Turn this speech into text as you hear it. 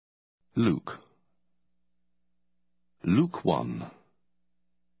Luke 1.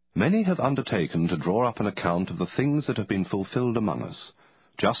 Many have undertaken to draw up an account of the things that have been fulfilled among us,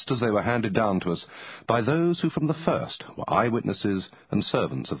 just as they were handed down to us by those who from the first were eyewitnesses and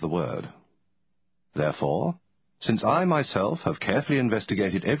servants of the word. Therefore, since I myself have carefully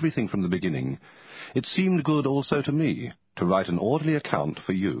investigated everything from the beginning, it seemed good also to me to write an orderly account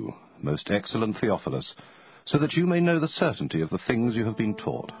for you, most excellent Theophilus, so that you may know the certainty of the things you have been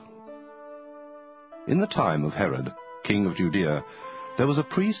taught. In the time of Herod, king of Judea, there was a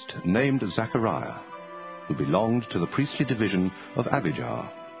priest named Zachariah, who belonged to the priestly division of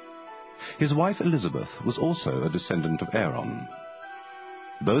Abijah. His wife Elizabeth was also a descendant of Aaron.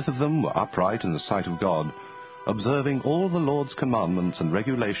 Both of them were upright in the sight of God, observing all the Lord's commandments and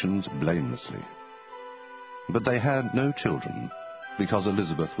regulations blamelessly. But they had no children, because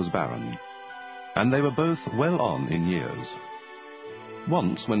Elizabeth was barren, and they were both well on in years.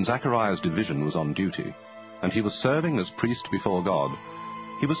 Once, when Zachariah's division was on duty, and he was serving as priest before God,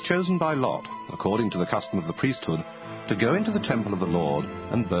 he was chosen by lot, according to the custom of the priesthood, to go into the temple of the Lord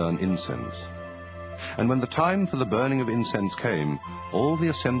and burn incense. And when the time for the burning of incense came, all the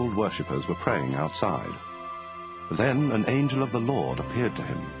assembled worshippers were praying outside. Then an angel of the Lord appeared to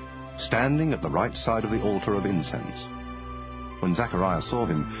him, standing at the right side of the altar of incense. When Zachariah saw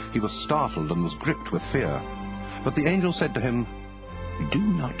him, he was startled and was gripped with fear. But the angel said to him, "Do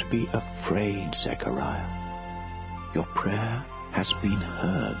not be afraid, Zechariah. Your prayer has been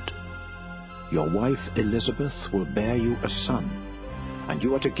heard. Your wife Elizabeth will bear you a son, and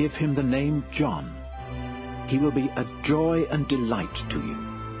you are to give him the name John. He will be a joy and delight to you,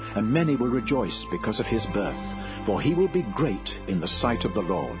 and many will rejoice because of his birth, for he will be great in the sight of the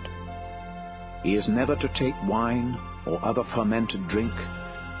Lord. He is never to take wine or other fermented drink,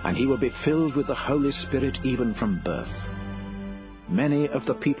 and he will be filled with the Holy Spirit even from birth. Many of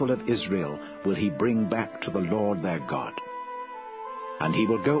the people of Israel will he bring back to the Lord their God. And he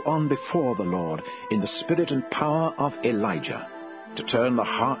will go on before the Lord in the spirit and power of Elijah, to turn the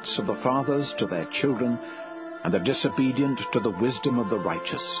hearts of the fathers to their children, and the disobedient to the wisdom of the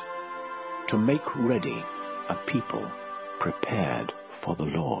righteous, to make ready a people prepared for the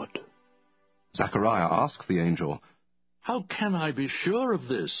Lord." Zachariah asked the angel, "How can I be sure of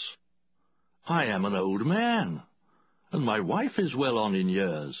this? I am an old man, and my wife is well on in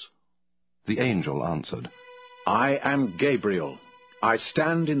years." The angel answered, "I am Gabriel. I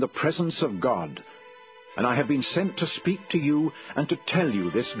stand in the presence of God, and I have been sent to speak to you and to tell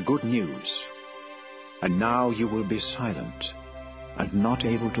you this good news. And now you will be silent and not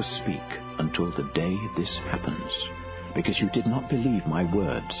able to speak until the day this happens, because you did not believe my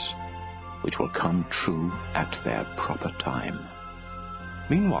words, which will come true at their proper time."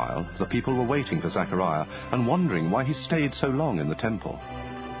 Meanwhile, the people were waiting for Zachariah and wondering why he stayed so long in the temple.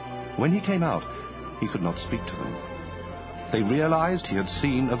 When he came out, he could not speak to them. They realized he had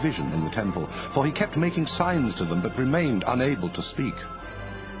seen a vision in the temple, for he kept making signs to them but remained unable to speak.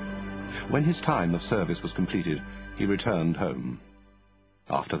 When his time of service was completed, he returned home.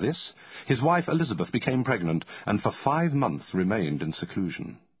 After this, his wife Elizabeth became pregnant, and for 5 months remained in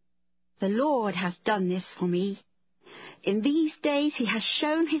seclusion. "The Lord has done this for me. In these days he has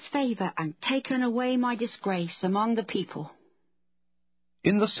shown his favor and taken away my disgrace among the people."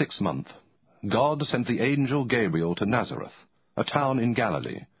 In the 6th month, God sent the angel Gabriel to Nazareth, a town in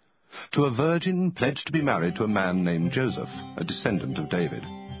Galilee, to a virgin pledged to be married to a man named Joseph, a descendant of David.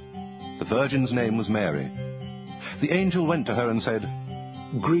 The virgin's name was Mary. The angel went to her and said,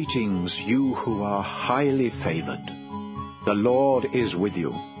 "Greetings, you who are highly favored. The Lord is with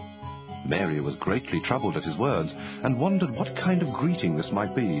you." Mary was greatly troubled at his words, and wondered what kind of greeting this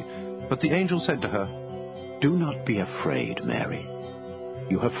might be. But the angel said to her, "Do not be afraid, Mary.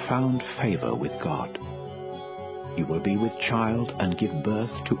 You have found favor with God. You will be with child and give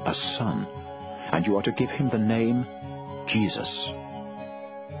birth to a son, and you are to give him the name Jesus.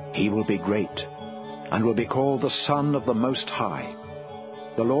 He will be great, and will be called the Son of the Most High.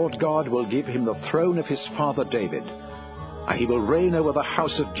 The Lord God will give him the throne of his father David, and he will reign over the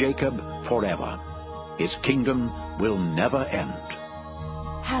house of Jacob forever. His kingdom will never end."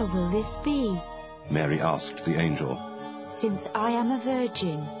 "How will this be?" Mary asked the angel. "Since I am a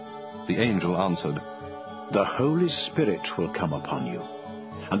virgin." The angel answered, "The Holy Spirit will come upon you,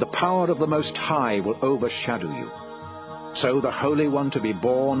 and the power of the Most High will overshadow you. So the Holy One to be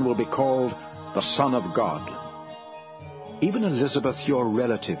born will be called the Son of God. Even Elizabeth, your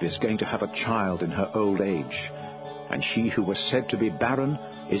relative, is going to have a child in her old age, and she who was said to be barren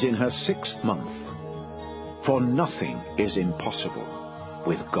is in her 6th month. For nothing is impossible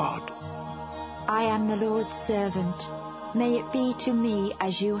with God." "I am the Lord's servant. May it be to me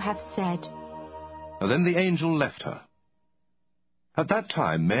as you have said. And then the angel left her. At that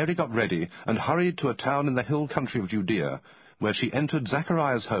time Mary got ready and hurried to a town in the hill country of Judea, where she entered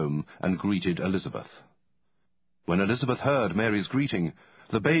Zachariah's home and greeted Elizabeth. When Elizabeth heard Mary's greeting,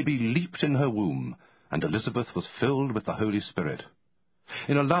 the baby leaped in her womb, and Elizabeth was filled with the Holy Spirit.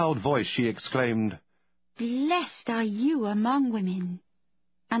 In a loud voice she exclaimed, "Blessed are you among women,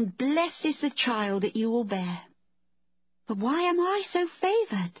 and blessed is the child that you will bear. But why am I so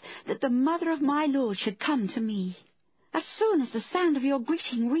favoured that the mother of my Lord should come to me? As soon as the sound of your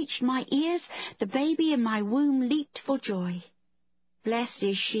greeting reached my ears, the baby in my womb leaped for joy. Blessed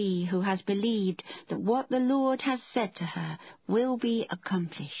is she who has believed that what the Lord has said to her will be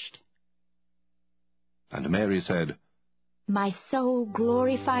accomplished." And Mary said, My soul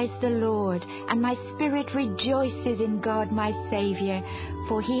glorifies the Lord, and my spirit rejoices in God my Saviour,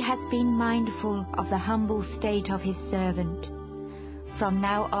 for he has been mindful of the humble state of his servant. From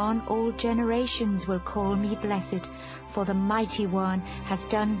now on all generations will call me blessed, for the Mighty One has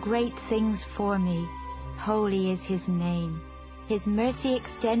done great things for me. Holy is his name. His mercy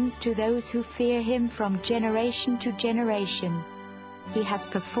extends to those who fear him from generation to generation. He has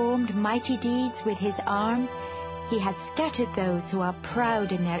performed mighty deeds with his arm. He has scattered those who are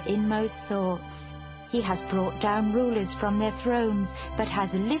proud in their inmost thoughts. He has brought down rulers from their thrones, but has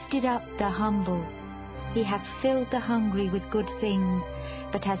lifted up the humble. He has filled the hungry with good things,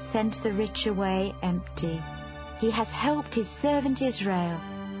 but has sent the rich away empty. He has helped his servant Israel,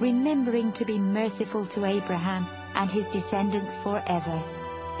 remembering to be merciful to Abraham and his descendants forever,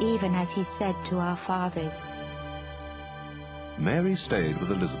 even as he said to our fathers. Mary stayed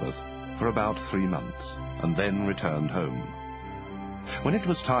with Elizabeth for about 3 months, and then returned home. When it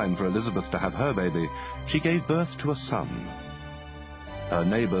was time for Elizabeth to have her baby, she gave birth to a son. Her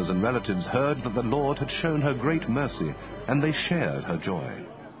neighbors and relatives heard that the Lord had shown her great mercy, and they shared her joy.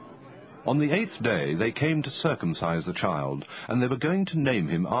 On the 8th day they came to circumcise the child, and they were going to name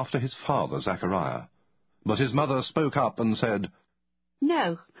him after his father Zachariah. But his mother spoke up and said,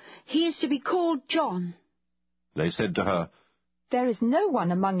 "No, he is to be called John." They said to her, "There is no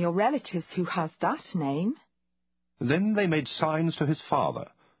one among your relatives who has that name." Then they made signs to his father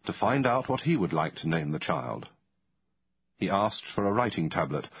to find out what he would like to name the child. He asked for a writing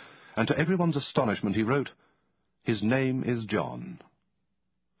tablet, and to everyone's astonishment he wrote, "His name is John."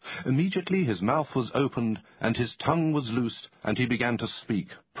 Immediately his mouth was opened, and his tongue was loosed, and he began to speak,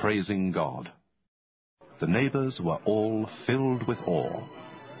 praising God. The neighbors were all filled with awe.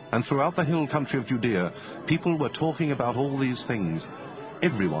 And throughout the hill country of Judea, people were talking about all these things.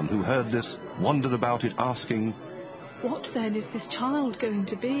 Everyone who heard this wondered about it, asking, "What then is this child going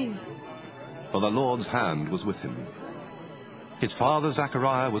to be?" For the Lord's hand was with him. His father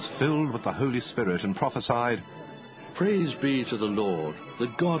Zachariah was filled with the Holy Spirit and prophesied, Praise be to the Lord,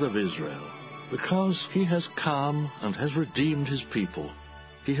 the God of Israel, because he has come and has redeemed his people.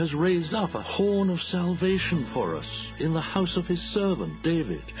 He has raised up a horn of salvation for us in the house of his servant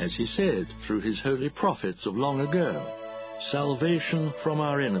David, as he said through his holy prophets of long ago, salvation from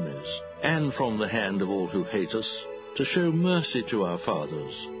our enemies and from the hand of all who hate us, to show mercy to our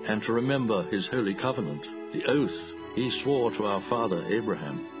fathers and to remember his holy covenant, the oath he swore to our father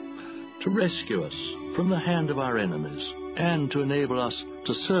Abraham, to rescue us from the hand of our enemies and to enable us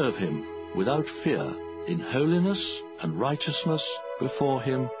to serve him without fear in holiness and righteousness before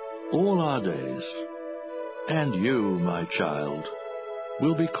him all our days. And you, my child,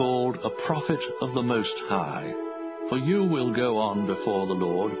 will be called a prophet of the Most High, for you will go on before the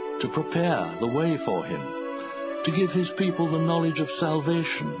Lord to prepare the way for him, to give his people the knowledge of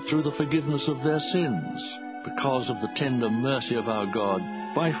salvation through the forgiveness of their sins, because of the tender mercy of our God,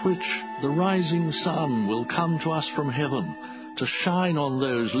 by which the rising sun will come to us from heaven, to shine on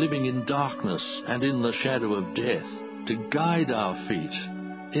those living in darkness and in the shadow of death, to guide our feet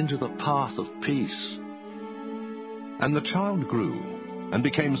into the path of peace. And the child grew and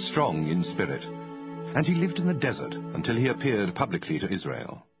became strong in spirit, and he lived in the desert until he appeared publicly to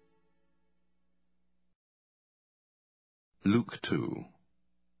Israel. Luke 2.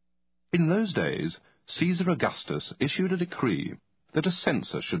 In those days, Caesar Augustus issued a decree that a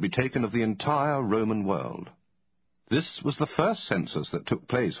census should be taken of the entire Roman world. This was the first census that took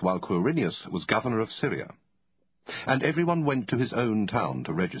place while Quirinius was governor of Syria, and everyone went to his own town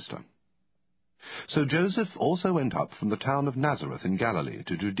to register. So Joseph also went up from the town of Nazareth in Galilee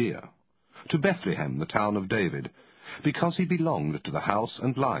to Judea, to Bethlehem, the town of David, because he belonged to the house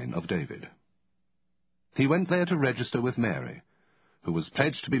and line of David. He went there to register with Mary, who was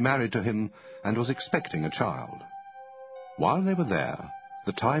pledged to be married to him and was expecting a child. While they were there,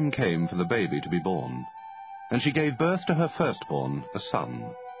 the time came for the baby to be born, and she gave birth to her firstborn, a son.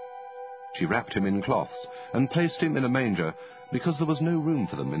 She wrapped him in cloths and placed him in a manger, because there was no room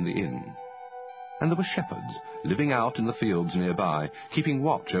for them in the inn. And there were shepherds living out in the fields nearby, keeping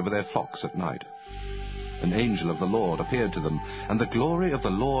watch over their flocks at night. An angel of the Lord appeared to them, and the glory of the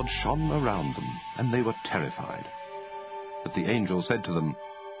Lord shone around them, and they were terrified. But the angel said to them,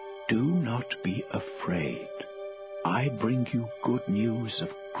 "Do not be afraid. I bring you good news of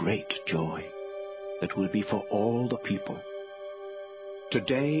great joy that will be for all the people.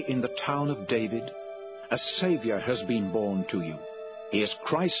 Today in the town of David, a Saviour has been born to you. He is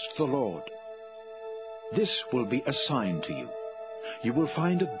Christ the Lord. This will be a sign to you. You will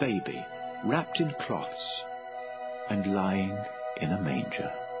find a baby wrapped in cloths and lying in a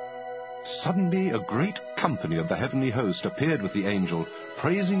manger." Suddenly a great company of the heavenly host appeared with the angel,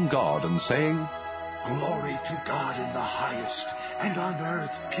 praising God and saying, "Glory to God in the highest, and on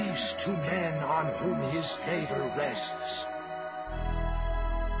earth peace to men on whom his favor rests."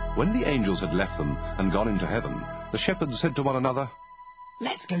 When the angels had left them and gone into heaven, the shepherds said to one another,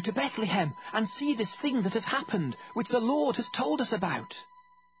 "Let's go to Bethlehem and see this thing that has happened, which the Lord has told us about."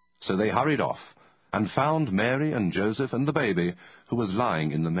 So they hurried off and found Mary and Joseph and the baby, who was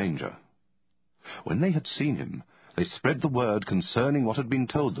lying in the manger. When they had seen him, they spread the word concerning what had been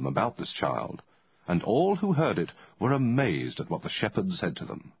told them about this child, and all who heard it were amazed at what the shepherds said to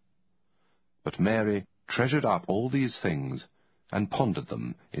them. But Mary treasured up all these things and pondered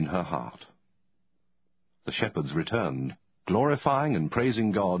them in her heart. The shepherds returned, glorifying and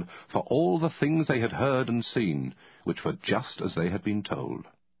praising God for all the things they had heard and seen, which were just as they had been told.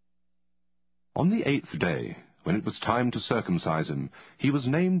 On the 8th day, when it was time to circumcise him, he was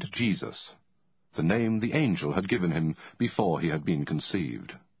named Jesus, the name the angel had given him before he had been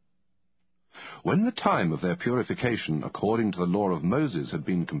conceived. When the time of their purification according to the law of Moses had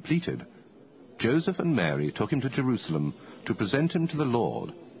been completed, Joseph and Mary took him to Jerusalem to present him to the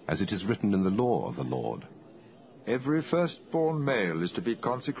Lord, as it is written in the law of the Lord. "Every firstborn male is to be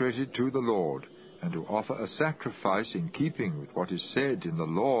consecrated to the Lord, and to offer a sacrifice in keeping with what is said in the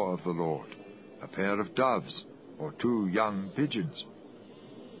law of the Lord, a pair of doves or 2 young pigeons."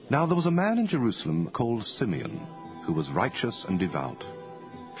 Now there was a man in Jerusalem called Simeon, who was righteous and devout.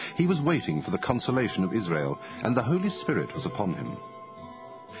 He was waiting for the consolation of Israel, and the Holy Spirit was upon him.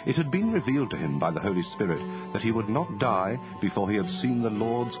 It had been revealed to him by the Holy Spirit that he would not die before he had seen the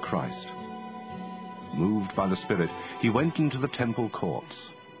Lord's Christ. Moved by the Spirit, he went into the temple courts.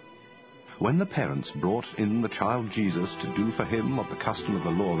 When the parents brought in the child Jesus to do for him what the custom of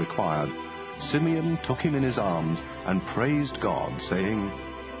the law required, Simeon took him in his arms and praised God, saying,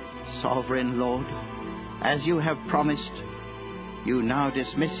 "Sovereign Lord, as you have promised, you now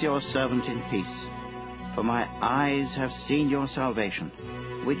dismiss your servant in peace, for my eyes have seen your salvation,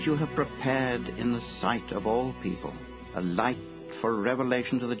 which you have prepared in the sight of all people, a light for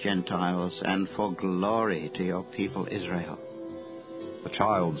revelation to the Gentiles and for glory to your people Israel." The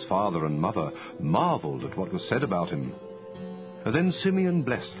child's father and mother marveled at what was said about him. And then Simeon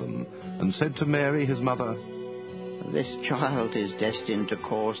blessed them and said to Mary, his mother, "This child is destined to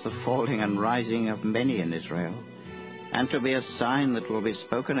cause the falling and rising of many in Israel, and to be a sign that will be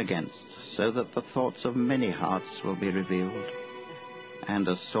spoken against, so that the thoughts of many hearts will be revealed. And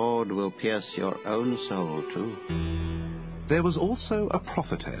a sword will pierce your own soul too." There was also a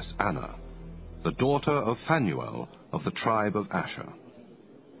prophetess, Anna, the daughter of Phanuel of the tribe of Asher.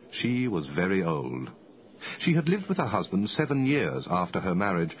 She was very old. She had lived with her husband 7 years after her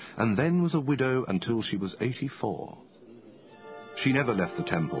marriage, and then was a widow until she was 84. She never left the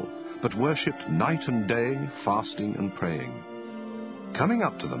temple, but worshipped night and day, fasting and praying. Coming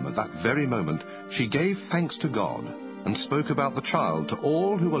up to them at that very moment, she gave thanks to God and spoke about the child to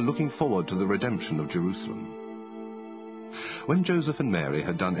all who were looking forward to the redemption of Jerusalem. When Joseph and Mary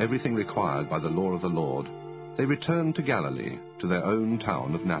had done everything required by the law of the Lord, they returned to Galilee, to their own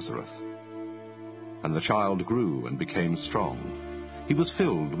town of Nazareth. And the child grew and became strong. He was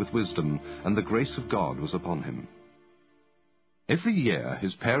filled with wisdom, and the grace of God was upon him. Every year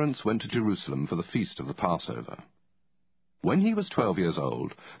his parents went to Jerusalem for the feast of the Passover. When he was 12 years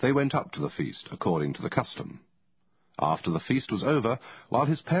old, they went up to the feast, according to the custom. After the feast was over, while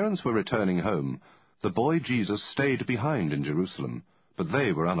his parents were returning home, the boy Jesus stayed behind in Jerusalem, but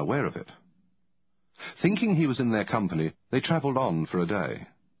they were unaware of it. Thinking he was in their company, they travelled on for a day.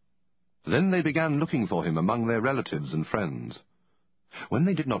 Then they began looking for him among their relatives and friends. When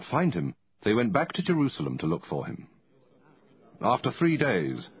they did not find him, they went back to Jerusalem to look for him. After 3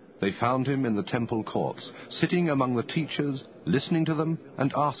 days, they found him in the temple courts, sitting among the teachers, listening to them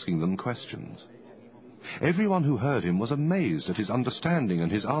and asking them questions. Everyone who heard him was amazed at his understanding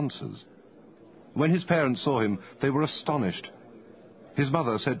and his answers. When his parents saw him, they were astonished. His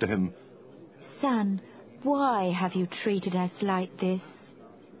mother said to him, "Son, why have you treated us like this?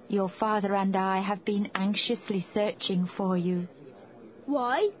 Your father and I have been anxiously searching for you."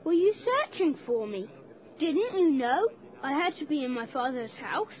 "Why were you searching for me? Didn't you know I had to be in my father's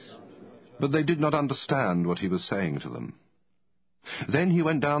house?" But they did not understand what he was saying to them. Then he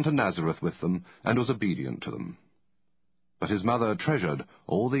went down to Nazareth with them and was obedient to them. But his mother treasured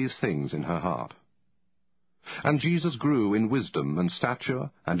all these things in her heart. And Jesus grew in wisdom and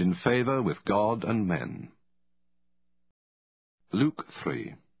stature and in favor with God and men. Luke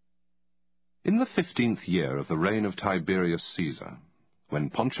 3. In the 15th year of the reign of Tiberius Caesar, when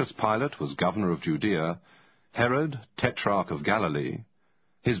Pontius Pilate was governor of Judea, Herod, tetrarch of Galilee,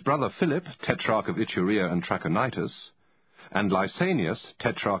 his brother Philip, tetrarch of Iturea and Trachonitis, and Lysanias,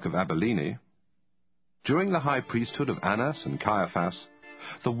 tetrarch of Abilene, during the high priesthood of Annas and Caiaphas,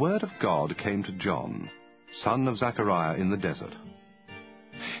 the word of God came to John, son of Zechariah, in the desert.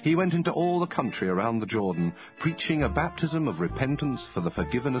 He went into all the country around the Jordan, preaching a baptism of repentance for the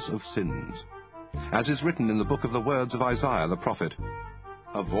forgiveness of sins, as is written in the book of the words of Isaiah the prophet,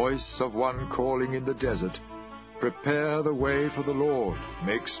 "A voice of one calling in the desert, prepare the way for the Lord,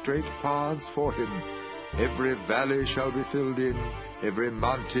 make straight paths for him. Every valley shall be filled in, every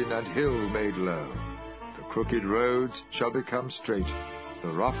mountain and hill made low. The crooked roads shall become straight,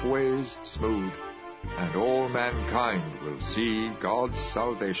 the rough ways smooth, and all mankind will see God's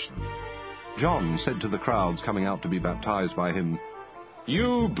salvation." John said to the crowds coming out to be baptized by him,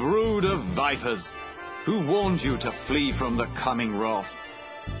 "You brood of vipers, who warned you to flee from the coming wrath?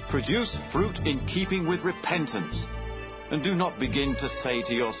 Produce fruit in keeping with repentance, and do not begin to say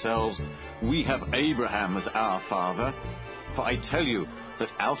to yourselves, 'We have Abraham as our father.' For I tell you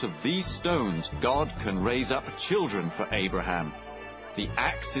that out of these stones God can raise up children for Abraham. The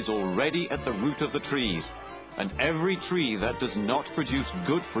axe is already at the root of the trees, and every tree that does not produce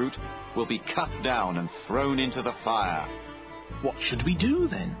good fruit will be cut down and thrown into the fire." "What should we do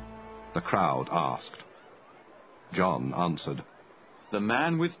then?" the crowd asked. John answered, "The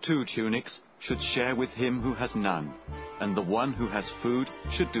man with 2 tunics should share with him who has none, and the one who has food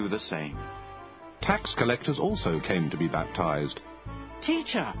should do the same." Tax collectors also came to be baptized.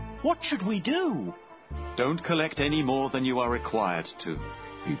 "Teacher, what should we do?" "Don't collect any more than you are required to,"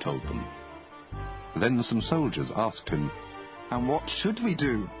 he told them. Then some soldiers asked him, "And what should we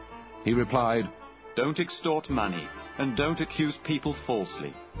do?" He replied, "Don't extort money, and don't accuse people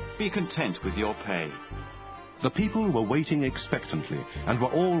falsely. Be content with your pay." The people were waiting expectantly, and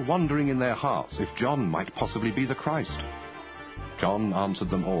were all wondering in their hearts if John might possibly be the Christ. John answered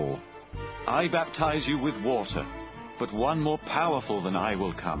them all, "I baptize you with water, but one more powerful than I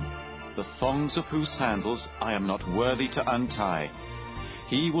will come, the thongs of whose sandals I am not worthy to untie.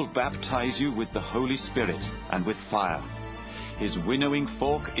 He will baptize you with the Holy Spirit and with fire. His winnowing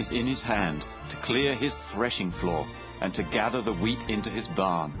fork is in his hand, to clear his threshing floor, and to gather the wheat into his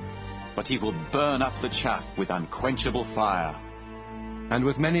barn. But he will burn up the chaff with unquenchable fire." And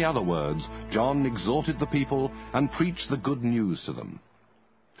with many other words, John exhorted the people and preached the good news to them.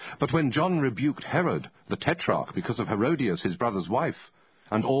 But when John rebuked Herod, the tetrarch, because of Herodias, his brother's wife,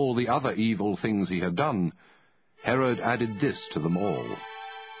 and all the other evil things he had done, Herod added this to them all: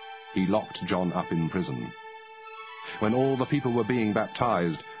 he locked John up in prison. When all the people were being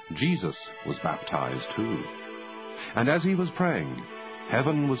baptized, Jesus was baptized too. And as he was praying,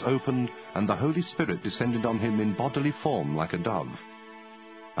 heaven was opened, and the Holy Spirit descended on him in bodily form like a dove.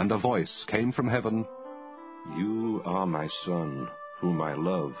 And a voice came from heaven, "You are my Son, whom I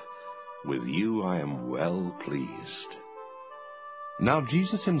love. With you I am well pleased." Now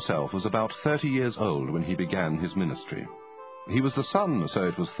Jesus himself was about 30 years old when he began his ministry. He was the son, so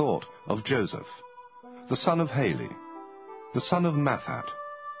it was thought, of Joseph, the son of Heli, the son of Mathat,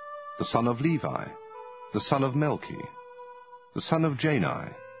 the son of Levi, the son of Melchi, the son of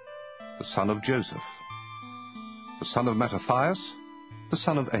Jani, the son of Joseph, the son of Mattathias, the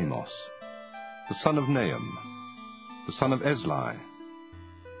son of Amos, the son of Nahum, the son of Esli,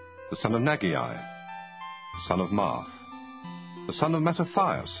 the son of Nagai, the son of Maath, the son of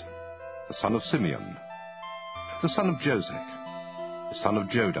Mattathias, the son of Simeon, the son of Josech, the son of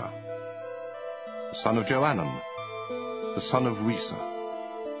Joda, the son of Joanan, the son of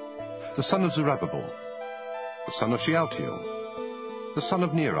Risa, the son of Zerubbabel, the son of Shealtiel, the son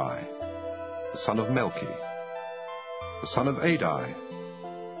of Neri, the son of Melchi, the son of Adai,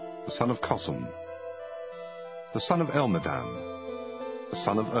 the son of Cosam, the son of Elmadam, the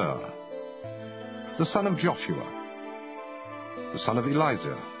son of the son of Joshua, the son of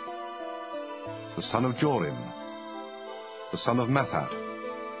Eliezer, the son of Jorim, the son of Mathat,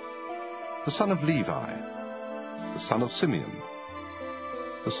 the son of Levi, the son of Simeon,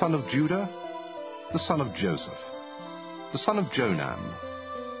 the son of Judah, the son of Joseph, the son of Jonan,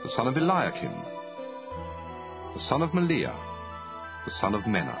 the son of Eliakim, the son of Meliah, the son of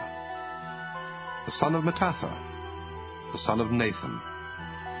Menah, the son of Mattatha, the son of Nathan,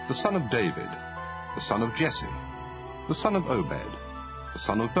 the son of David, the son of Jesse, the son of Obed, the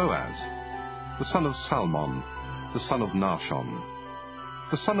son of Boaz, the son of Salmon, the son of Nahshon,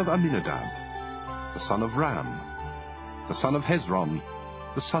 the son of Amminadab, the son of Ram, the son of Hezron,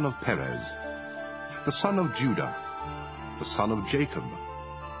 the son of Perez, the son of Judah, the son of Jacob,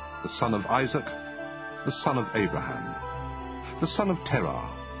 the son of Isaac, the son of Abraham, the son of Terah,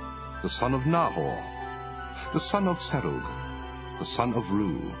 the son of Nahor, the son of Serug, the son of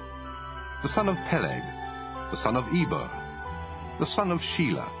Ru, the son of Peleg, the son of Eber, the son of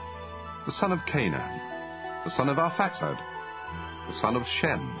Shelah, the son of Canaan, the son of Arphaxad, the son of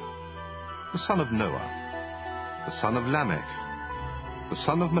Shem, the son of Noah, the son of Lamech, the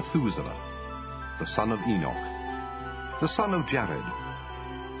son of Methuselah, the son of Enoch, the son of Jared,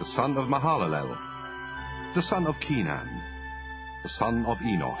 the son of Mahalalel, the son of Kenan, the son of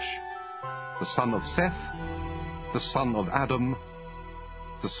Enosh, the son of Seth, the son of Adam,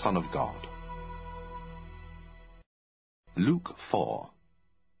 the Son of God. Luke 4.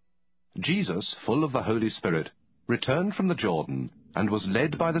 Jesus, full of the Holy Spirit, returned from the Jordan, and was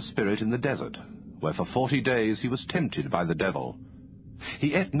led by the Spirit in the desert, where for 40 days he was tempted by the devil.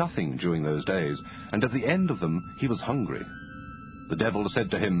 He ate nothing during those days, and at the end of them he was hungry. The devil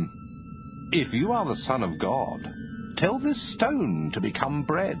said to him, "If you are the Son of God, tell this stone to become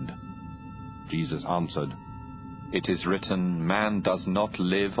bread." Jesus answered, "It is written, man does not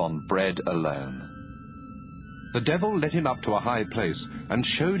live on bread alone." The devil led him up to a high place, and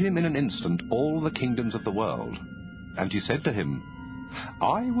showed him in an instant all the kingdoms of the world. And he said to him,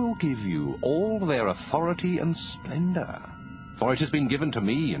 "I will give you all their authority and splendor, for it has been given to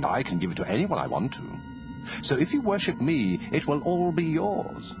me, and I can give it to anyone I want to. So if you worship me, it will all be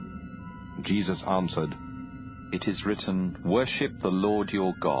yours." Jesus answered, "It is written, worship the Lord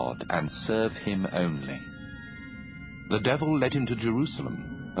your God, and serve him only." The devil led him to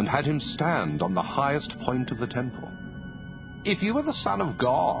Jerusalem, and had him stand on the highest point of the temple. "If you are the Son of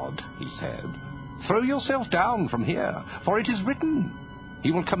God," he said, "throw yourself down from here, for it is written,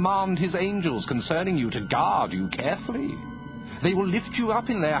 he will command his angels concerning you to guard you carefully. They will lift you up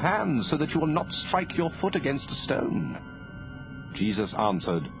in their hands so that you will not strike your foot against a stone." Jesus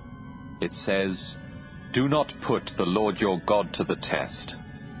answered, "It says, do not put the Lord your God to the test."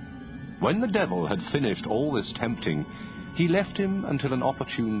 When the devil had finished all this tempting, he left him until an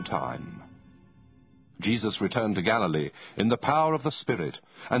opportune time. Jesus returned to Galilee in the power of the Spirit,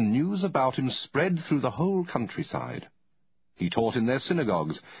 and news about him spread through the whole countryside. He taught in their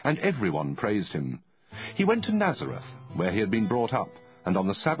synagogues, and everyone praised him. He went to Nazareth, where he had been brought up, and on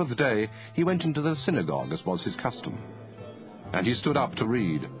the Sabbath day he went into the synagogue, as was his custom. And he stood up to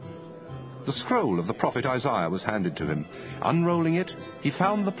read. The scroll of the prophet Isaiah was handed to him. Unrolling it, he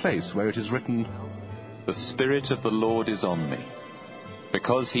found the place where it is written, "The Spirit of the Lord is on me,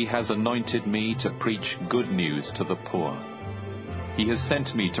 because he has anointed me to preach good news to the poor. He has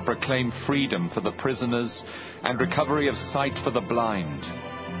sent me to proclaim freedom for the prisoners and recovery of sight for the blind,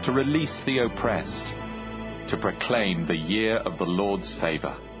 to release the oppressed, to proclaim the year of the Lord's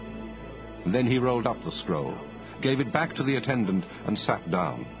favor." Then he rolled up the scroll, gave it back to the attendant, and sat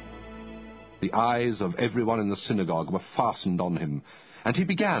down. The eyes of everyone in the synagogue were fastened on him, and he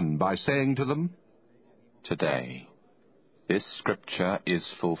began by saying to them, "Today, this scripture is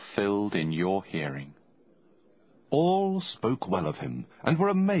fulfilled in your hearing." All spoke well of him, and were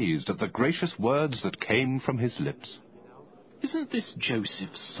amazed at the gracious words that came from his lips. "Isn't this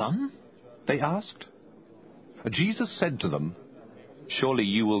Joseph's son?" they asked. Jesus said to them, "Surely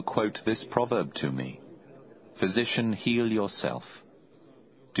you will quote this proverb to me, 'Physician, heal yourself.'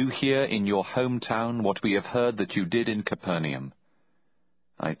 Do here in your hometown what we have heard that you did in Capernaum.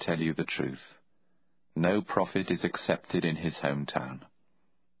 I tell you the truth. No prophet is accepted in his hometown.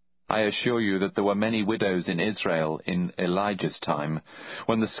 I assure you that there were many widows in Israel in Elijah's time,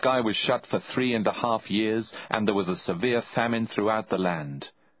 when the sky was shut for 3.5 years, and there was a severe famine throughout the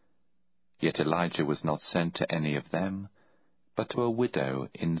land. Yet Elijah was not sent to any of them, but to a widow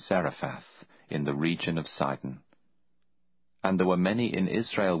in Zarephath, in the region of Sidon. And there were many in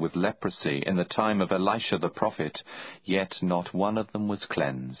Israel with leprosy in the time of Elisha the prophet, yet not one of them was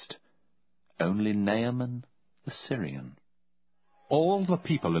cleansed, only Naaman the Syrian." All the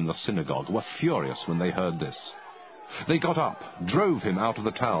people in the synagogue were furious when they heard this. They got up, drove him out of the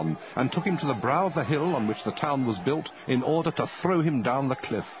town, and took him to the brow of the hill on which the town was built, in order to throw him down the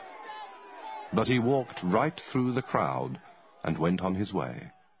cliff. But he walked right through the crowd and went on his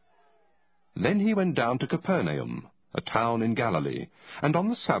way. Then he went down to Capernaum, a town in Galilee, and on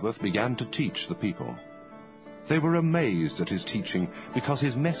the Sabbath began to teach the people. They were amazed at his teaching, because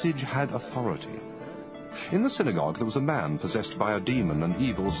his message had authority. In the synagogue there was a man possessed by a demon, an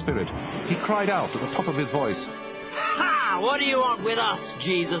evil spirit. He cried out at the top of his voice, "Ha! What do you want with us,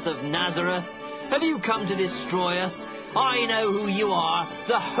 Jesus of Nazareth? Have you come to destroy us? I know who you are,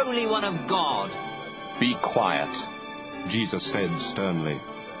 the Holy One of God." "Be quiet," Jesus said sternly.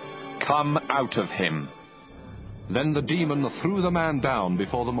 "Come out of him." Then the demon threw the man down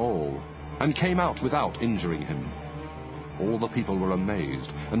before them all, and came out without injuring him. All the people were amazed,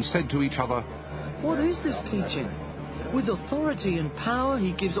 and said to each other, "What is this teaching? With authority and power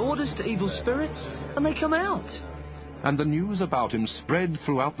he gives orders to evil spirits, and they come out." And the news about him spread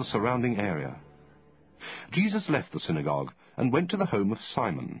throughout the surrounding area. Jesus left the synagogue and went to the home of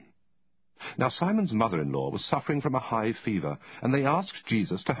Simon. Now Simon's mother-in-law was suffering from a high fever, and they asked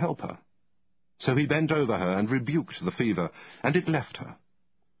Jesus to help her. So he bent over her and rebuked the fever, and it left her.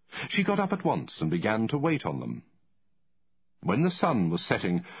 She got up at once and began to wait on them. When the sun was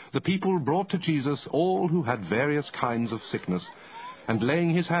setting, the people brought to Jesus all who had various kinds of sickness, and laying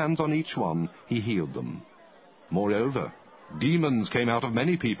his hands on each one, he healed them. Moreover, demons came out of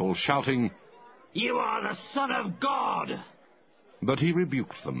many people, shouting, "You are the Son of God!" But he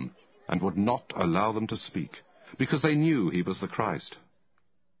rebuked them, and would not allow them to speak, because they knew he was the Christ.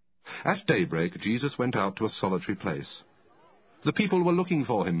 At daybreak Jesus went out to a solitary place. The people were looking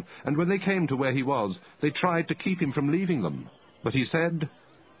for him, and when they came to where he was, they tried to keep him from leaving them. But he said,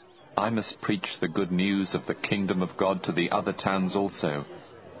 "I must preach the good news of the kingdom of God to the other towns also,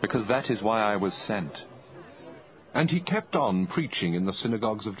 because that is why I was sent." And he kept on preaching in the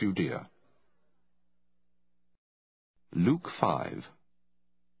synagogues of Judea. Luke 5.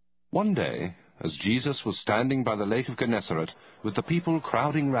 One day, as Jesus was standing by the lake of Gennesaret, with the people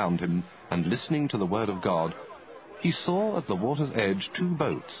crowding round him and listening to the word of God, he saw at the water's edge 2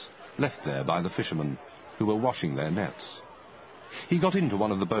 boats, left there by the fishermen, who were washing their nets. He got into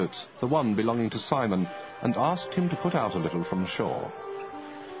one of the boats, the one belonging to Simon, and asked him to put out a little from shore.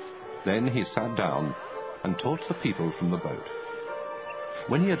 Then he sat down and taught the people from the boat.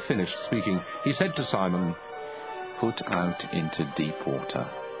 When he had finished speaking, he said to Simon, "Put out into deep water,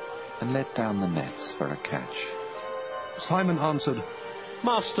 and let down the nets for a catch." Simon answered,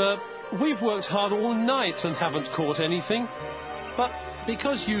 "Master, we've worked hard all night and haven't caught anything. But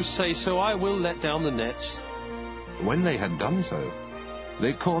because you say so, I will let down the nets." When they had done so,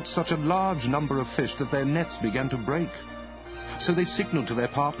 they caught such a large number of fish that their nets began to break. So they signaled to their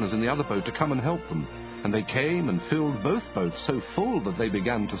partners in the other boat to come and help them, and they came and filled both boats so full that they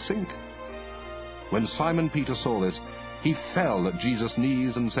began to sink. When Simon Peter saw this, he fell at Jesus'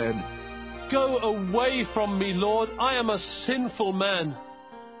 knees and said, "Go away from me, Lord, I am a sinful man."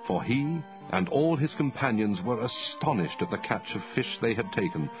 For he and all his companions were astonished at the catch of fish they had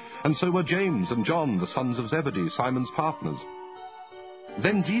taken, and so were James and John, the sons of Zebedee, Simon's partners.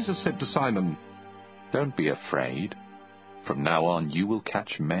 Then Jesus said to Simon, "Don't be afraid. From now on you will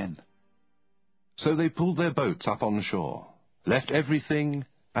catch men." So they pulled their boats up on shore, left everything,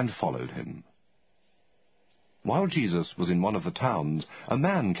 and followed him. While Jesus was in one of the towns, a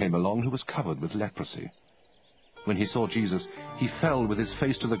man came along who was covered with leprosy. When he saw Jesus, he fell with his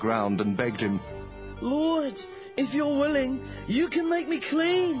face to the ground and begged him, "Lord, if you're willing, you can make me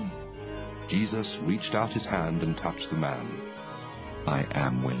clean." Jesus reached out his hand and touched the man. "I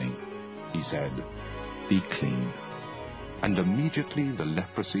am willing," he said. "Be clean." And immediately the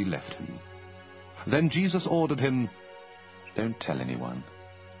leprosy left him. Then Jesus ordered him, "Don't tell anyone,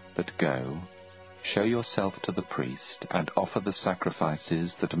 but go, show yourself to the priest, and offer the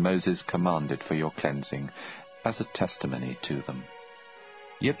sacrifices that Moses commanded for your cleansing, as a testimony to them."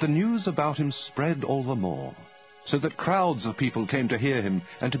 Yet the news about him spread all the more, so that crowds of people came to hear him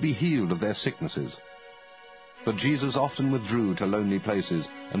and to be healed of their sicknesses. But Jesus often withdrew to lonely places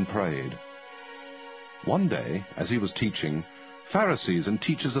and prayed. One day, as he was teaching, Pharisees and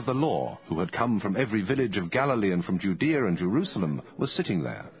teachers of the law, who had come from every village of Galilee and from Judea and Jerusalem, were sitting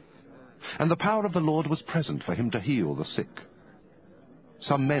there. And the power of the Lord was present for him to heal the sick.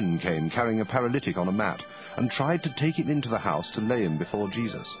 Some men came carrying a paralytic on a mat and tried to take him into the house to lay him before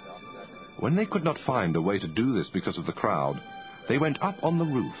Jesus. When they could not find a way to do this because of the crowd, they went up on the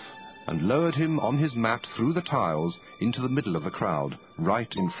roof and lowered him on his mat through the tiles into the middle of the crowd,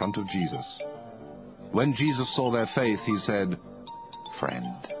 right in front of Jesus. When Jesus saw their faith, he said,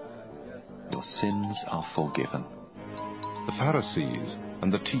 "Friend, your sins are forgiven." The Pharisees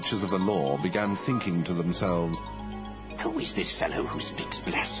and the teachers of the law began thinking to themselves, Who is this fellow who speaks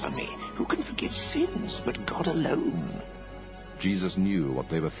blasphemy? Who can forgive sins but God alone? Jesus knew what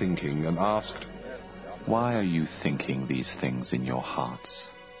they were thinking and asked, Why are you thinking these things in your hearts?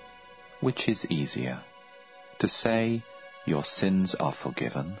 Which is easier, to say, Your sins are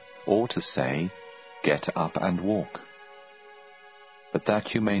forgiven, or to say, Get up and walk? But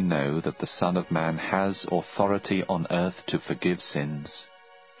that you may know that the Son of Man has authority on earth to forgive sins.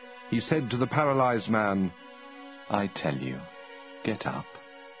 He said to the paralyzed man, I tell you, get up,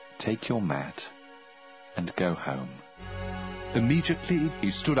 take your mat, and go home. Immediately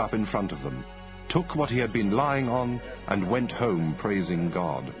he stood up in front of them, took what he had been lying on, and went home praising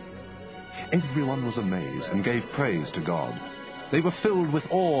God. Everyone was amazed and gave praise to God. They were filled with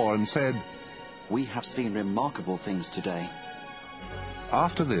awe and said, We have seen remarkable things today.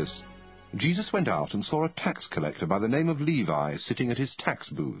 After this, Jesus went out and saw a tax collector by the name of Levi sitting at his tax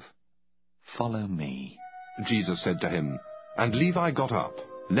booth. Follow me, Jesus said to him, and Levi got up,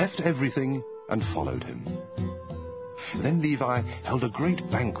 left everything, and followed him. Then Levi held a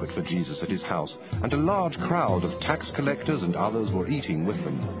great banquet for Jesus at his house, and a large crowd of tax collectors and others were eating with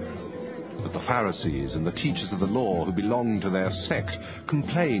them. But the Pharisees and the teachers of the law who belonged to their sect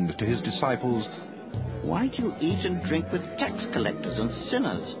complained to his disciples, Why do you eat and drink with tax collectors and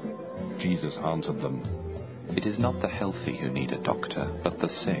sinners? Jesus answered them, It is not the healthy who need a doctor, but the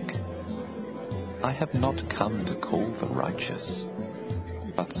sick. I have not come to call the righteous,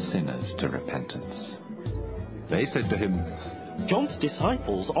 but sinners to repentance. They said to him, John's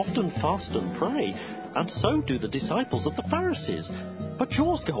disciples often fast and pray, and so do the disciples of the Pharisees, but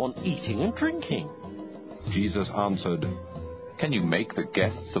yours go on eating and drinking. Jesus answered, Can you make the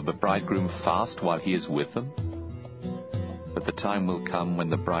guests of the bridegroom fast while he is with them? But the time will come when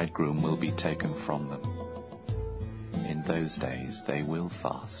the bridegroom will be taken from them. In those days they will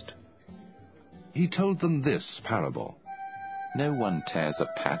fast. He told them this parable. No one tears a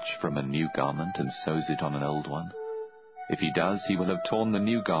patch from a new garment and sews it on an old one. If he does, he will have torn the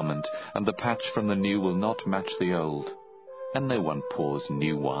new garment, and the patch from the new will not match the old. And no one pours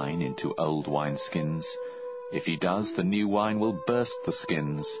new wine into old wineskins. If he does, the new wine will burst the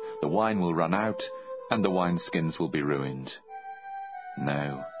skins, the wine will run out, and the wineskins will be ruined.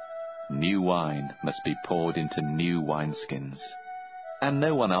 No, new wine must be poured into new wineskins. And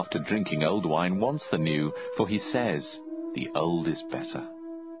no one after drinking old wine wants the new, for he says, the old is better.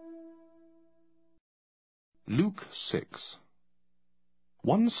 Luke 6.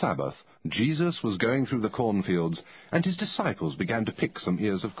 One Sabbath, Jesus was going through the cornfields, and his disciples began to pick some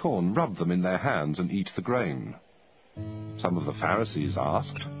ears of corn, rub them in their hands, and eat the grain. Some of the Pharisees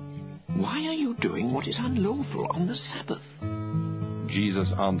asked, Why are you doing what is unlawful on the Sabbath?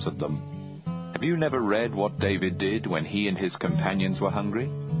 Jesus answered them, Have you never read what David did when he and his companions were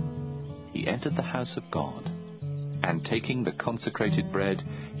hungry? He entered the house of God, and taking the consecrated bread,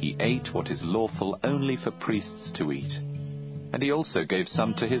 he ate what is lawful only for priests to eat. And he also gave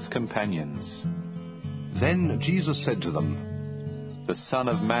some to his companions. Then Jesus said to them, The Son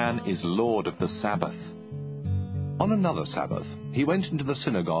of Man is Lord of the Sabbath. On another Sabbath, he went into the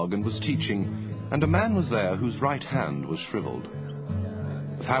synagogue and was teaching, and a man was there whose right hand was shriveled.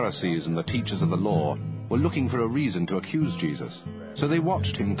 The Pharisees and the teachers of the law were looking for a reason to accuse Jesus, so they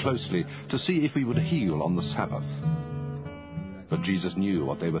watched him closely to see if he would heal on the Sabbath. But Jesus knew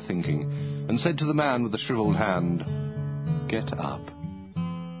what they were thinking, and said to the man with the shriveled hand, Get up,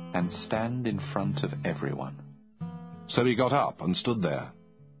 and stand in front of everyone. So he got up and stood there.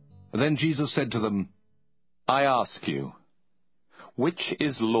 Then Jesus said to them, I ask you, which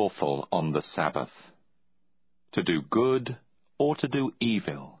is lawful on the Sabbath? To do good or to do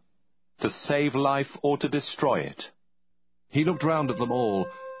evil? To save life or to destroy it? He looked round at them all,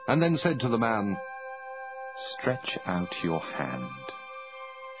 and then said to the man, Stretch out your hand.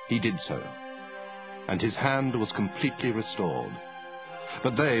 He did so, and his hand was completely restored.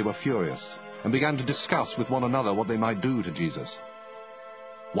 But they were furious, and began to discuss with one another what they might do to Jesus.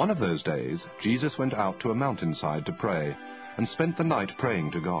 One of those days, Jesus went out to a mountainside to pray, and spent the night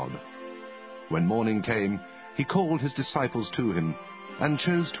praying to God. When morning came, he called his disciples to him, and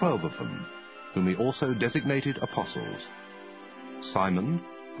chose 12 of them, whom he also designated apostles: Simon,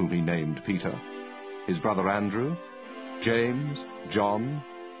 whom he named Peter, his brother Andrew, James, John,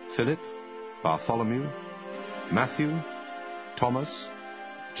 Philip, Bartholomew, Matthew, Thomas,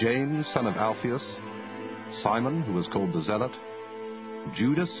 James, son of Alphaeus, Simon, who was called the Zealot,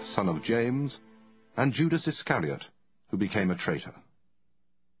 Judas, son of James, and Judas Iscariot, who became a traitor.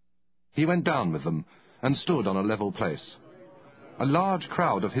 He went down with them and stood on a level place. A large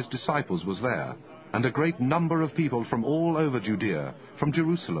crowd of his disciples was there, and a great number of people from all over Judea, from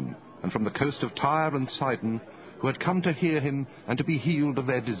Jerusalem, and from the coast of Tyre and Sidon, who had come to hear him and to be healed of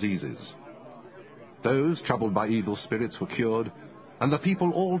their diseases. Those troubled by evil spirits were cured, and the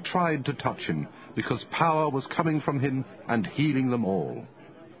people all tried to touch him, because power was coming from him and healing them all.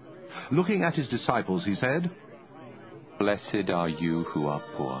 Looking at his disciples, he said, "Blessed are you who are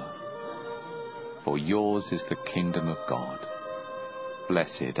poor, for yours is the kingdom of God.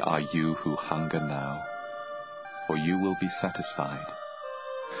 Blessed are you who hunger now, for you will be satisfied.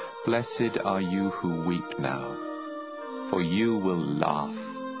 Blessed are you who weep now, for you will laugh.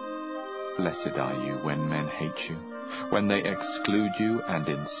 Blessed are you when men hate you, when they exclude you and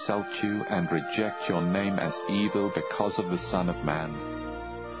insult you and reject your name as evil because of the Son of Man.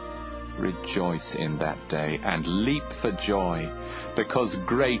 Rejoice in that day and leap for joy, because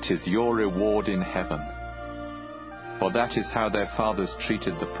great is your reward in heaven. For that is how their fathers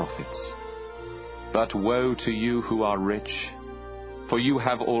treated the prophets. But woe to you who are rich, for you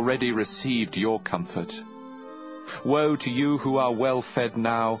have already received your comfort. Woe to you who are well fed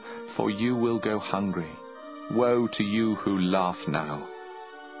now, for you will go hungry. Woe to you who laugh now,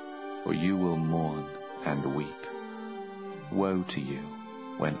 for you will mourn and weep. Woe to you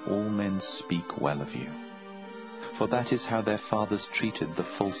when all men speak well of you, for that is how their fathers treated the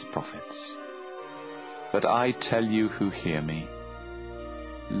false prophets. But I tell you who hear me,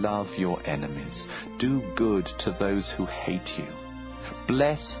 love your enemies, do good to those who hate you,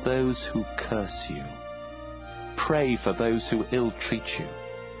 bless those who curse you, pray for those who ill-treat you.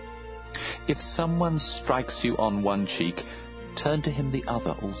 If someone strikes you on one cheek, turn to him the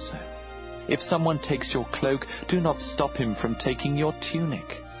other also. If someone takes your cloak, do not stop him from taking your tunic.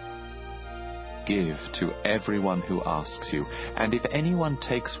 Give to everyone who asks you, and if anyone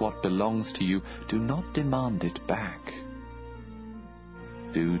takes what belongs to you, do not demand it back.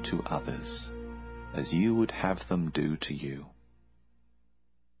 Do to others as you would have them do to you.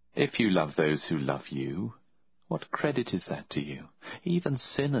 If you love those who love you, what credit is that to you? Even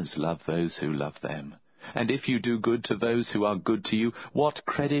sinners love those who love them. And if you do good to those who are good to you, what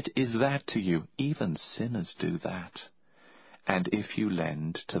credit is that to you? Even sinners do that. And if you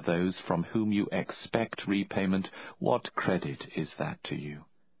lend to those from whom you expect repayment, what credit is that to you?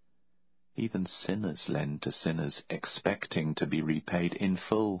 Even sinners lend to sinners, expecting to be repaid in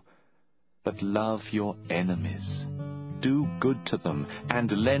full. But love your enemies. Do good to them,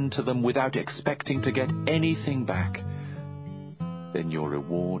 and lend to them without expecting to get anything back. Then your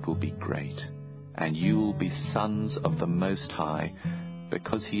reward will be great, and you will be sons of the Most High,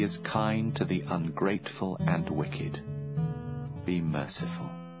 because he is kind to the ungrateful and wicked. Be merciful,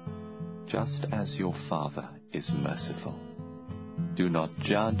 just as your Father is merciful. Do not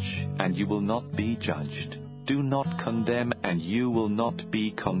judge, and you will not be judged. Do not condemn, and you will not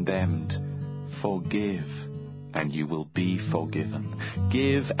be condemned. Forgive, and you will be forgiven.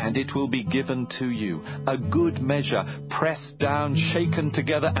 Give, and it will be given to you. A good measure, pressed down, shaken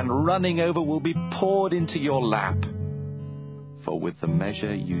together, and running over will be poured into your lap. For with the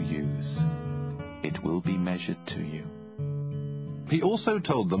measure you use, it will be measured to you. He also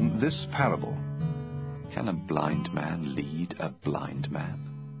told them this parable. Can a blind man lead a blind man?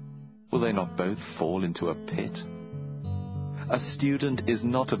 Will they not both fall into a pit? A student is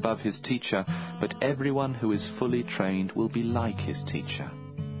not above his teacher, but everyone who is fully trained will be like his teacher.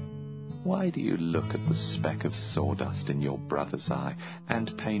 Why do you look at the speck of sawdust in your brother's eye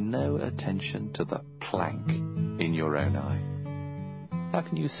and pay no attention to the plank in your own eye? How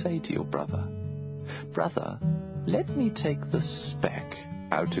can you say to your brother, "Brother, let me take the speck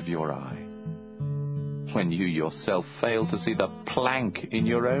out of your eye," when you yourself fail to see the plank in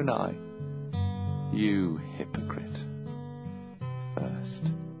your own eye? You hypocrite.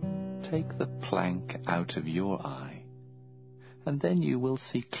 First, take the plank out of your eye, and then you will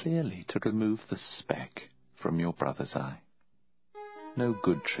see clearly to remove the speck from your brother's eye. No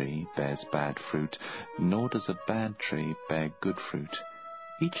good tree bears bad fruit, nor does a bad tree bear good fruit.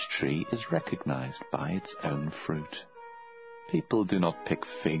 Each tree is recognized by its own fruit. People do not pick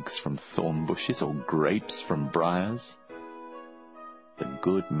figs from thorn bushes or grapes from briars. The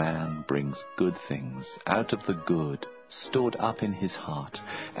good man brings good things out of the good stored up in his heart,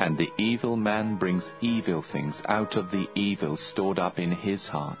 and the evil man brings evil things out of the evil stored up in his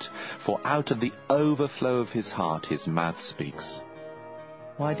heart. For out of the overflow of his heart his mouth speaks.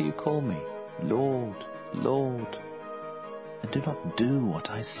 Why do you call me Lord, Lord, and do not do what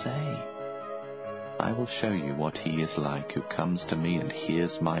I say? I will show you what he is like who comes to me and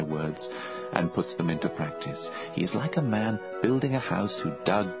hears my words and puts them into practice. He is like a man building a house who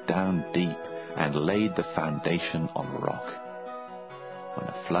dug down deep and laid the foundation on rock. When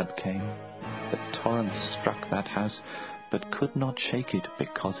a flood came, the torrent struck that house, but could not shake it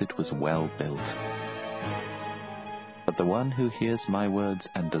because it was well built. the one who hears my words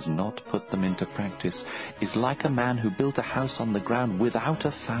and does not put them into practice is like a man who built a house on the ground without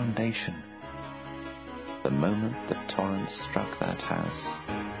a foundation. The moment the torrent struck that house,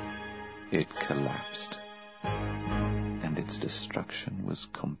 it collapsed, and its destruction was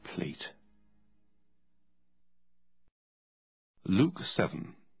complete. Luke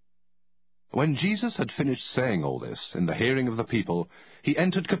 7. When Jesus had finished saying all this in the hearing of the people, he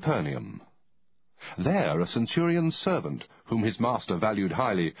entered Capernaum. There a centurion's servant, whom his master valued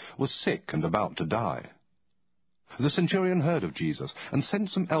highly, was sick and about to die. The centurion heard of Jesus and sent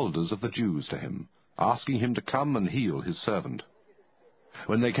some elders of the Jews to him, asking him to come and heal his servant.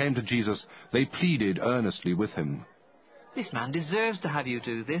 When they came to Jesus, they pleaded earnestly with him. "This man deserves to have you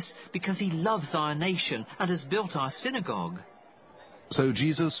do this, because he loves our nation and has built our synagogue." So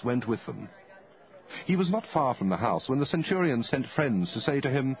Jesus went with them. He was not far from the house when the centurion sent friends to say to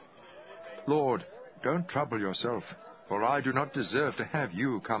him, "Lord, don't trouble yourself, for I do not deserve to have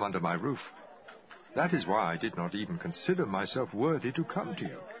you come under my roof. That is why I did not even consider myself worthy to come to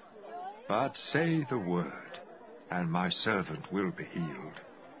you. But say the word, and my servant will be healed.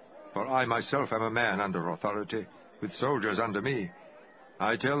 For I myself am a man under authority, with soldiers under me.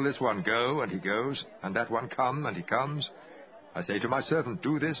 I tell this one, go, and he goes, and that one, come, and he comes. I say to my servant,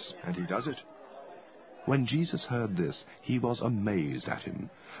 do this, and he does it." When Jesus heard this, he was amazed at him,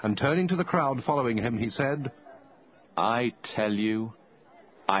 and turning to the crowd following him, he said, "I tell you,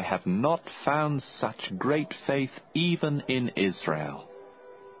 I have not found such great faith even in Israel."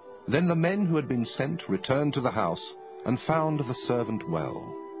 Then the men who had been sent returned to the house, and found the servant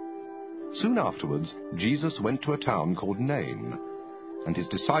well. Soon afterwards, Jesus went to a town called Nain, and his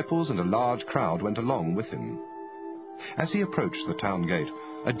disciples and a large crowd went along with him. As he approached the town gate,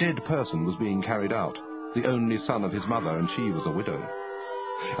 a dead person was being carried out, the only son of his mother, and she was a widow.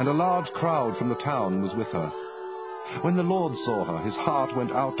 And a large crowd from the town was with her. When the Lord saw her, his heart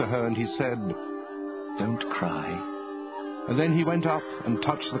went out to her, and he said, "Don't cry." And then he went up and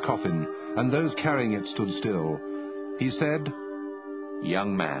touched the coffin, and those carrying it stood still. He said,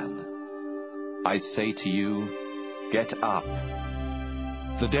 "Young man, I say to you, get up."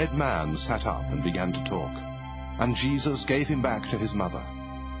 The dead man sat up and began to talk, and Jesus gave him back to his mother.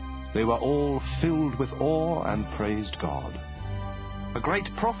 They were all filled with awe and praised God. "A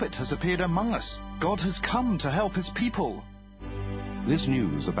great prophet has appeared among us. God has come to help his people." This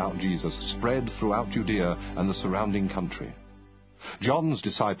news about Jesus spread throughout Judea and the surrounding country. John's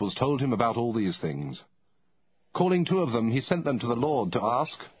disciples told him about all these things. Calling 2 of them, he sent them to the Lord to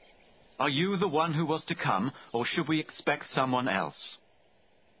ask, "Are you the one who was to come, or should we expect someone else?"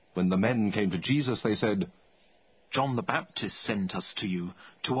 When the men came to Jesus, they said, "John the Baptist sent us to you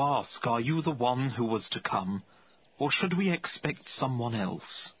to ask, are you the one who was to come, or should we expect someone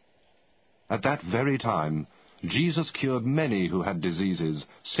else?" At that very time, Jesus cured many who had diseases,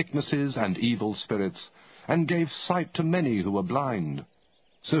 sicknesses, and evil spirits, and gave sight to many who were blind.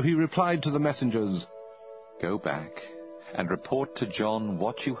 So he replied to the messengers, "Go back and report to John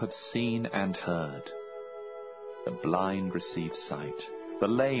what you have seen and heard. The blind receive sight, the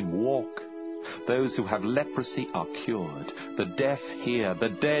lame walk, those who have leprosy are cured, the deaf hear, the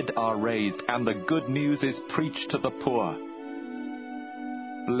dead are raised, and the good news is preached to the poor.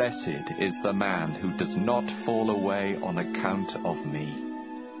 Blessed is the man who does not fall away on account of me."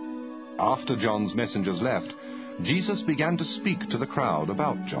 After John's messengers left, Jesus began to speak to the crowd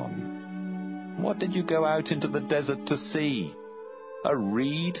about John. "What did you go out into the desert to see? A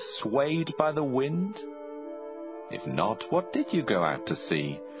reed swayed by the wind? If not, what did you go out to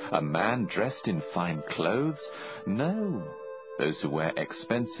see? A man dressed in fine clothes? No, those who wear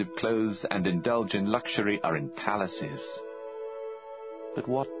expensive clothes and indulge in luxury are in palaces. But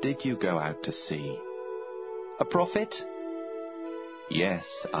what did you go out to see? A prophet? Yes,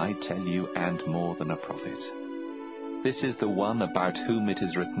 I tell you, and more than a prophet. This is the one about whom it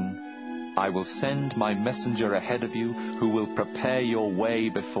is written, 'I will send my messenger ahead of you, who will prepare your way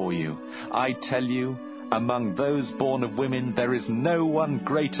before you.' I tell you, among those born of women there is no one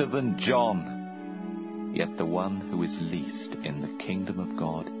greater than John. Yet the one who is least in the kingdom of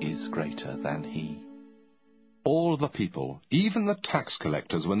God is greater than he." All the people, even the tax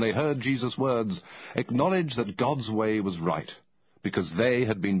collectors, when they heard Jesus' words, acknowledged that God's way was right, because they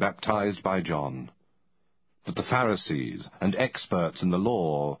had been baptized by John. But the Pharisees and experts in the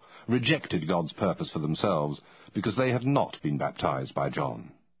law rejected God's purpose for themselves, because they had not been baptized by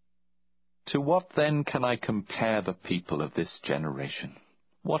John. To what then can I compare the people of this generation?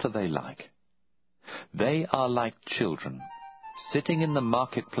 What are they like? They are like children, sitting in the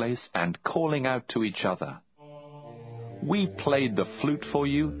marketplace and calling out to each other, "We played the flute for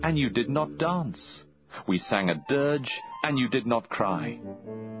you, and you did not dance. We sang a dirge, and you did not cry.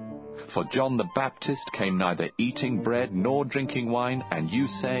 For John the Baptist came neither eating bread nor drinking wine, and you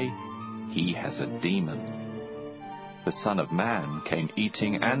say, he has a demon. The Son of Man came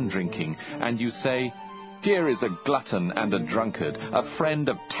eating and drinking, and you say, here is a glutton and a drunkard, a friend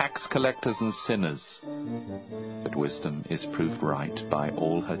of tax collectors and sinners. But wisdom is proved right by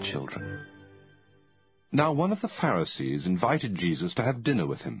all her children. Now one of the Pharisees invited Jesus to have dinner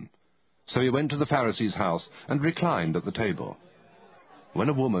with him. So he went to the Pharisee's house and reclined at the table. When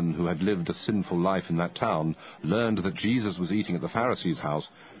a woman who had lived a sinful life in that town learned that Jesus was eating at the Pharisee's house,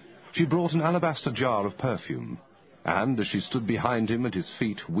 she brought an alabaster jar of perfume, and as she stood behind him at his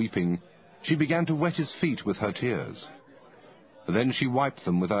feet weeping, she began to wet his feet with her tears. Then she wiped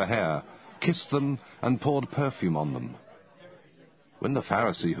them with her hair, kissed them, and poured perfume on them. When the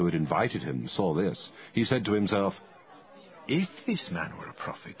Pharisee who had invited him saw this, he said to himself, if this man were a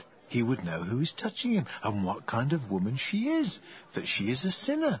prophet, he would know who is touching him and what kind of woman she is, that she is a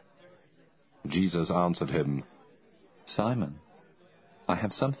sinner. Jesus answered him, Simon, I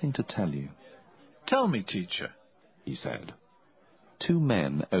have something to tell you. Tell me, teacher, he said. 2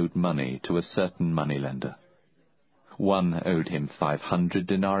 men owed money to a certain moneylender. One owed him 500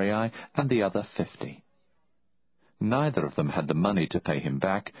 denarii and the other 50. Neither of them had the money to pay him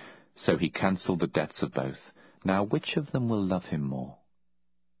back, so he cancelled the debts of both. Now which of them will love him more?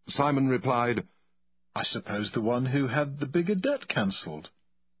 Simon replied, I suppose the one who had the bigger debt cancelled.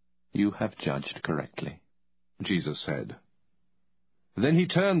 You have judged correctly, Jesus said. Then he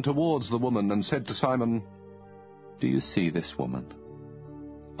turned towards the woman and said to Simon, Do you see this woman?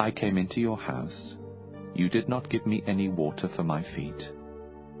 I came into your house. You did not give me any water for my feet,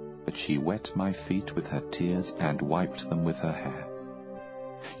 but she wet my feet with her tears and wiped them with her hair.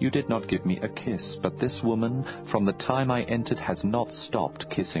 You did not give me a kiss, but this woman, from the time I entered, has not stopped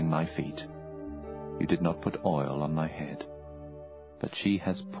kissing my feet. You did not put oil on my head, but she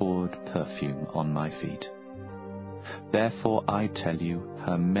has poured perfume on my feet. Therefore I tell you,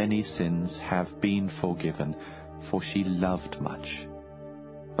 her many sins have been forgiven, for she loved much.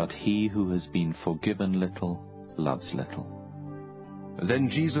 But he who has been forgiven little loves little. Then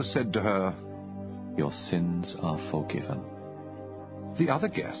Jesus said to her, Your sins are forgiven. The other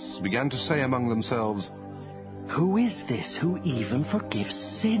guests began to say among themselves, Who is this who even forgives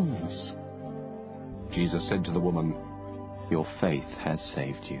sins? Jesus said to the woman, Your faith has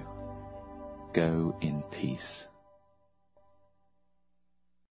saved you. Go in peace.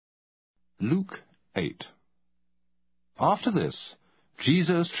 Luke 8. After this,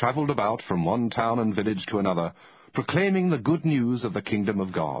 Jesus travelled about from one town and village to another, proclaiming the good news of the kingdom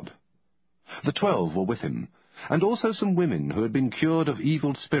of God. The 12 were with him, and also some women who had been cured of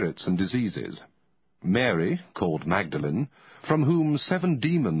evil spirits and diseases. Mary, called Magdalene, from whom 7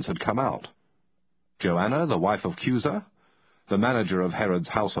 demons had come out. Joanna, the wife of Chuza, the manager of Herod's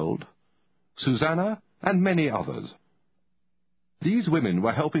household, Susanna, and many others. These women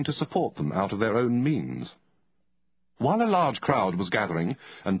were helping to support them out of their own means. While a large crowd was gathering,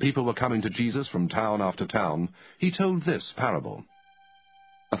 and people were coming to Jesus from town after town, he told this parable.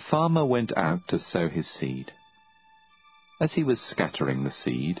 A farmer went out to sow his seed. As he was scattering the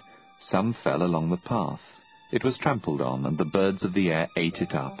seed, some fell along the path. It was trampled on, and the birds of the air ate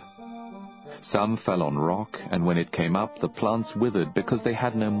it up. Some fell on rock, and when it came up, the plants withered because they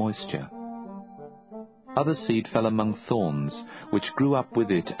had no moisture. Other seed fell among thorns, which grew up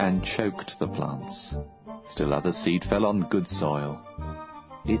with it and choked the plants. Still other seed fell on good soil.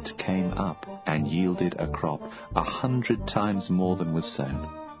 It came up and yielded a crop 100 times more than was sown.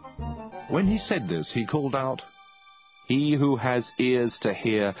 When he said this, he called out, He who has ears to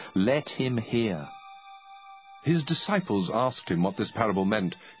hear, let him hear. His disciples asked him what this parable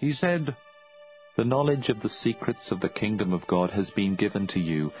meant. He said, The knowledge of the secrets of the kingdom of God has been given to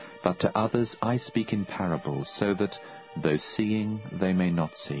you, but to others I speak in parables, so that, though seeing, they may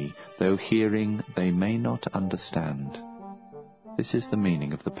not see, though hearing, they may not understand. This is the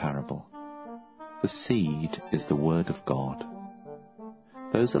meaning of the parable. The seed is the word of God.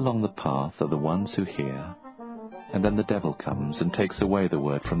 Those along the path are the ones who hear, and then the devil comes and takes away the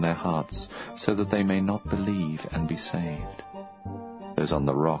word from their hearts, so that they may not believe and be saved. Those on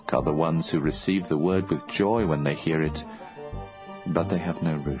the rock are the ones who receive the word with joy when they hear it, but they have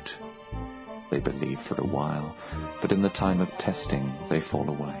no root. They believe for a while, but in the time of testing they fall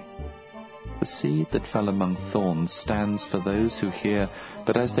away. The seed that fell among thorns stands for those who hear,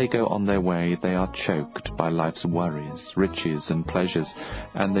 but as they go on their way they are choked by life's worries, riches and pleasures,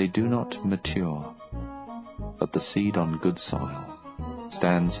 and they do not mature. But the seed on good soil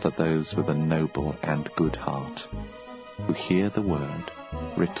stands for those with a noble and good heart, who hear the word,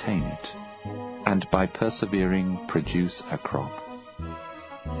 retain it, and by persevering produce a crop.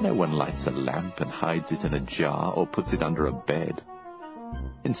 No one lights a lamp and hides it in a jar or puts it under a bed.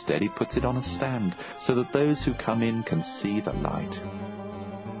 Instead, he puts it on a stand, so that those who come in can see the light.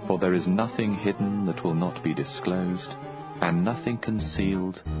 For there is nothing hidden that will not be disclosed, and nothing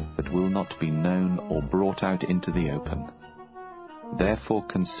concealed that will not be known or brought out into the open. Therefore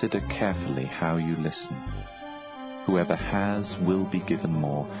consider carefully how you listen. Whoever has will be given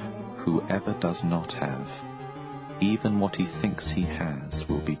more. Whoever does not have, even what he thinks he has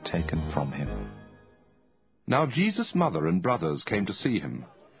will be taken from him. Now Jesus' mother and brothers came to see him,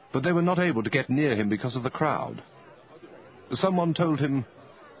 but they were not able to get near him because of the crowd. Someone told him,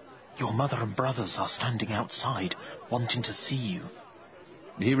 "Your mother and brothers are standing outside, wanting to see you."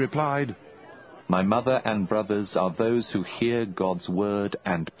 He replied, "My mother and brothers are those who hear God's word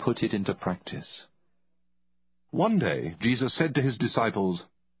and put it into practice." One day Jesus said to his disciples,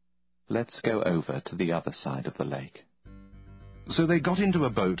 "Let's go over to the other side of the lake." So they got into a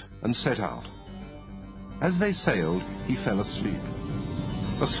boat and set out. As they sailed, he fell asleep.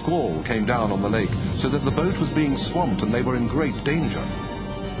 A squall came down on the lake, so that the boat was being swamped and they were in great danger.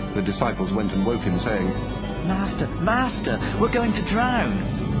 The disciples went and woke him, saying, "Master, Master, we're going to drown."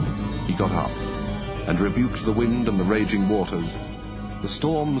 He got up and rebuked the wind and the raging waters. The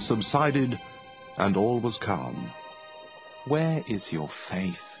storm subsided, and all was calm. "Where is your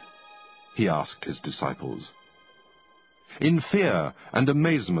faith?" he asked his disciples. In fear and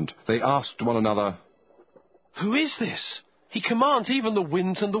amazement they asked one another, "Who is this? He commands even the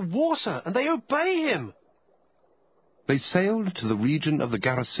winds and the water, and they obey him." They sailed to the region of the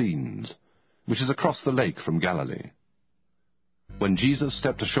Gerasenes, which is across the lake from Galilee. When Jesus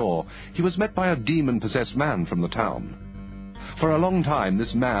stepped ashore, he was met by a demon-possessed man from the town. For a long time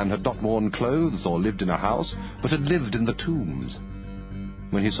this man had not worn clothes or lived in a house, but had lived in the tombs.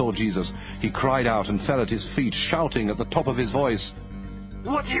 When he saw Jesus, he cried out and fell at his feet, shouting at the top of his voice,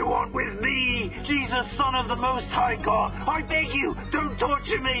 "What do you want with me, Jesus, Son of the Most High God? I beg you, don't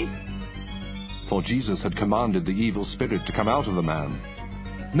torture me!" For Jesus had commanded the evil spirit to come out of the man.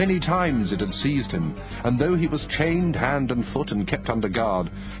 Many times it had seized him, and though he was chained hand and foot and kept under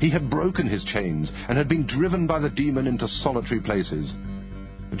guard, he had broken his chains and had been driven by the demon into solitary places.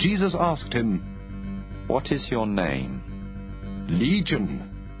 Jesus asked him, "What is your name?"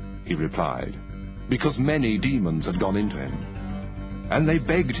 "Legion," he replied, because many demons had gone into him. And they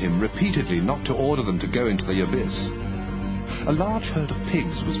begged him repeatedly not to order them to go into the abyss. A large herd of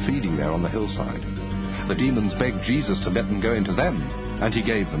pigs was feeding there on the hillside. The demons begged Jesus to let them go into them, and he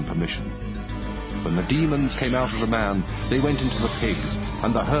gave them permission. When the demons came out of the man, they went into the pigs,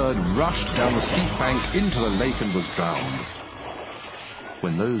 and the herd rushed down the steep bank into the lake and was drowned.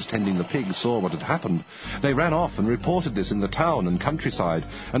 When those tending the pigs saw what had happened, they ran off and reported this in the town and countryside,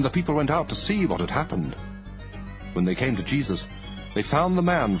 and the people went out to see what had happened. When they came to Jesus, they found the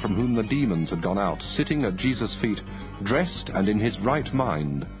man from whom the demons had gone out, sitting at Jesus' feet, dressed and in his right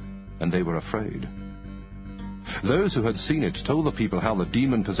mind, and they were afraid. Those who had seen it told the people how the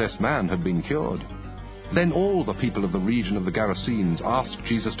demon-possessed man had been cured. Then all the people of the region of the Gerasenes asked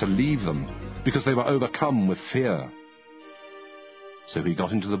Jesus to leave them, because they were overcome with fear. So he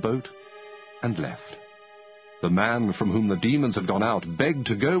got into the boat and left. The man from whom the demons had gone out begged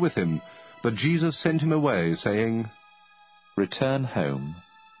to go with him, but Jesus sent him away, saying, "Return home,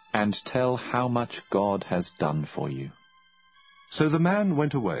 and tell how much God has done for you." So the man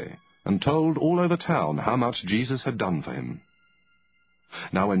went away, and told all over town how much Jesus had done for him.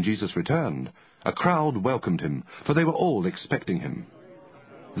 Now when Jesus returned, a crowd welcomed him, for they were all expecting him.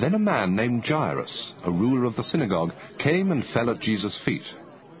 Then a man named Jairus, a ruler of the synagogue, came and fell at Jesus' feet,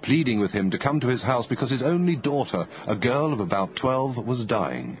 pleading with him to come to his house because his only daughter, a girl of about 12, was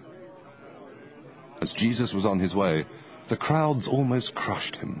dying. As Jesus was on his way, the crowds almost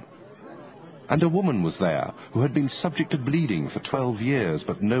crushed him. And a woman was there who had been subject to bleeding for 12 years,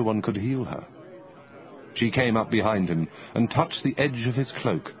 but no one could heal her. She came up behind him and touched the edge of his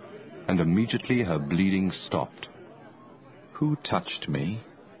cloak, and immediately her bleeding stopped. "Who touched me?"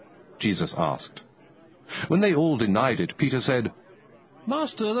 Jesus asked. When they all denied it, Peter said,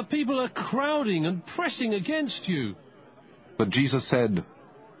 "Master, the people are crowding and pressing against you." But Jesus said,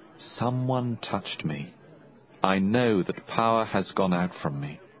 "Someone touched me. I know that power has gone out from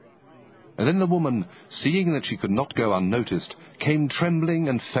me." And then the woman, seeing that she could not go unnoticed, came trembling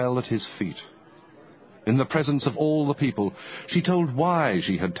and fell at his feet. In the presence of all the people, she told why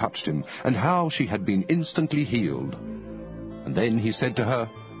she had touched him, and how she had been instantly healed. And then he said to her,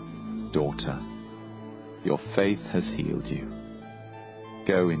 "Daughter, your faith has healed you.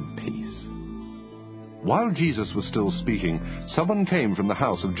 Go in peace." While Jesus was still speaking, someone came from the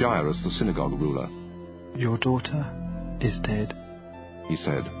house of Jairus, the synagogue ruler. "Your daughter is dead," he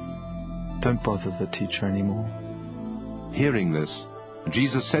said. "Don't bother the teacher anymore." Hearing this,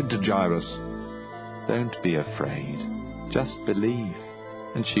 Jesus said to Jairus, "Don't be afraid. Just believe,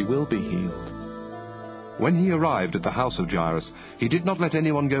 and she will be healed." When he arrived at the house of Jairus, he did not let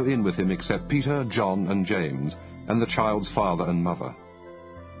anyone go in with him except Peter, John, and James, and the child's father and mother.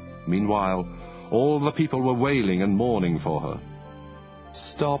 Meanwhile, all the people were wailing and mourning for her.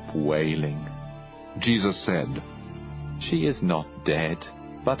 "Stop wailing," Jesus said. "She is not dead,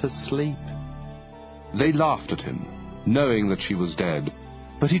 but asleep." They laughed at him, knowing that she was dead.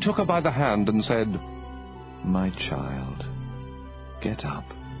 But he took her by the hand and said, "My child, get up."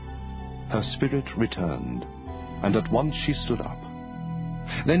 Her spirit returned, and at once she stood up.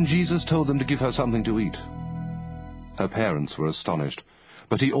 Then Jesus told them to give her something to eat. Her parents were astonished,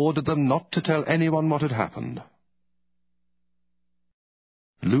 but he ordered them not to tell anyone what had happened.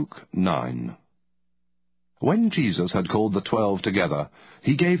 Luke 9. When Jesus had called the 12 together,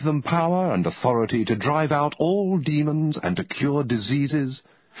 he gave them power and authority to drive out all demons and to cure diseases,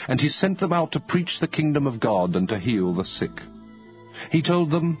 and he sent them out to preach the kingdom of God and to heal the sick. He told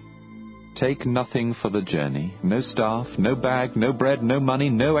them, "Take nothing for the journey, no staff, no bag, no bread, no money,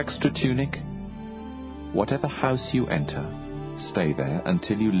 no extra tunic. Whatever house you enter, stay there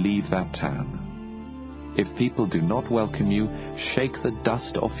until you leave that town. If people do not welcome you, shake the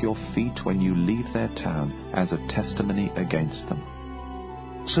dust off your feet when you leave their town as a testimony against them."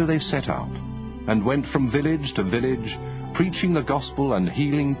 So they set out, and went from village to village, preaching the gospel and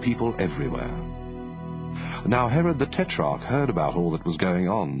healing people everywhere. Now Herod the Tetrarch heard about all that was going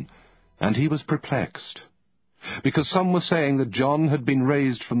on, and he was perplexed, because some were saying that John had been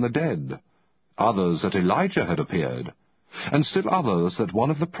raised from the dead, others that Elijah had appeared, and still others that one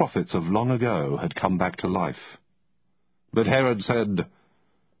of the prophets of long ago had come back to life. But Herod said,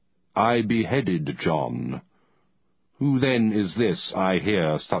 "I beheaded John. Who then is this I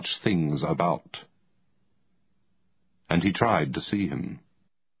hear such things about?" And he tried to see him.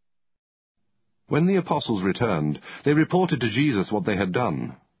 When the apostles returned, they reported to Jesus what they had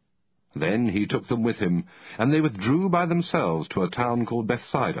done. Then he took them with him, and they withdrew by themselves to a town called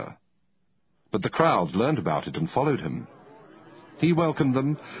Bethsaida. But the crowds learned about it and followed him. He welcomed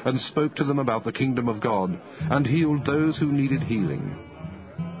them and spoke to them about the kingdom of God, and healed those who needed healing.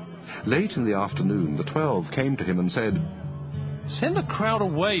 Late in the afternoon, the 12 came to him and said, "Send the crowd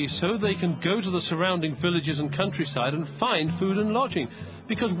away so they can go to the surrounding villages and countryside and find food and lodging,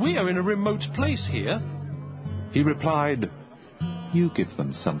 because we are in a remote place here." He replied, "You give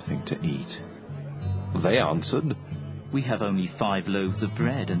them something to eat." They answered, "We have only 5 loaves of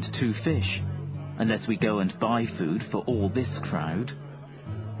bread and 2 fish, unless we go and buy food for all this crowd."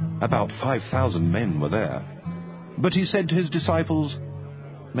 About 5,000 men were there. But he said to his disciples,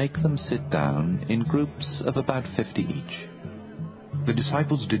 "Make them sit down in groups of about 50 each." The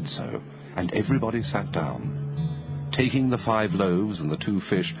disciples did so, and everybody sat down. Taking the 5 loaves and the 2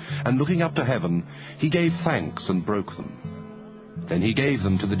 fish, and looking up to heaven, he gave thanks and broke them. Then he gave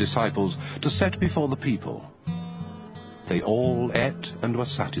them to the disciples to set before the people. They all ate and were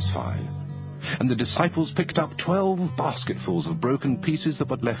satisfied, and the disciples picked up 12 basketfuls of broken pieces that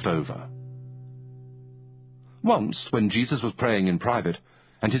were left over. Once, when Jesus was praying in private,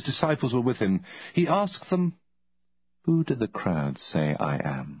 and his disciples were with him, he asked them, "Who do the crowd say I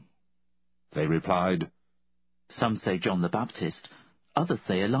am?" They replied, "Some say John the Baptist, others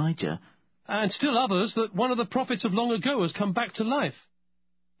say Elijah, and still others that one of the prophets of long ago has come back to life."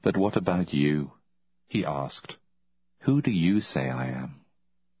 "But what about you?" he asked. "Who do you say I am?"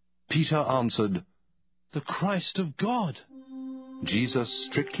 Peter answered, "The Christ of God." Jesus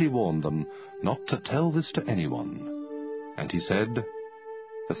strictly warned them not to tell this to anyone. And he said,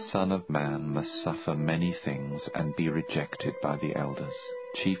 "The Son of Man must suffer many things and be rejected by the elders,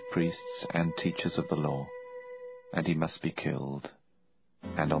 chief priests, and teachers of the law, and he must be killed,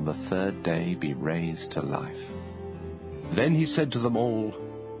 and on the 3rd day be raised to life." Then he said to them all,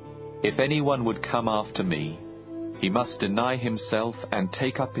 "If anyone would come after me, he must deny himself and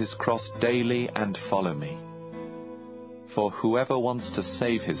take up his cross daily and follow me. For whoever wants to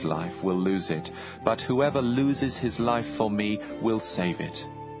save his life will lose it, but whoever loses his life for me will save it.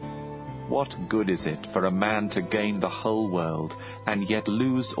 What good is it for a man to gain the whole world and yet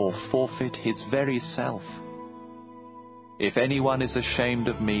lose or forfeit his very self? If anyone is ashamed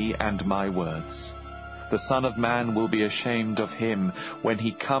of me and my words, the Son of Man will be ashamed of him when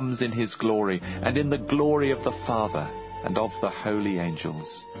he comes in his glory and in the glory of the Father and of the holy angels.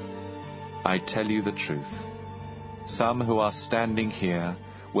 I tell you the truth. Some who are standing here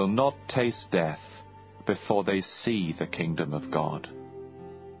will not taste death before they see the kingdom of God."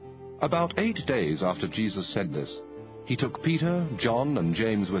 About 8 days after Jesus said this, he took Peter, John, and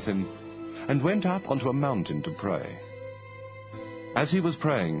James with him, and went up onto a mountain to pray. As he was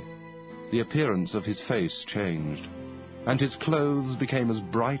praying, the appearance of his face changed, and his clothes became as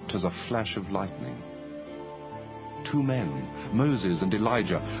bright as a flash of lightning. 2 men, Moses and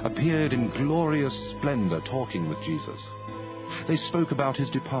Elijah, appeared in glorious splendor talking with Jesus. They spoke about his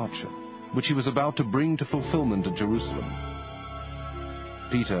departure, which he was about to bring to fulfillment at Jerusalem.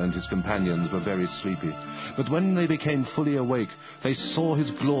 Peter and his companions were very sleepy, but when they became fully awake, they saw his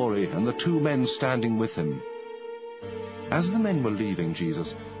glory and the 2 men standing with him. As the men were leaving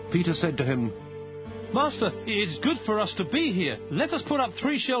Jesus, Peter said to him, "Master, it's good for us to be here. Let us put up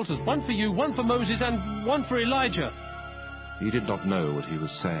 3 shelters, one for you, one for Moses, and one for Elijah." He did not know what he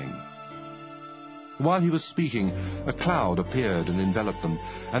was saying. While he was speaking, a cloud appeared and enveloped them,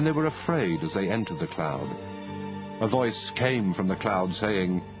 and they were afraid as they entered the cloud. A voice came from the cloud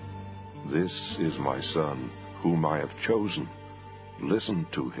saying, "This is my Son, whom I have chosen. Listen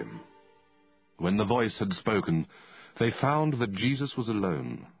to him." When the voice had spoken, they found that Jesus was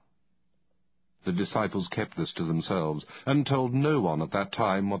alone. The disciples kept this to themselves, and told no one at that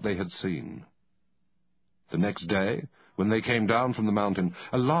time what they had seen. The next day, when they came down from the mountain,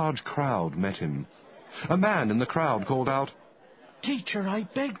 a large crowd met him. A man in the crowd called out, "Teacher, I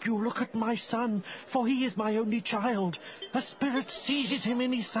beg you, look at my son, for he is my only child. A spirit seizes him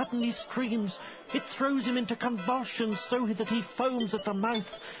and he suddenly screams. It throws him into convulsions so that he foams at the mouth.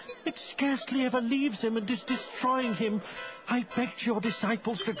 It scarcely ever leaves him and is destroying him. I begged your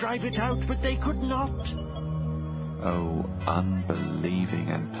disciples to drive it out, but they could not." O unbelieving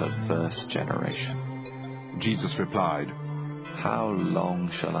and perverse generation, Jesus replied, "How long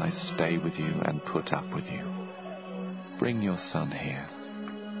shall I stay with you and put up with you? Bring your son here."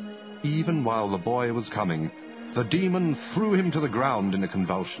 Even while the boy was coming, the demon threw him to the ground in a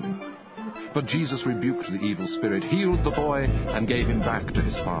convulsion. But Jesus rebuked the evil spirit, healed the boy, and gave him back to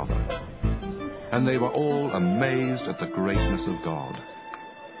his father. And they were all amazed at the greatness of God.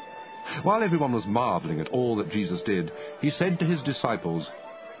 While everyone was marveling at all that Jesus did, he said to his disciples,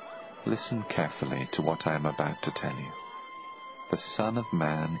 "Listen carefully to what I am about to tell you. The Son of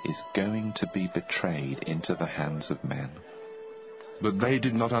Man is going to be betrayed into the hands of men." But they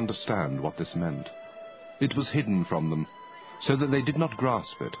did not understand what this meant. It was hidden from them, so that they did not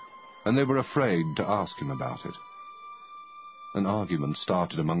grasp it, and they were afraid to ask him about it. An argument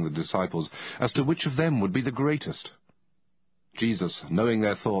started among the disciples as to which of them would be the greatest. Jesus, knowing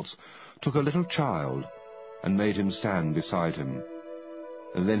their thoughts, took a little child and made him stand beside him.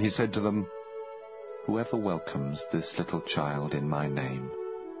 And then he said to them, "Whoever welcomes this little child in my name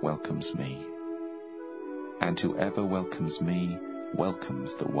welcomes me. And whoever welcomes me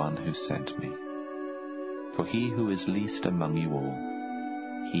welcomes the one who sent me. For he who is least among you all,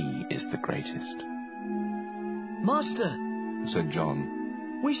 he is the greatest." "Master," said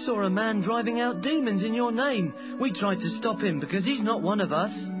John, "we saw a man driving out demons in your name. We tried to stop him because he's not one of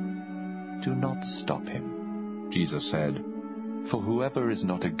us." "Do not stop him," Jesus said, "for whoever is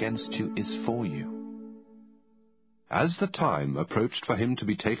not against you is for you." As the time approached for him to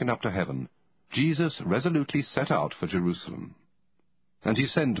be taken up to heaven, Jesus resolutely set out for Jerusalem. And he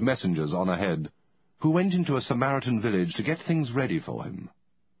sent messengers on ahead, who went into a Samaritan village to get things ready for him.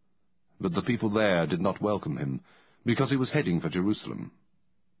 But the people there did not welcome him, because he was heading for Jerusalem.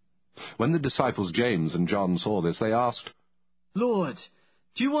 When the disciples James and John saw this, they asked, "Lord,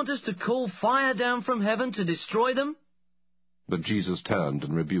 do you want us to call fire down from heaven to destroy them?" But Jesus turned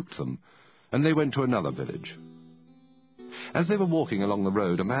and rebuked them, and they went to another village. As they were walking along the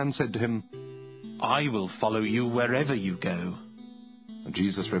road, a man said to him, "I will follow you wherever you go." And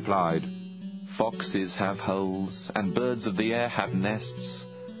Jesus replied, "Foxes have holes, and birds of the air have nests,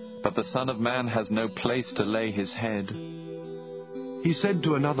 but the Son of Man has no place to lay his head." He said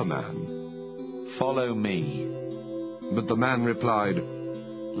to another man, "Follow me." But the man replied,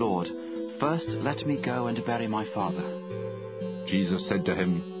 "Lord, first let me go and bury my father." Jesus said to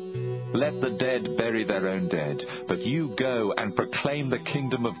him, "Let the dead bury their own dead, but you go and proclaim the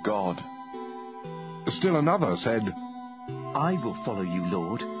kingdom of God." Still another said, "I will follow you,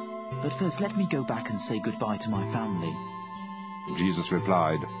 Lord, but first let me go back and say goodbye to my family." Jesus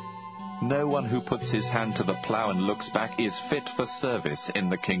replied, "No one who puts his hand to the plough and looks back is fit for service in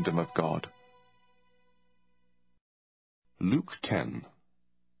the kingdom of God." Luke 10.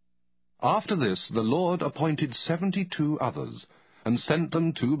 After this, the Lord appointed 72 others, and sent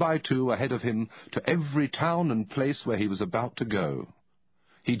them 2 by 2 ahead of him to every town and place where he was about to go.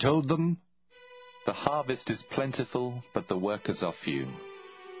 He told them, "The harvest is plentiful, but the workers are few.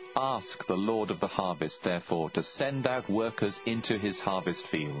 Ask the Lord of the harvest, therefore, to send out workers into his harvest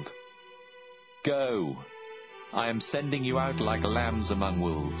field. Go! I am sending you out like lambs among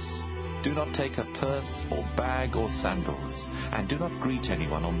wolves. Do not take a purse or bag or sandals, and do not greet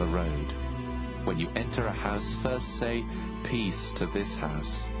anyone on the road. When you enter a house, first say, "Peace to this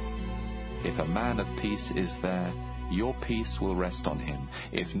house." If a man of peace is there, your peace will rest on him.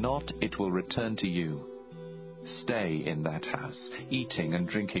 If not, it will return to you. Stay in that house, eating and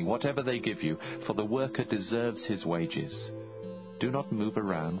drinking whatever they give you, for the worker deserves his wages. Do not move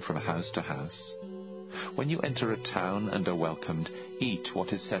around from house to house. When you enter a town and are welcomed, eat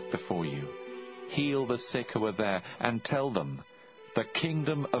what is set before you. Heal the sick who are there, and tell them, "The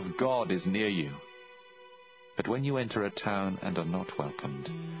kingdom of God is near you." But when you enter a town and are not welcomed,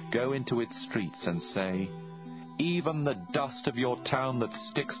 go into its streets and say, "Even the dust of your town that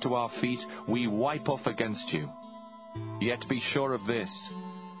sticks to our feet, we wipe off against you." Yet be sure of this,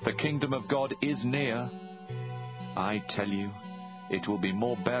 the kingdom of God is near. I tell you, it will be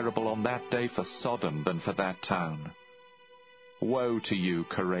more bearable on that day for Sodom than for that town. Woe to you,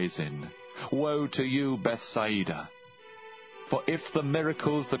 Chorazin! Woe to you, Bethsaida! For if the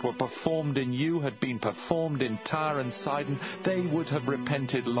miracles that were performed in you had been performed in Tyre and Sidon, they would have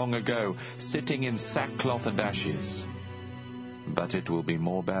repented long ago, sitting in sackcloth and ashes. But it will be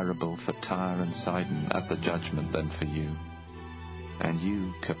more bearable for Tyre and Sidon at the judgment than for you. And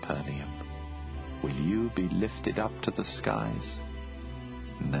you, Capernaum, will you be lifted up to the skies?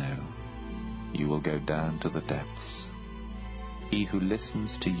 No, you will go down to the depths. He who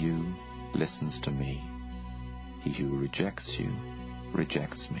listens to you listens to me. He who rejects you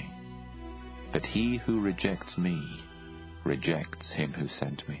rejects me. But he who rejects me rejects him who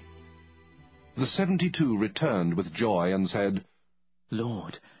sent me. The 72 returned with joy and said,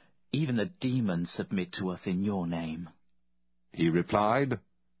 "Lord, even the demons submit to us in your name." He replied,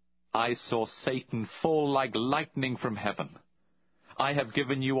 I saw Satan fall like lightning from heaven. I have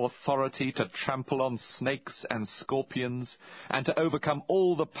given you authority to trample on snakes and scorpions, and to overcome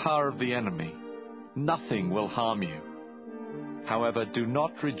all the power of the enemy. Nothing will harm you. However, do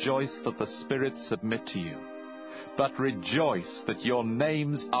not rejoice that the spirits submit to you, but rejoice that your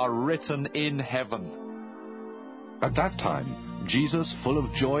names are written in heaven. At that time, Jesus, full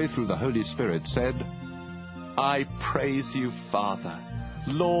of joy through the Holy Spirit, said, I praise you, Father,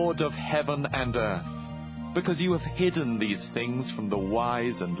 Lord of heaven and earth, because you have hidden these things from the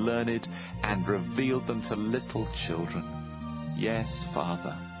wise and learned and revealed them to little children. Yes,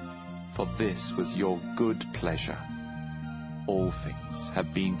 Father, for this was your good pleasure. All things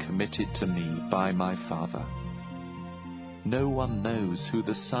have been committed to me by my Father. No one knows who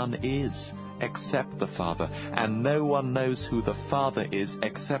the Son is except the Father, and no one knows who the Father is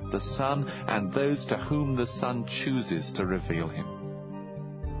except the Son and those to whom the Son chooses to reveal him.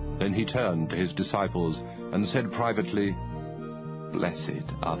 Then he turned to his disciples and said privately, Blessed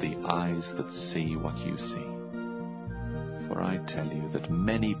are the eyes that see what you see. For I tell you that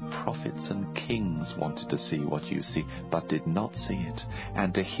many prophets and kings wanted to see what you see, but did not see it,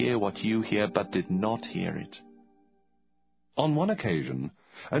 and to hear what you hear, but did not hear it. On one occasion,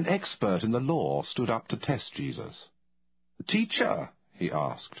 an expert in the law stood up to test Jesus. Teacher, he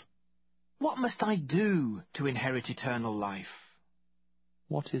asked, what must I do to inherit eternal life?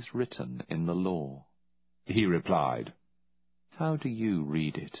 What is written in the law? He replied. How do you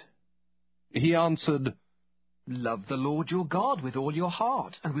read it? He answered, Love the Lord your God with all your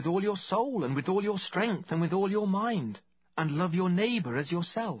heart, and with all your soul, and with all your strength, and with all your mind, and love your neighbor as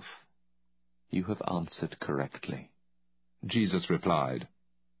yourself. You have answered correctly. Jesus replied,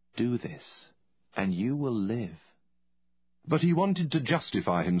 Do this, and you will live. But he wanted to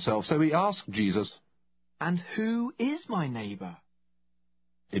justify himself, so he asked Jesus, And who is my neighbor?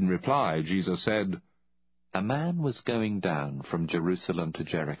 In reply, Jesus said, A man was going down from Jerusalem to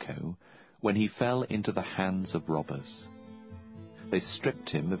Jericho when he fell into the hands of robbers. They stripped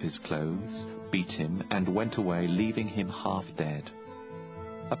him of his clothes, beat him, and went away, leaving him half dead.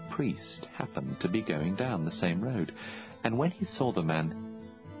 A priest happened to be going down the same road, and when he saw the man,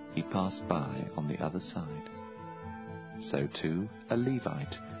 he passed by on the other side. So too a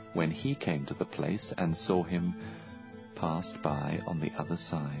Levite, when he came to the place and saw him, passed by on the other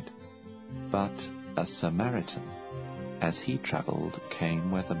side. But a Samaritan, as he travelled,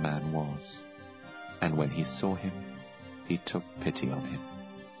 came where the man was, and when he saw him, he took pity on him.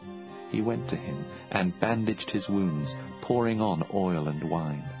 He went to him and bandaged his wounds, pouring on oil and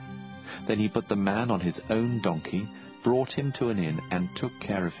wine. Then he put the man on his own donkey, brought him to an inn, and took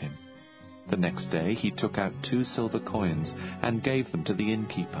care of him. The next day he took out 2 silver coins and gave them to the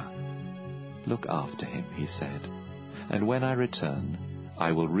innkeeper. Look after him, he said, and when I return,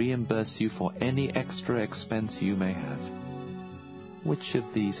 I will reimburse you for any extra expense you may have. Which of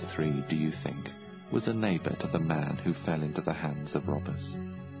these three do you think was a neighbor to the man who fell into the hands of robbers?"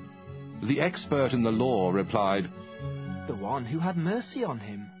 The expert in the law replied, "The one who had mercy on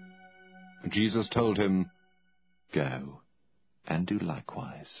him." Jesus told him, "Go and do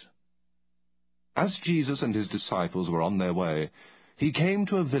likewise." As Jesus and his disciples were on their way, he came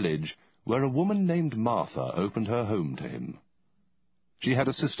to a village where a woman named Martha opened her home to him. She had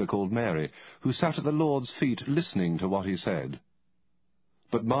a sister called Mary, who sat at the Lord's feet listening to what he said.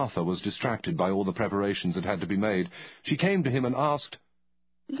 But Martha was distracted by all the preparations that had to be made. She came to him and asked,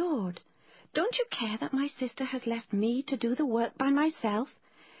 "Lord, don't you care that my sister has left me to do the work by myself?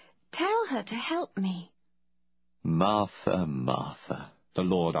 Tell her to help me." "Martha, Martha," the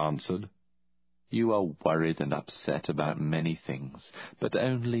Lord answered, "you are worried and upset about many things, but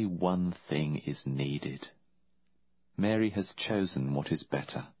only one thing is needed. Mary has chosen what is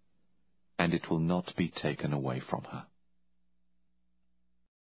better, and it will not be taken away from her."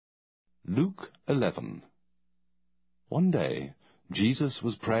 Luke 11. One day, Jesus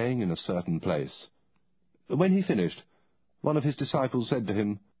was praying in a certain place. When he finished, one of his disciples said to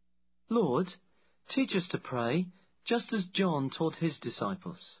him, "Lord, teach us to pray, just as John taught his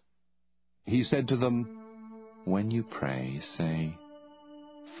disciples." He said to them, "When you pray, say,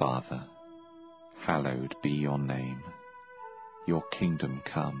 'Father, hallowed be your name. Your kingdom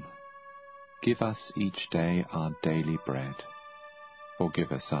come. Give us each day our daily bread.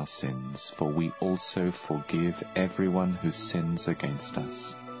 Forgive us our sins, for we also forgive everyone who sins against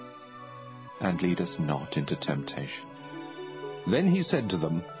us. And lead us not into temptation.'" Then he said to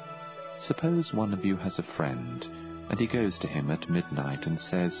them, "Suppose one of you has a friend, and he goes to him at midnight and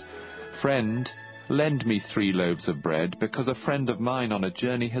says, 'Friend, lend me 3 loaves of bread, because a friend of mine on a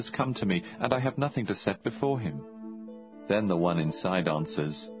journey has come to me, and I have nothing to set before him.' Then the one inside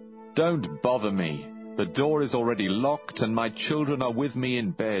answers, 'Don't bother me. The door is already locked, and my children are with me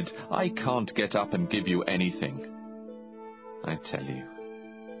in bed. I can't get up and give you anything.' I tell you,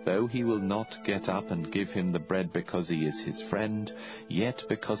 though he will not get up and give him the bread because he is his friend, yet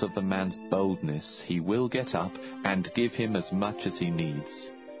because of the man's boldness he will get up and give him as much as he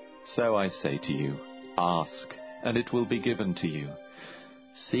needs. So I say to you, ask, and it will be given to you.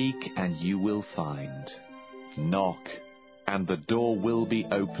 Seek, and you will find. Knock, and the door will be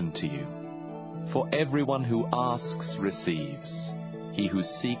opened to you. For everyone who asks receives. He who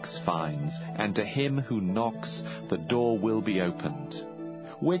seeks finds, and to him who knocks the door will be opened.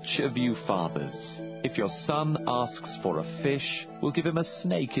 Which of you fathers, if your son asks for a fish, will give him a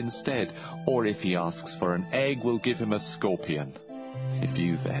snake instead? Or if he asks for an egg, will give him a scorpion? If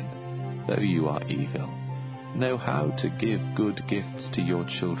you then, though you are evil, know how to give good gifts to your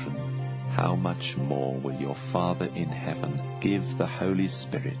children, how much more will your Father in heaven give the Holy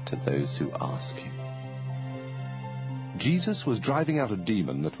Spirit to those who ask him?" Jesus was driving out a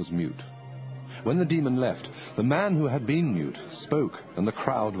demon that was mute. When the demon left, the man who had been mute spoke, and the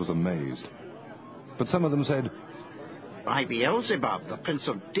crowd was amazed. But some of them said, "By Beelzebub, the prince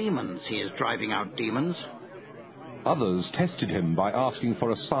of demons, he is driving out demons." Others tested him by asking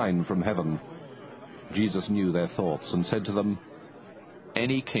for a sign from heaven. Jesus knew their thoughts and said to them,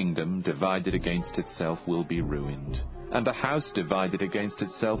 "Any kingdom divided against itself will be ruined, and a house divided against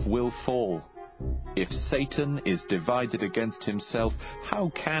itself will fall. If Satan is divided against himself, how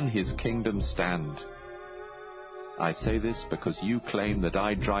can his kingdom stand? I say this because you claim that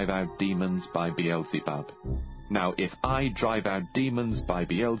I drive out demons by Beelzebub. Now, if I drive out demons by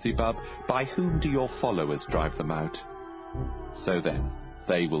Beelzebub, by whom do your followers drive them out? So then,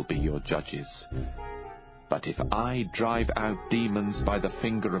 they will be your judges. But if I drive out demons by the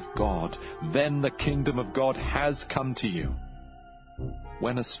finger of God, then the kingdom of God has come to you.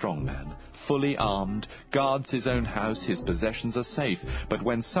 When a strong man, fully armed, guards his own house, his possessions are safe. But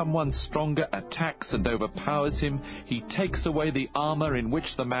when someone stronger attacks and overpowers him, he takes away the armor in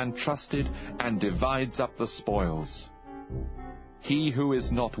which the man trusted and divides up the spoils. He who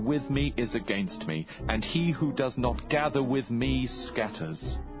is not with me is against me, and he who does not gather with me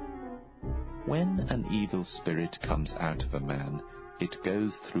scatters. When an evil spirit comes out of a man, it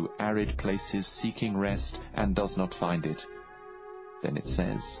goes through arid places seeking rest and does not find it. Then it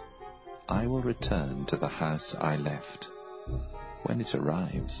says, I will return to the house I left. When it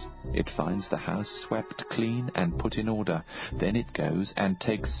arrives, it finds the house swept clean and put in order. Then it goes and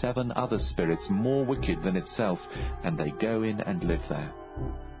takes 7 other spirits more wicked than itself, and they go in and live there.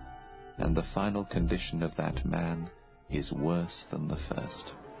 And the final condition of that man is worse than the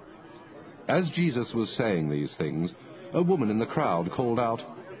first." As Jesus was saying these things, a woman in the crowd called out,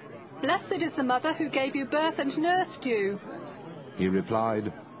 "Blessed is the mother who gave you birth and nursed you." He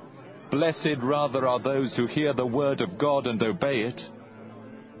replied, "Blessed rather are those who hear the word of God and obey it."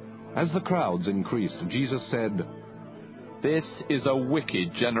 As the crowds increased, Jesus said, "This is a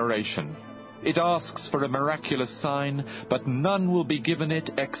wicked generation. It asks for a miraculous sign, but none will be given it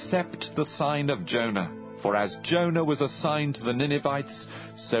except the sign of Jonah. For as Jonah was a sign to the Ninevites,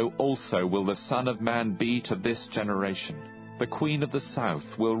 so also will the Son of Man be to this generation. The Queen of the South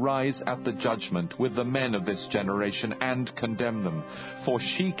will rise at the judgment with the men of this generation and condemn them. For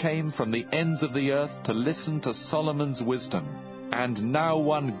she came from the ends of the earth to listen to Solomon's wisdom. And now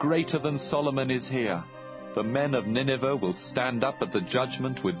one greater than Solomon is here. The men of Nineveh will stand up at the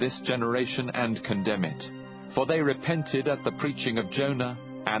judgment with this generation and condemn it. For they repented at the preaching of Jonah,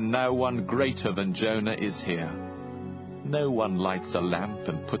 and now one greater than Jonah is here. No one lights a lamp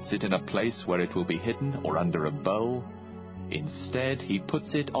and puts it in a place where it will be hidden or under a bowl. Instead, he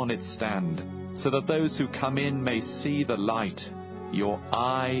puts it on its stand, so that those who come in may see the light. Your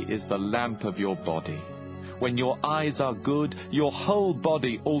eye is the lamp of your body. When your eyes are good, your whole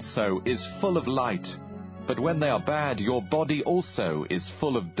body also is full of light. But when they are bad, your body also is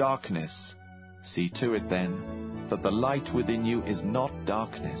full of darkness. See to it then, that the light within you is not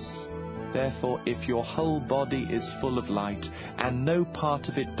darkness. Therefore, if your whole body is full of light, and no part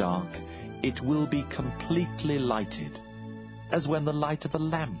of it dark, it will be completely lighted, as when the light of a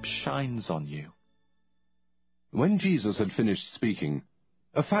lamp shines on you." When Jesus had finished speaking,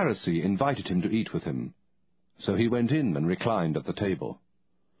 a Pharisee invited him to eat with him. So he went in and reclined at the table.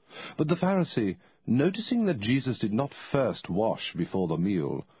 But the Pharisee, noticing that Jesus did not first wash before the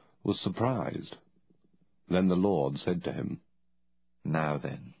meal, was surprised. Then the Lord said to him, "Now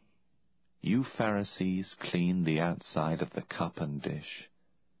then, you Pharisees clean the outside of the cup and dish,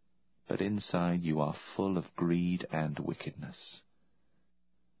 but inside you are full of greed and wickedness.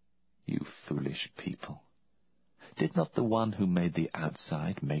 You foolish people, did not the one who made the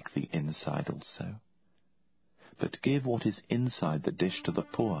outside make the inside also? But give what is inside the dish to the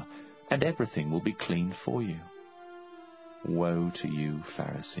poor, and everything will be clean for you. Woe to you,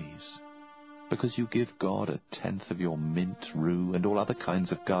 Pharisees, because you give God 1/10 of your mint, rue, and all other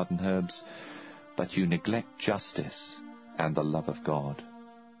kinds of garden herbs, but you neglect justice and the love of God.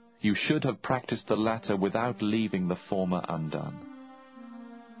 You should have practiced the latter without leaving the former undone.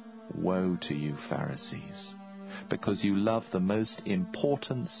 Woe to you, Pharisees, because you love the most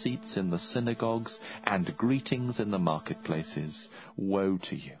important seats in the synagogues and greetings in the marketplaces. Woe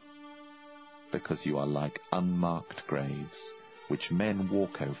to you, because you are like unmarked graves, which men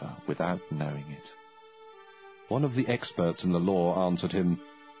walk over without knowing it." One of the experts in the law answered him,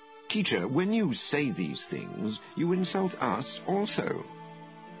 "Teacher, when you say these things, you insult us also."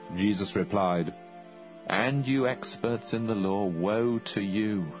 Jesus replied, "And you experts in the law, woe to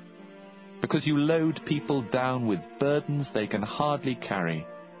you, because you load people down with burdens they can hardly carry,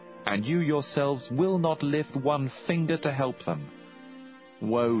 and you yourselves will not lift one finger to help them.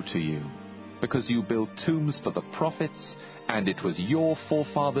 Woe to you, because you build tombs for the prophets, and it was your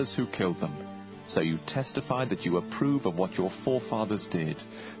forefathers who killed them. So you testify that you approve of what your forefathers did.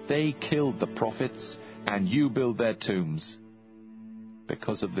 They killed the prophets, and you build their tombs.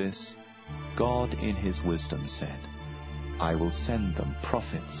 Because of this, God in his wisdom said, I will send them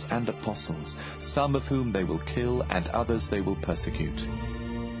prophets and apostles, some of whom they will kill, and others they will persecute.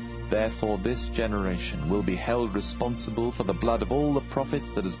 Therefore this generation will be held responsible for the blood of all the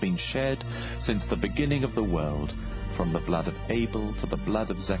prophets that has been shed since the beginning of the world, from the blood of Abel to the blood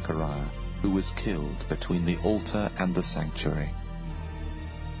of Zechariah, who was killed between the altar and the sanctuary.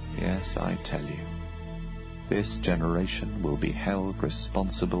 Yes, I tell you, this generation will be held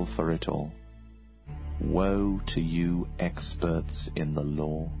responsible for it all. Woe to you, experts in the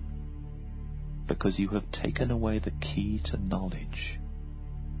law, because you have taken away the key to knowledge.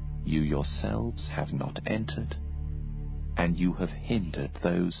 You yourselves have not entered, and you have hindered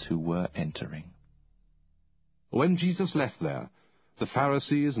those who were entering." When Jesus left there, the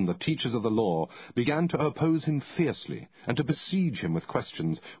Pharisees and the teachers of the law began to oppose him fiercely and to besiege him with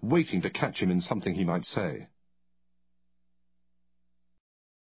questions, waiting to catch him in something he might say.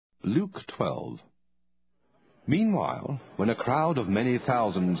 Luke 12. Meanwhile, when a crowd of many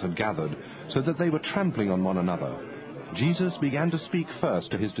thousands had gathered, so that they were trampling on one another, Jesus began to speak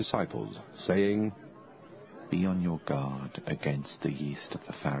first to his disciples, saying, Be on your guard against the yeast of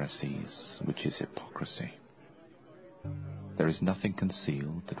the Pharisees, which is hypocrisy. There is nothing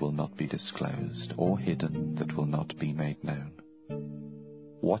concealed that will not be disclosed, or hidden that will not be made known.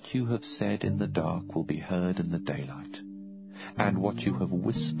 What you have said in the dark will be heard in the daylight, and what you have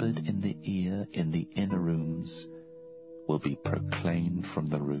whispered in the ear in the inner rooms will be proclaimed from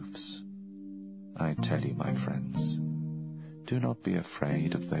the roofs. I tell you, my friends, Do not be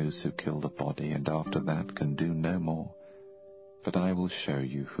afraid of those who kill the body, and after that can do no more. But I will show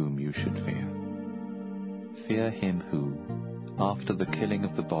you whom you should fear. Fear him who, after the killing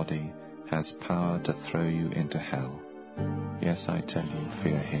of the body, has power to throw you into hell. Yes, I tell you,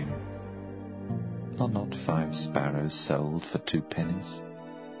 fear him. Are not 5 sparrows sold for 2 pennies?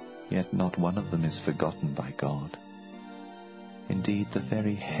 Yet not one of them is forgotten by God. Indeed, the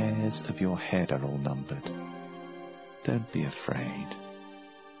very hairs of your head are all numbered. Don't be afraid.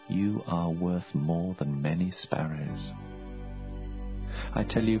 You are worth more than many sparrows. I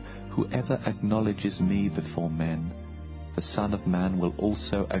tell you, whoever acknowledges me before men, the Son of Man will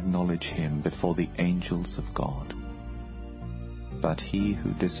also acknowledge him before the angels of God. But he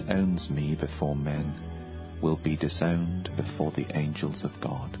who disowns me before men will be disowned before the angels of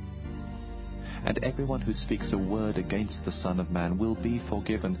God. And everyone who speaks a word against the Son of Man will be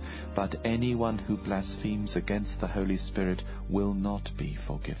forgiven, but anyone who blasphemes against the Holy Spirit will not be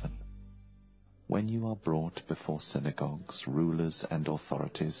forgiven. When you are brought before synagogues, rulers, and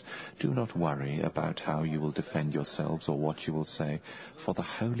authorities, do not worry about how you will defend yourselves or what you will say, for the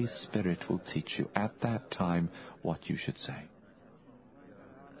Holy Spirit will teach you at that time what you should say.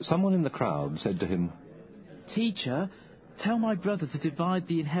 Someone in the crowd said to him, Teacher, tell my brother to divide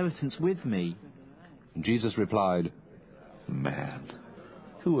the inheritance with me. Jesus replied, Man,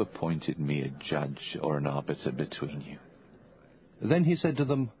 who appointed me a judge or an arbiter between you? Then he said to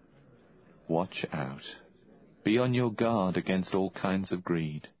them, Watch out. Be on your guard against all kinds of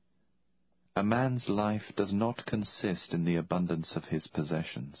greed. A man's life does not consist in the abundance of his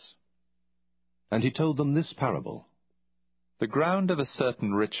possessions. And he told them this parable. The ground of a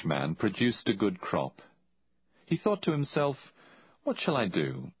certain rich man produced a good crop. He thought to himself, What shall I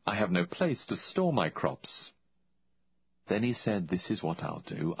do? I have no place to store my crops. Then he said, This is what I'll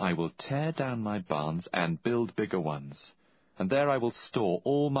do. I will tear down my barns and build bigger ones. And there I will store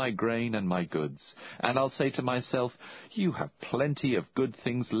all my grain and my goods. And I'll say to myself, You have plenty of good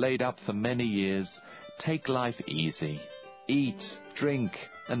things laid up for many years. Take life easy. Eat, drink,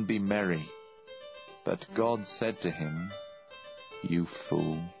 and be merry. But God said to him, You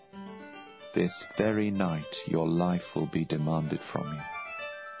fool, this very night your life will be demanded from you.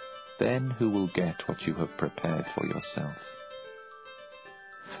 Then who will get what you have prepared for yourself?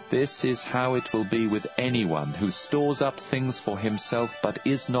 This is how it will be with anyone who stores up things for himself but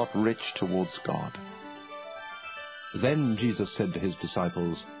is not rich towards God. Then Jesus said to his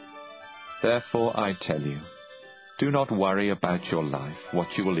disciples, Therefore I tell you, do not worry about your life, what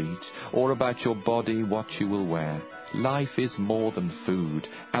you will eat, or about your body, what you will wear. Life is more than food,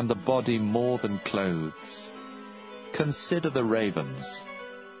 and the body more than clothes. Consider the ravens.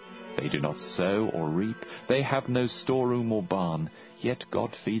 They do not sow or reap, they have no storeroom or barn, yet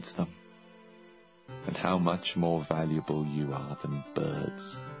God feeds them. And how much more valuable you are than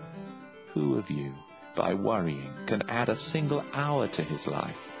birds. Who of you, by worrying, can add a single hour to his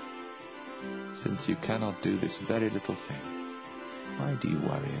life? Since you cannot do this very little thing, why do you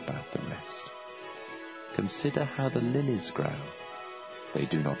worry about the rest? Consider how the lilies grow. They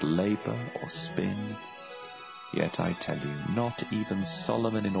do not labor or spin. Yet I tell you, not even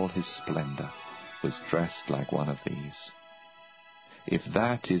Solomon in all his splendor was dressed like one of these. If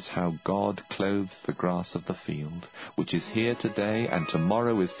that is how God clothes the grass of the field, which is here today and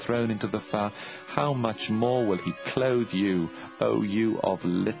tomorrow is thrown into the fire, how much more will he clothe you, O you of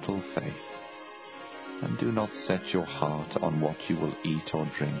little faith? And do not set your heart on what you will eat or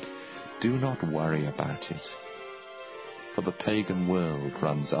drink. Do not worry about it. For the pagan world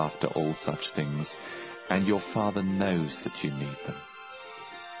runs after all such things, and your Father knows that you need them.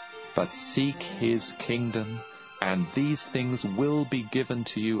 But seek his kingdom, and these things will be given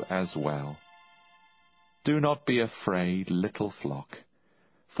to you as well. Do not be afraid, little flock,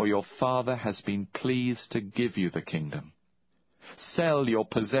 for your Father has been pleased to give you the kingdom. Sell your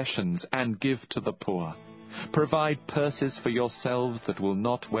possessions and give to the poor. Provide purses for yourselves that will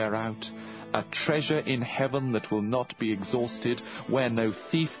not wear out, a treasure in heaven that will not be exhausted, where no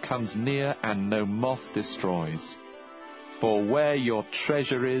thief comes near and no moth destroys. For where your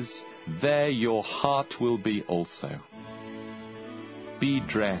treasure is, there your heart will be also. Be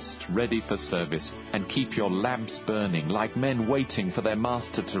dressed, ready for service, and keep your lamps burning, like men waiting for their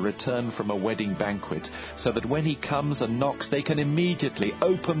master to return from a wedding banquet, so that when he comes and knocks, they can immediately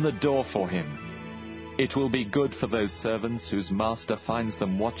open the door for him. It will be good for those servants whose master finds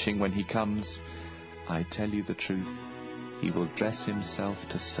them watching when he comes. I tell you the truth, he will dress himself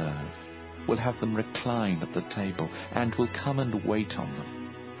to serve, will have them recline at the table, and will come and wait on them.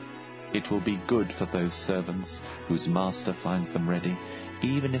 It will be good for those servants whose master finds them ready,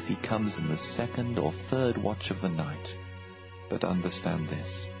 even if he comes in the second or third watch of the night. But understand this.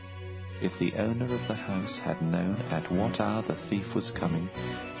 If the owner of the house had known at what hour the thief was coming,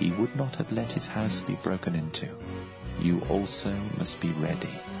 he would not have let his house be broken into. You also must be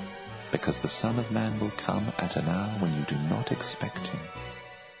ready, because the Son of Man will come at an hour when you do not expect him.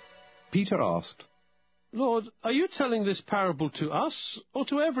 Peter asked, Lord, are you telling this parable to us or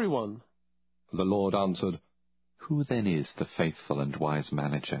to everyone? The Lord answered, Who then is the faithful and wise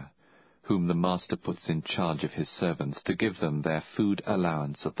manager, whom the master puts in charge of his servants to give them their food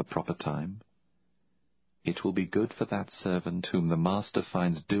allowance at the proper time? It will be good for that servant whom the master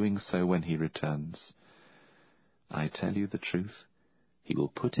finds doing so when he returns. I tell you the truth, he will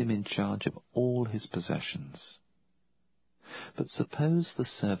put him in charge of all his possessions. But suppose the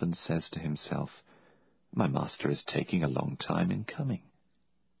servant says to himself, My master is taking a long time in coming.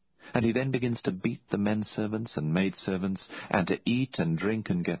 And he then begins to beat the men-servants and maidservants, and to eat and drink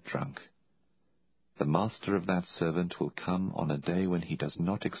and get drunk. The master of that servant will come on a day when he does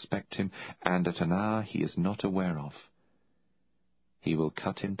not expect him, and at an hour he is not aware of. He will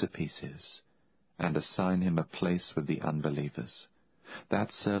cut him to pieces, and assign him a place with the unbelievers.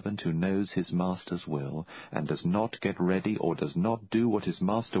 That servant who knows his master's will, and does not get ready or does not do what his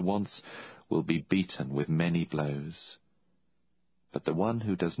master wants, will be beaten with many blows. But the one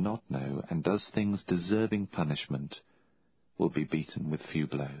who does not know and does things deserving punishment will be beaten with few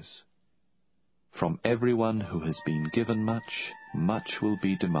blows. From everyone who has been given much, much will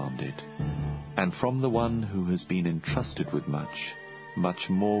be demanded. And from the one who has been entrusted with much, much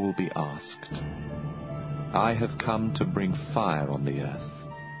more will be asked. I have come to bring fire on the earth,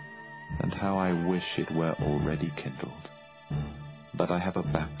 and how I wish it were already kindled. But I have a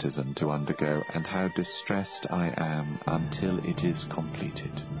baptism to undergo, and how distressed I am until it is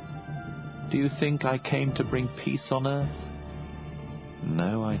completed. Do you think I came to bring peace on earth?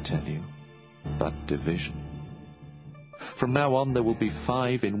 No, I tell you, but division. From now on there will be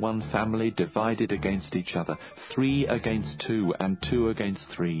 5 in one family divided against each other, 3 against 2, and 2 against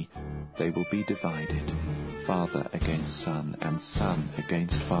 3. They will be divided, father against son, and son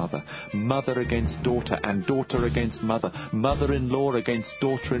against father, mother against daughter, and daughter against mother, mother-in-law against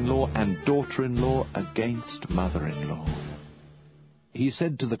daughter-in-law, and daughter-in-law against mother-in-law. He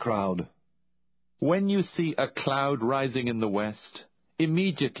said to the crowd, When you see a cloud rising in the west,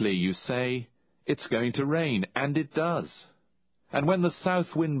 immediately you say, It's going to rain, and it does. And when the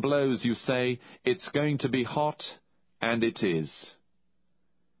south wind blows, you say, It's going to be hot, and it is.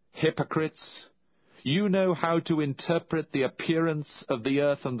 Hypocrites, you know how to interpret the appearance of the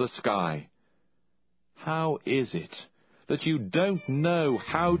earth and the sky. How is it that you don't know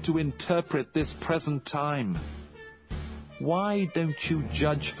how to interpret this present time? Why don't you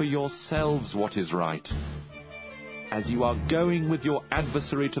judge for yourselves what is right? As you are going with your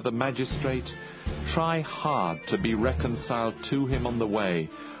adversary to the magistrate, try hard to be reconciled to him on the way,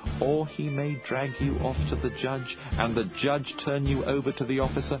 or he may drag you off to the judge, and the judge turn you over to the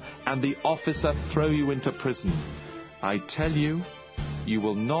officer, and the officer throw you into prison. I tell you, you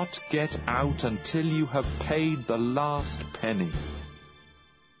will not get out until you have paid the last penny.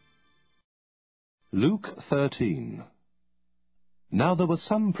 Luke 13. Now there were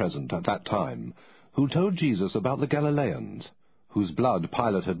some present at that time who told Jesus about the Galileans, whose blood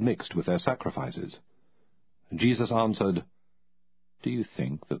Pilate had mixed with their sacrifices. Jesus answered, Do you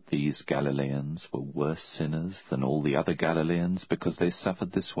think that these Galileans were worse sinners than all the other Galileans because they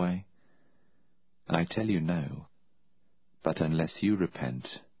suffered this way? I tell you no. But unless you repent,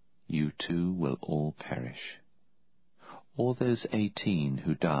 you too will all perish. All those 18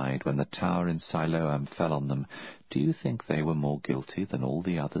 who died when the tower in Siloam fell on them, do you think they were more guilty than all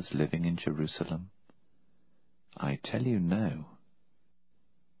the others living in Jerusalem? I tell you no.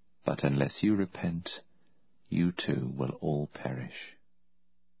 But unless you repent, you too will all perish.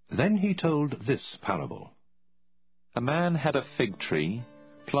 Then he told this parable. A man had a fig tree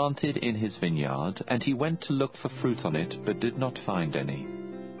planted in his vineyard, and he went to look for fruit on it, but did not find any.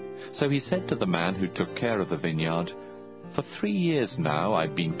 So he said to the man who took care of the vineyard, For 3 years now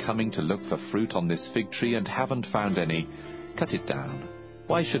I've been coming to look for fruit on this fig tree and haven't found any. Cut it down.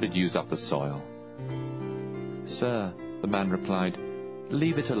 Why should it use up the soil? Sir, the man replied,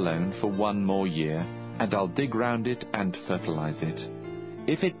 Leave it alone for 1 more year, and I'll dig round it and fertilize it.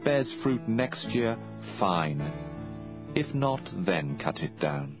 If it bears fruit next year, fine. If not, then cut it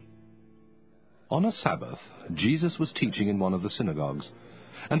down. On a Sabbath, Jesus was teaching in one of the synagogues,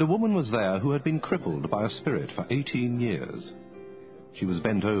 and a woman was there who had been crippled by a spirit for 18 years. She was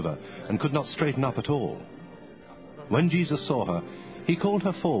bent over and could not straighten up at all. When Jesus saw her, he called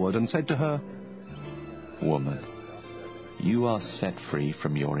her forward and said to her, Woman, you are set free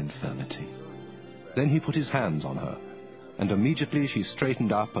from your infirmity. Then he put his hands on her, and immediately she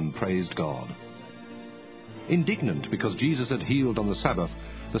straightened up and praised God. Indignant because Jesus had healed on the Sabbath,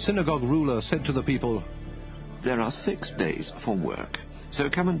 the synagogue ruler said to the people, "There are 6 days for work, so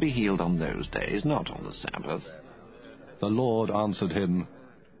come and be healed on those days, not on the Sabbath." The Lord answered him,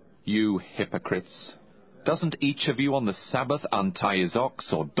 "You hypocrites! Doesn't each of you on the Sabbath untie his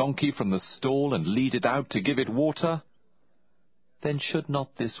ox or donkey from the stall and lead it out to give it water? Then should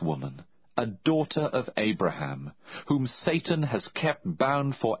not this woman, a daughter of Abraham, whom Satan has kept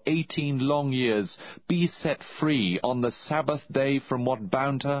bound for 18 long years, be set free on the Sabbath day from what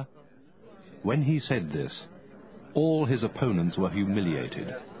bound her?" When he said this, all his opponents were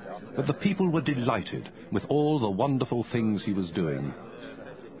humiliated, but the people were delighted with all the wonderful things he was doing.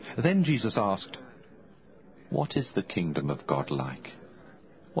 Then Jesus asked, "What is the kingdom of God like?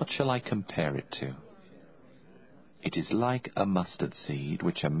 What shall I compare it to? It is like a mustard seed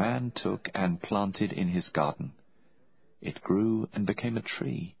which a man took and planted in his garden. It grew and became a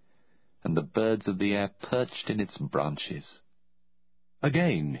tree, and the birds of the air perched in its branches."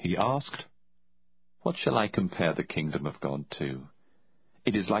 Again he asked, "What shall I compare the kingdom of God to?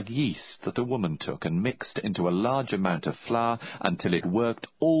 It is like yeast that a woman took and mixed into a large amount of flour until it worked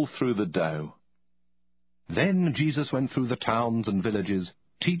all through the dough." Then Jesus went through the towns and villages,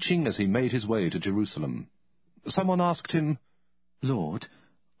 teaching as he made his way to Jerusalem. Someone asked him, "Lord,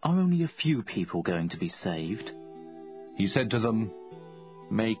 are only a few people going to be saved?" He said to them,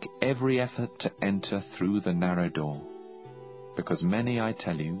 "Make every effort to enter through the narrow door, because many, I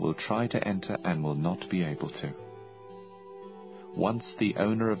tell you, will try to enter and will not be able to. Once the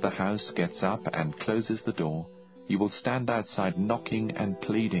owner of the house gets up and closes the door, you will stand outside knocking and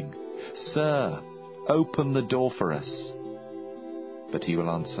pleading, 'Sir, open the door for us.' But he will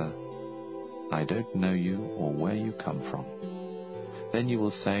answer, 'I don't know you or where you come from.' Then you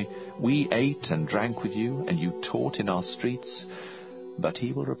will say, 'We ate and drank with you, and you taught in our streets.' But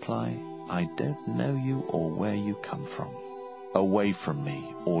he will reply, 'I don't know you or where you come from. Away from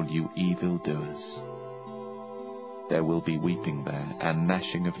me, all you evildoers.' There will be weeping there and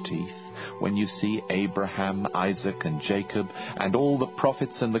gnashing of teeth when you see Abraham, Isaac, and Jacob, and all the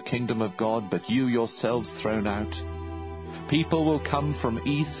prophets in the kingdom of God, but you yourselves thrown out. People will come from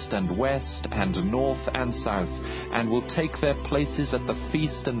east and west and north and south, and will take their places at the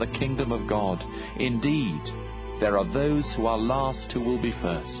feast in the kingdom of God. Indeed, there are those who are last who will be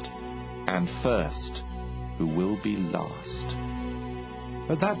first, and first who will be last."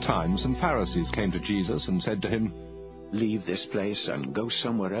 At that time some Pharisees came to Jesus and said to him, "Leave this place and go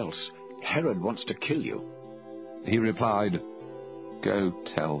somewhere else. Herod wants to kill you." He replied, "Go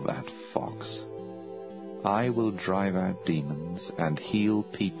tell that fox. I will drive out demons and heal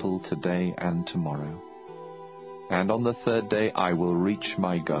people today and tomorrow, and on the 3rd day I will reach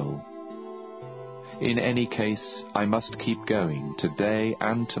my goal. In any case, I must keep going today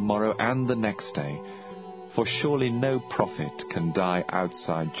and tomorrow and the next day, for surely no prophet can die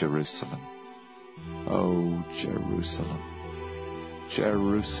outside Jerusalem. Oh, Jerusalem,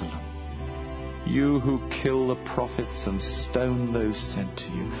 Jerusalem, you who kill the prophets and stone those sent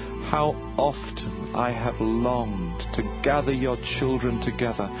to you, how often I have longed to gather your children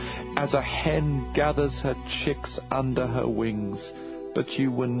together, as a hen gathers her chicks under her wings, but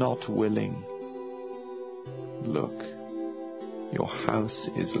you were not willing. Look, your house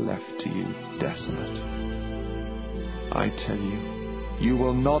is left to you desolate. I tell you, you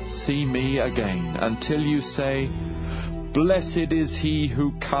will not see me again until you say, 'Blessed is he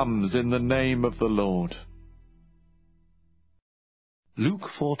who comes in the name of the Lord.'" Luke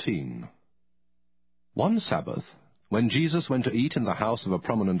 14. One Sabbath, when Jesus went to eat in the house of a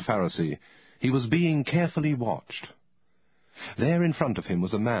prominent Pharisee, he was being carefully watched. There in front of him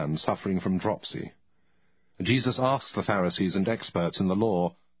was a man suffering from dropsy. Jesus asked the Pharisees and experts in the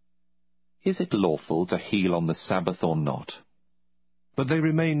law, "Is it lawful to heal on the Sabbath or not?" But they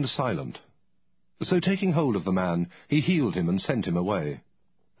remained silent. So taking hold of the man, he healed him and sent him away.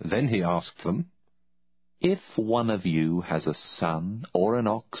 Then he asked them, "If one of you has a son or an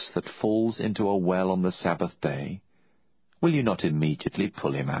ox that falls into a well on the Sabbath day, will you not immediately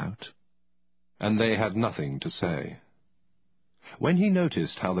pull him out?" And they had nothing to say. When he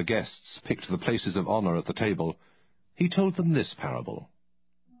noticed how the guests picked the places of honor at the table, he told them this parable.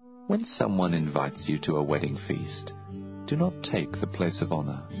 "When someone invites you to a wedding feast, do not take the place of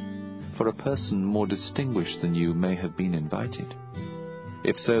honor, for a person more distinguished than you may have been invited.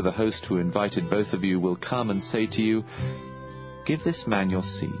 If so, the host who invited both of you will come and say to you, 'Give this man your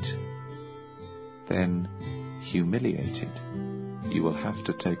seat.' Then, humiliated, you will have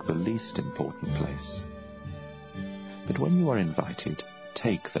to take the least important place. But when you are invited,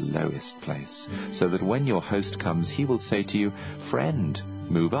 Take the lowest place, so that when your host comes, he will say to you, "Friend,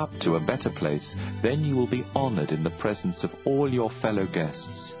 move up to a better place." Then you will be honored in the presence of all your fellow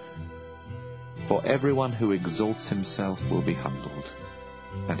guests. For everyone who exalts himself will be humbled,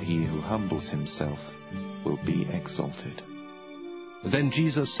 and he who humbles himself will be exalted. Then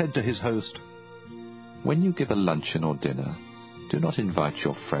Jesus said to his host, "When you give a luncheon or dinner, do not invite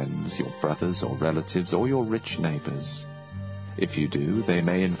your friends, your brothers or relatives, or your rich neighbors. If you do, they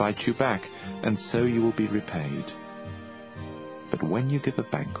may invite you back, and so you will be repaid. But when you give a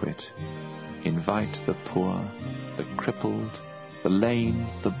banquet, invite the poor, the crippled, the lame,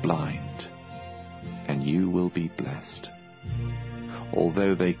 the blind, and you will be blessed.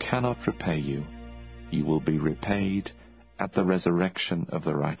 Although they cannot repay you, you will be repaid at the resurrection of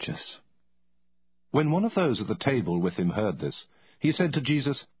the righteous." When one of those at the table with him heard this, he said to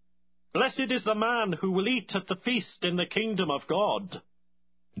Jesus, "Blessed is the man who will eat at the feast in the kingdom of God."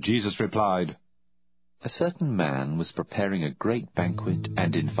 Jesus replied, "A certain man was preparing a great banquet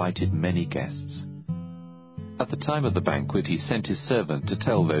and invited many guests. At the time of the banquet he sent his servant to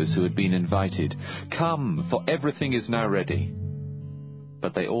tell those who had been invited, 'Come, for everything is now ready.'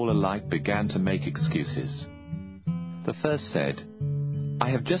 But they all alike began to make excuses. The first said, 'I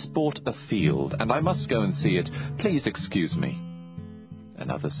have just bought a field, and I must go and see it. Please excuse me.'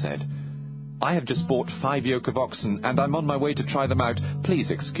 Another said, 'I have just bought 5 yoke of oxen, and I'm on my way to try them out.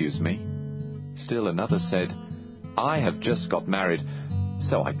 Please excuse me.' Still another said, 'I have just got married,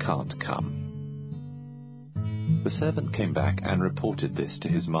 so I can't come.' The servant came back and reported this to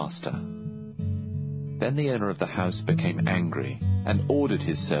his master. Then the owner of the house became angry and ordered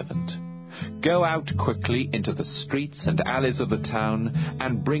his servant, 'Go out quickly into the streets and alleys of the town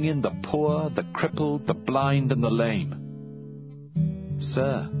and bring in the poor, the crippled, the blind, and the lame.'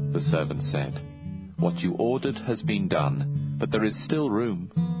 'Sir,' the servant said, 'what you ordered has been done, but there is still room.'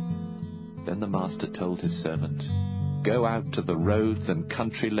 Then the master told his servant, 'Go out to the roads and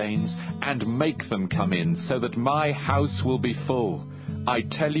country lanes and make them come in, so that my house will be full. I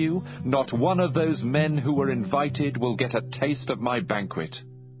tell you, not one of those men who were invited will get a taste of my banquet.'"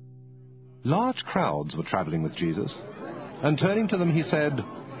 Large crowds were traveling with Jesus, and turning to them he said,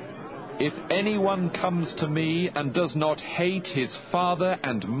 "If anyone comes to me and does not hate his father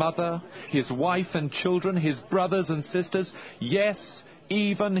and mother, his wife and children, his brothers and sisters, yes,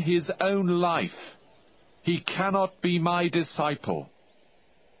 even his own life, he cannot be my disciple.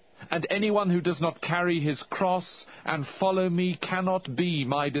 And anyone who does not carry his cross and follow me cannot be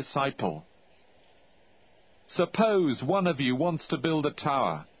my disciple. Suppose one of you wants to build a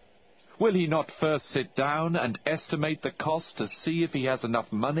tower. Will he not first sit down and estimate the cost to see if he has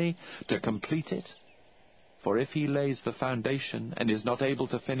enough money to complete it? For if he lays the foundation and is not able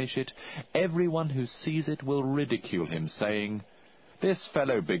to finish it, everyone who sees it will ridicule him, saying, 'This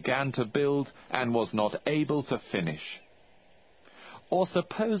fellow began to build and was not able to finish.' Or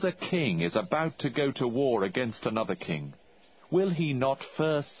suppose a king is about to go to war against another king. Will he not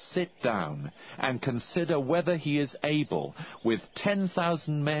first sit down and consider whether he is able, with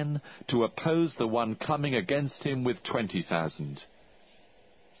 10,000 men, to oppose the one coming against him with 20,000?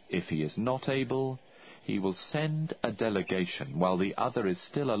 If he is not able, he will send a delegation while the other is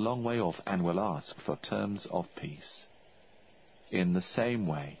still a long way off and will ask for terms of peace. In the same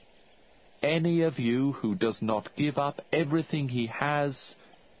way, any of you who does not give up everything he has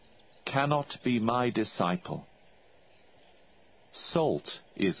cannot be my disciple. Salt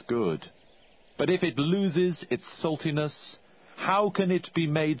is good, but if it loses its saltiness, how can it be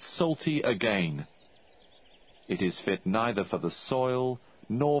made salty again? It is fit neither for the soil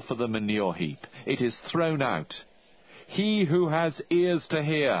nor for the manure heap. It is thrown out. He who has ears to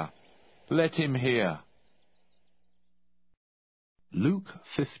hear, let him hear." Luke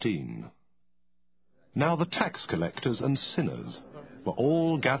 15. Now the tax collectors and sinners were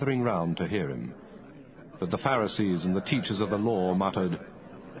all gathering round to hear him. But the Pharisees and the teachers of the law muttered,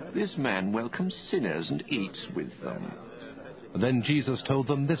 "This man welcomes sinners and eats with them." Then Jesus told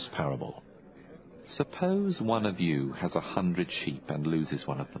them this parable. Suppose one of you has 100 sheep and loses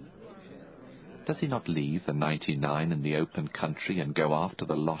one of them. Does he not leave the 99 in the open country and go after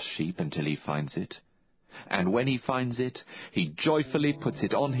the lost sheep until he finds it? And when he finds it, he joyfully puts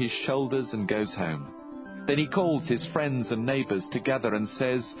it on his shoulders and goes home. Then he calls his friends and neighbors together and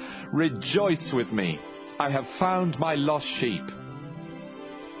says, "Rejoice with me! I have found my lost sheep."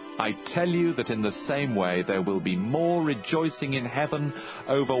 I tell you that in the same way there will be more rejoicing in heaven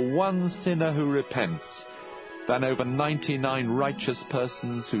over one sinner who repents than over 99 righteous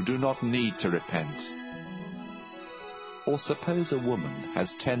persons who do not need to repent. Or suppose a woman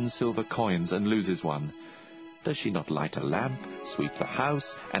has 10 silver coins and loses one. Does she not light a lamp, sweep the house,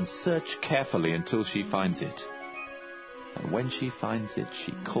 and search carefully until she finds it? And when she finds it,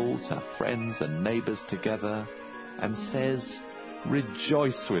 she calls her friends and neighbors together and says,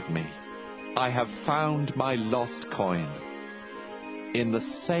 'Rejoice with me, I have found my lost coin.' In the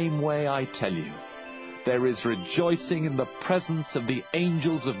same way, I tell you, there is rejoicing in the presence of the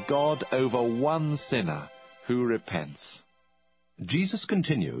angels of God over one sinner who repents." Jesus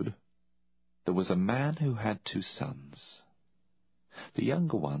continued, "There was a man who had 2 sons. The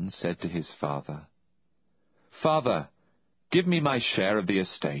younger one said to his father, 'Father, give me my share of the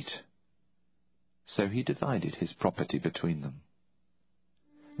estate.' So he divided his property between them.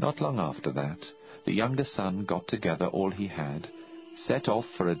 Not long after that, the younger son got together all he had, set off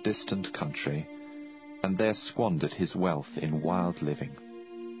for a distant country, and there squandered his wealth in wild living.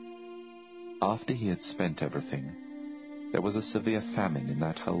 After he had spent everything, there was a severe famine in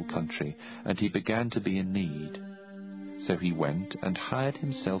that whole country, and he began to be in need. So he went and hired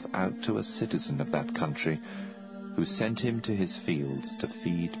himself out to a citizen of that country, who sent him to his fields to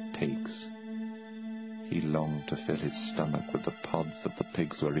feed pigs. He longed to fill his stomach with the pods that the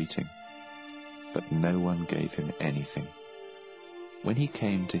pigs were eating, but no one gave him anything. When he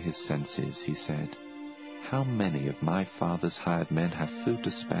came to his senses, he said, 'How many of my father's hired men have food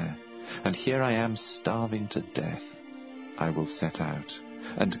to spare, and here I am starving to death. I will set out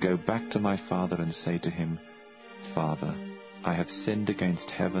and go back to my father and say to him, Father, I have sinned against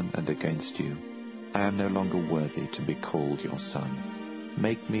heaven and against you. I am no longer worthy to be called your son.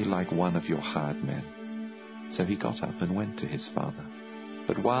 Make me like one of your hired men.' So he got up and went to his father.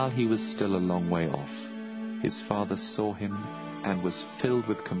 But while he was still a long way off, his father saw him and was filled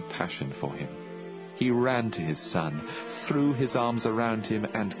with compassion for him. He ran to his son, threw his arms around him,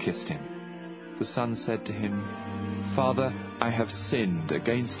 and kissed him. The son said to him, 'Father, I have sinned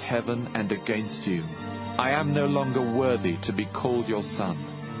against heaven and against you. I am no longer worthy to be called your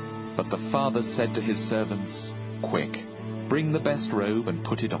son.' But the father said to his servants, 'Quick, bring the best robe and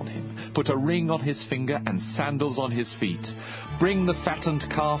put it on him. Put a ring on his finger and sandals on his feet. Bring the fattened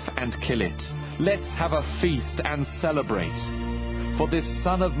calf and kill it. Let's have a feast and celebrate. For this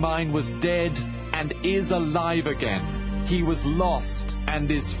son of mine was dead and is alive again. He was lost and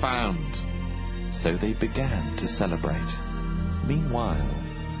is found.' So they began to celebrate. Meanwhile,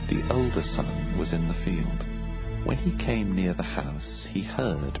 the older son was in the field. When he came near the house, he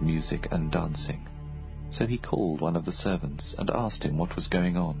heard music and dancing. So he called one of the servants and asked him what was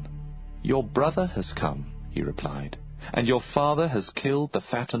going on. 'Your brother has come,' he replied, 'and your father has killed the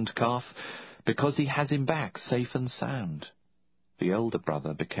fattened calf because he has him back safe and sound.' The older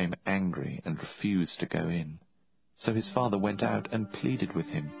brother became angry and refused to go in. So his father went out and pleaded with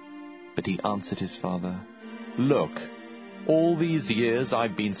him. But he answered his father, 'Look, all these years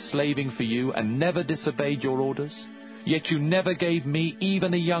I've been slaving for you and never disobeyed your orders. Yet you never gave me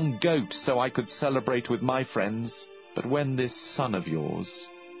even a young goat so I could celebrate with my friends. But when this son of yours,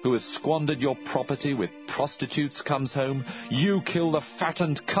 who has squandered your property with prostitutes, comes home, you kill the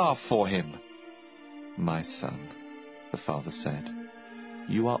fattened calf for him.' 'My son,' the father said,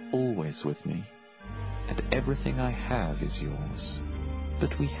 'you are always with me, and everything I have is yours.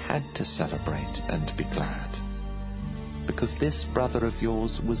 But we had to celebrate and be glad, because this brother of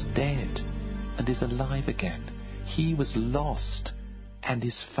yours was dead and is alive again. He was lost and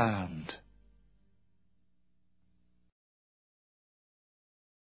is found.'"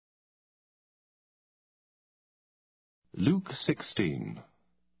 Luke 16.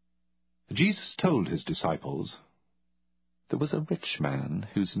 Jesus told his disciples, "There was a rich man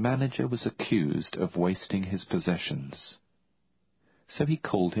whose manager was accused of wasting his possessions. So he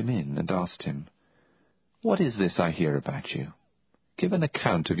called him in and asked him, 'What is this I hear about you? Give an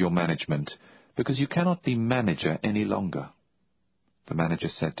account of your management, because you cannot be manager any longer.' The manager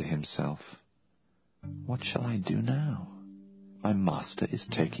said to himself, 'What shall I do now? My master is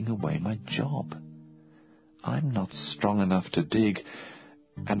taking away my job. I'm not strong enough to dig,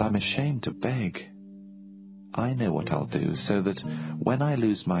 and I'm ashamed to beg. I know what I'll do, so that when I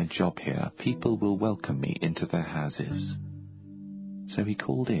lose my job here, people will welcome me into their houses.' So he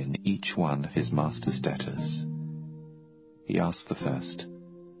called in each one of his master's debtors. He asked the first,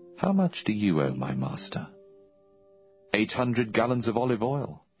 'How much do you owe my master?' 800 gallons of olive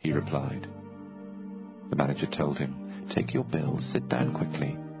oil,' he replied. The manager told him, 'Take your bill, sit down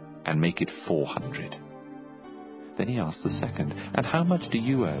quickly, and make it 400. Then he asked the second, 'And how much do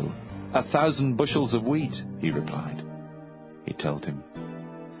you owe?' 1,000 bushels of wheat,' he replied. He told him,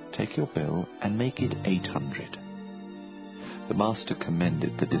 'Take your bill and make it 800. The master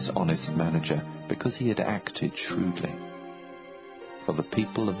commended the dishonest manager because he had acted shrewdly. For the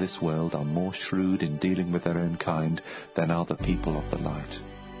people of this world are more shrewd in dealing with their own kind than are the people of the light.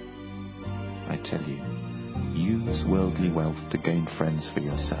 I tell you, use worldly wealth to gain friends for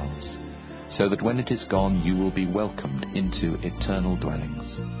yourselves, so that when it is gone you will be welcomed into eternal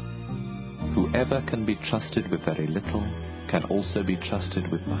dwellings. Whoever can be trusted with very little can also be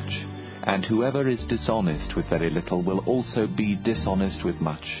trusted with much, and whoever is dishonest with very little will also be dishonest with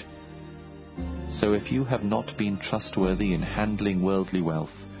much. So if you have not been trustworthy in handling worldly wealth,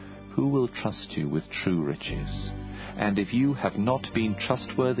 who will trust you with true riches? And if you have not been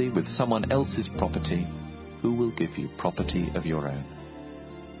trustworthy with someone else's property, who will give you property of your own?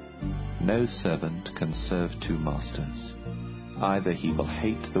 No servant can serve two masters. Either he will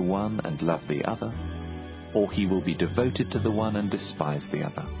hate the one and love the other, or he will be devoted to the one and despise the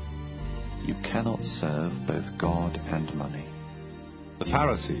other. You cannot serve both God and money. The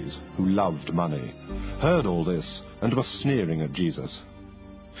Pharisees, who loved money, heard all this and were sneering at Jesus.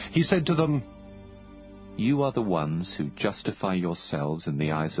 He said to them, You are the ones who justify yourselves in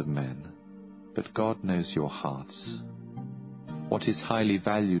the eyes of men, but God knows your hearts. What is highly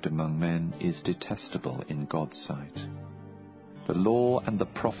valued among men is detestable in God's sight. The law and the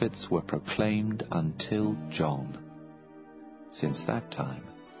prophets were proclaimed until John. Since that time,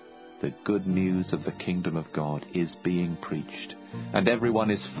 the good news of the kingdom of God is being preached, and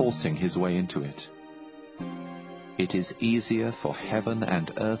everyone is forcing his way into it. It is easier for heaven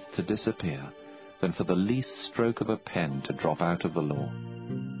and earth to disappear than for the least stroke of a pen to drop out of the law.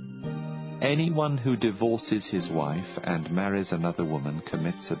 Anyone who divorces his wife and marries another woman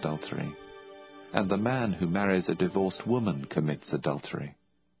commits adultery, and the man who marries a divorced woman commits adultery.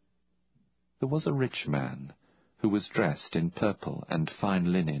 There was a rich man who was dressed in purple and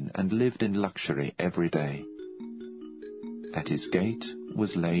fine linen and lived in luxury every day. At his gate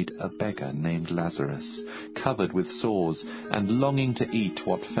was laid a beggar named Lazarus, covered with sores and longing to eat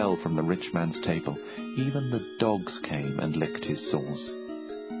what fell from the rich man's table. Even the dogs came and licked his sores.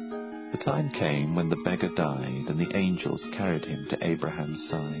 The time came when the beggar died, and the angels carried him to Abraham's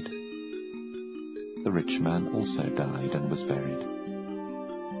side. The rich man also died and was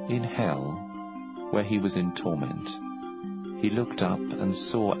buried. In hell, where he was in torment, he looked up and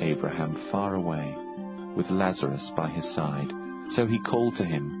saw Abraham far away, with Lazarus by his side. So he called to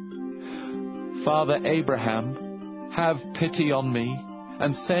him, Father Abraham, have pity on me,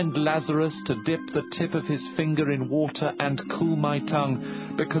 and send Lazarus to dip the tip of his finger in water and cool my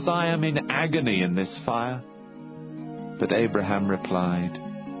tongue, because I am in agony in this fire. But Abraham replied,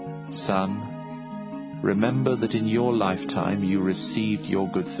 Son, remember that in your lifetime you received your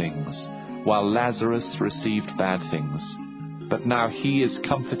good things, while Lazarus received bad things. But now he is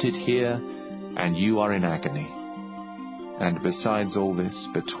comforted here, and you are in agony. And besides all this,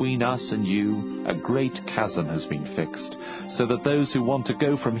 between us and you, a great chasm has been fixed, so that those who want to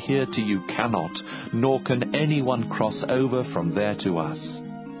go from here to you cannot, nor can anyone cross over from there to us.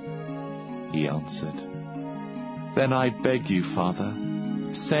 He answered, Then I beg you, Father,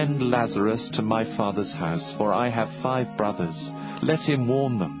 send Lazarus to my father's house, for I have 5 brothers. Let him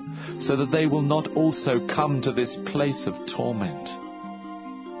warn them, so that they will not also come to this place of torment.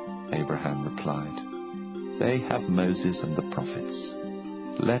 Abraham replied, They have Moses and the prophets.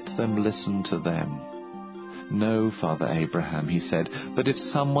 Let them listen to them. No, Father Abraham, he said, but if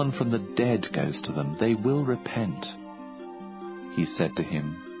someone from the dead goes to them, they will repent. He said to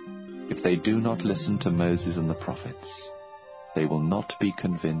him, If they do not listen to Moses and the prophets, they will not be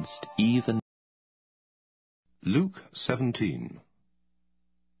convinced even. Luke 17.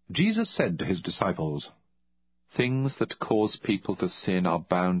 Jesus said to his disciples, Things that cause people to sin are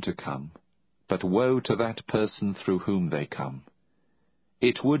bound to come, but woe to that person through whom they come.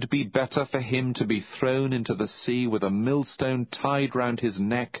 It would be better for him to be thrown into the sea with a millstone tied round his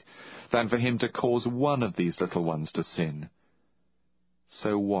neck than for him to cause one of these little ones to sin.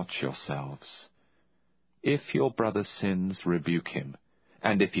 So watch yourselves. If your brother sins, rebuke him,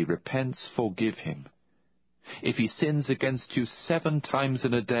 and if he repents, forgive him. If he sins against you 7 times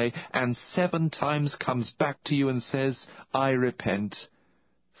in a day, and 7 times comes back to you and says, I repent,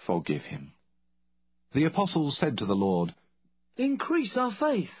 forgive him. The apostles said to the Lord, Increase our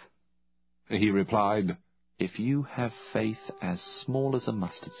faith. He replied, If you have faith as small as a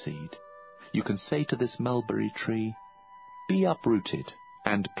mustard seed, you can say to this mulberry tree, Be uprooted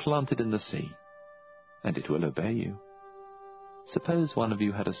and planted in the sea, and it will obey you. Suppose one of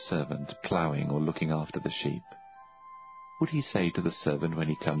you had a servant ploughing or looking after the sheep. Would he say to the servant when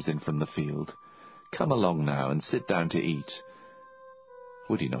he comes in from the field, Come along now and sit down to eat?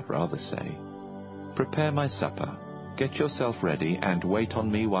 Would he not rather say, Prepare my supper, get yourself ready, and wait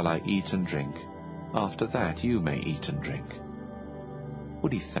on me while I eat and drink. After that you may eat and drink.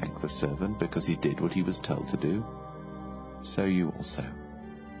 Would he thank the servant because he did what he was told to do? So you also,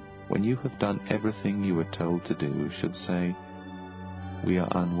 when you have done everything you were told to do, should say, "We are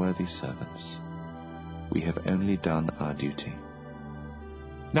unworthy servants. We have only done our duty."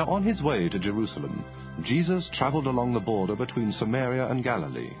 Now on his way to Jerusalem, Jesus travelled along the border between Samaria and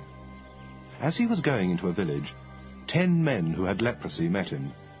Galilee. As he was going into a village, 10 men who had leprosy met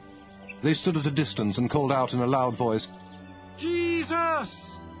him. They stood at a distance and called out in a loud voice, "Jesus!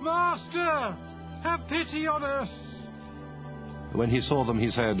 Master! Have pity on us!" When he saw them,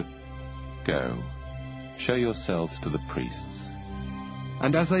 he said, "Go, show yourselves to the priests."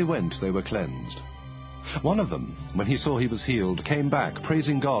 And as they went, they were cleansed. One of them, when he saw he was healed, came back,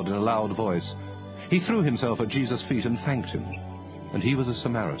 praising God in a loud voice. He threw himself at Jesus' feet and thanked him, and he was a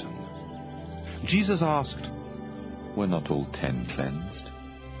Samaritan. Jesus asked, "Were not all 10 cleansed?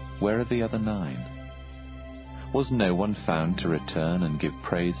 Where are the other 9? Was no one found to return and give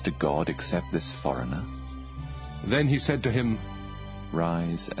praise to God except this foreigner?" Then he said to him,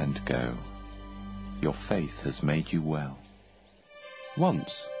 "Rise and go. Your faith has made you well."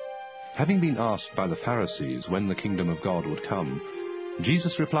 Once, having been asked by the Pharisees when the kingdom of God would come,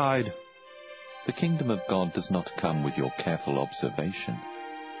 Jesus replied, "The kingdom of God does not come with your careful observation,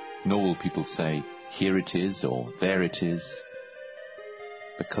 nor will people say, 'Here it is,' or 'There it is,'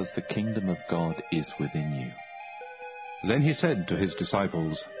 because the kingdom of God is within you." Then he said to his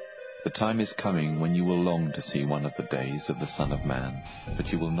disciples, "The time is coming when you will long to see one of the days of the Son of Man,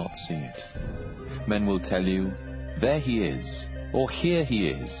 but you will not see it. Men will tell you, 'There he is,' or 'Here he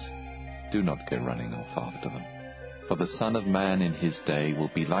is.' Do not go running off after them. For the Son of Man in his day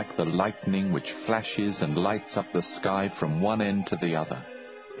will be like the lightning which flashes and lights up the sky from one end to the other.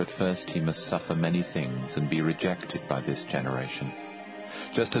 But first he must suffer many things and be rejected by this generation.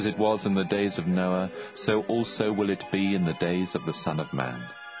 Just as it was in the days of Noah, so also will it be in the days of the Son of Man.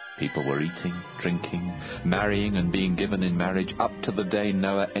 People were eating, drinking, marrying, and being given in marriage up to the day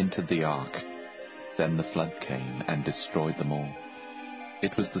Noah entered the ark. Then the flood came and destroyed them all.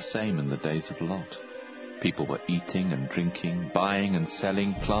 It was the same in the days of Lot. People were eating and drinking, buying and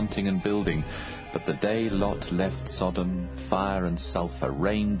selling, planting and building. But the day Lot left Sodom, fire and sulfur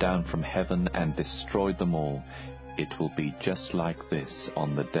rained down from heaven and destroyed them all. It will be just like this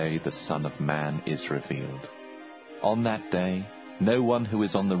on the day the Son of Man is revealed. On that day, no one who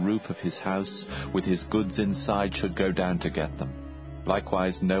is on the roof of his house with his goods inside should go down to get them.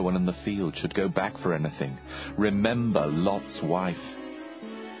 Likewise, no one in the field should go back for anything. Remember Lot's wife.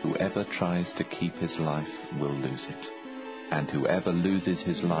 Whoever tries to keep his life will lose it, and whoever loses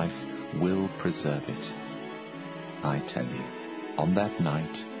his life will preserve it. I tell you, on that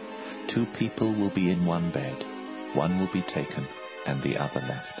night, 2 people will be in one bed. One will be taken, and the other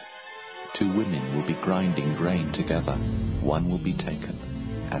left. 2 women will be grinding grain together. One will be taken,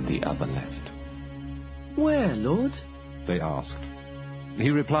 and the other left." "Where, Lord?" they asked.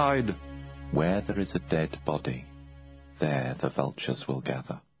 He replied, "Where there is a dead body, there the vultures will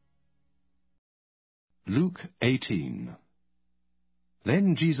gather." Luke 18.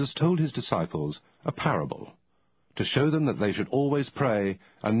 Then Jesus told his disciples a parable, to show them that they should always pray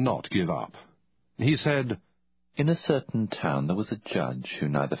and not give up. He said, "In a certain town there was a judge who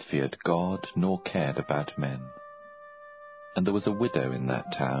neither feared God nor cared about men. And there was a widow in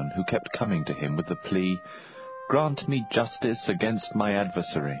that town who kept coming to him with the plea, 'Grant me justice against my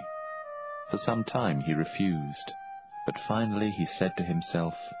adversary.' For some time he refused, but finally he said to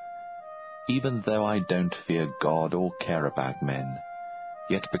himself, 'Even though I don't fear God or care about men,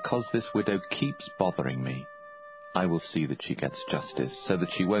 yet because this widow keeps bothering me, I will see that she gets justice, so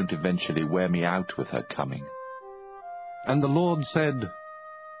that she won't eventually wear me out with her coming.' And the Lord said,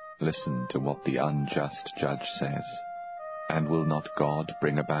 'Listen to what the unjust judge says. And will not God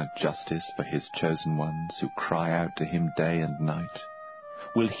bring about justice for his chosen ones who cry out to him day and night?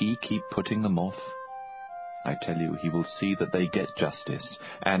 Will he keep putting them off? I tell you, he will see that they get justice,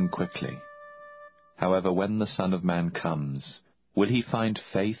 and quickly. However, when the Son of Man comes, will he find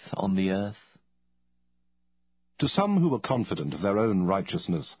faith on the earth?" To some who were confident of their own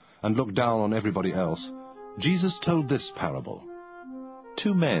righteousness and looked down on everybody else, Jesus told this parable.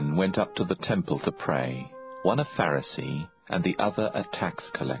 2 men went up to the temple to pray, one a Pharisee and the other a tax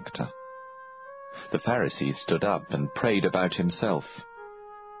collector. The Pharisee stood up and prayed about himself.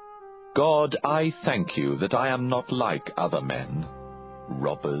 "God, I thank you that I am not like other men,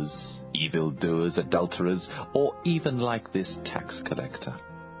 robbers, evildoers, adulterers, or even like this tax collector.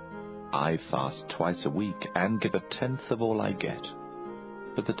 I fast twice a week and give 1/10 of all I get."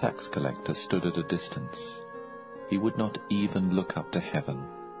 But the tax collector stood at a distance. He would not even look up to heaven,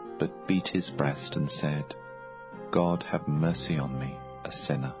 but beat his breast and said, "God, have mercy on me, a a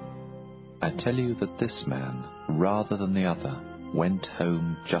sinner. I tell you that this man, rather than the other, went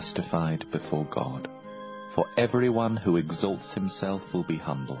home justified before God. For everyone who exalts himself will be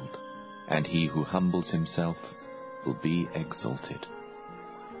humbled, and he who humbles himself will be exalted."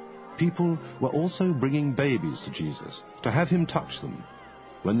 People were also bringing babies to Jesus, to have him touch them.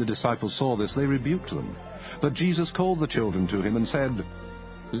 When the disciples saw this, they rebuked them. But Jesus called the children to him and said,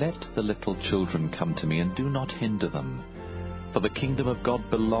 "Let the little children come to me, and do not hinder them, for the kingdom of God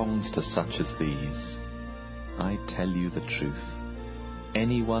belongs to such as these. I tell you the truth.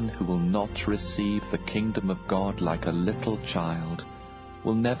 Anyone who will not receive the kingdom of God like a little child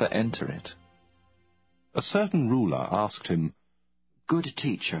will never enter it." A certain ruler asked him, "Good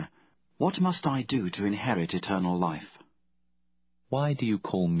teacher, what must I do to inherit eternal life?" "Why do you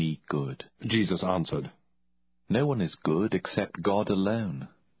call me good?" Jesus answered. "No one is good except God alone.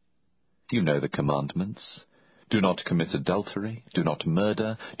 You know the commandments. Do not commit adultery, do not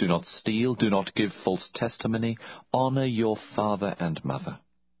murder, do not steal, do not give false testimony, honor your father and mother."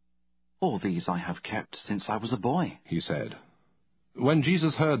 "All these I have kept since I was a boy," he said. When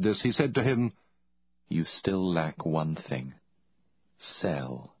Jesus heard this, he said to him, "You still lack one thing.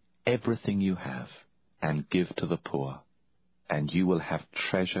 Sell everything you have and give to the poor, and you will have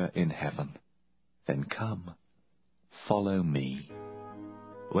treasure in heaven. Then come, follow me."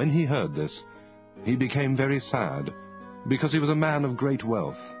 When he heard this, he became very sad, because he was a man of great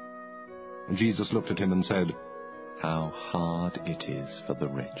wealth. Jesus looked at him and said, "How hard it is for the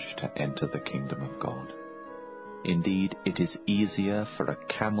rich to enter the kingdom of God. Indeed, it is easier for a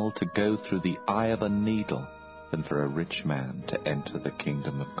camel to go through the eye of a needle than for a rich man to enter the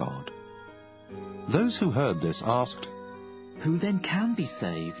kingdom of God." Those who heard this asked, "Who then can be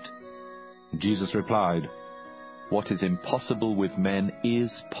saved?" Jesus replied, "What is impossible with men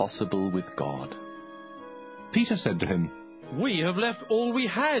is possible with God." Peter said to him, "We have left all we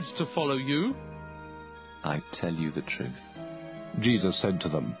had to follow you." "I tell you the truth," Jesus said to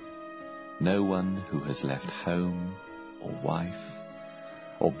them, "no one who has left home or wife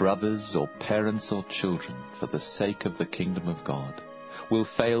or brothers or parents or children for the sake of the kingdom of God will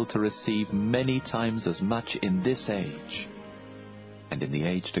fail to receive many times as much in this age, and in the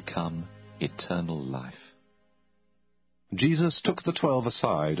age to come, eternal life." Jesus took the 12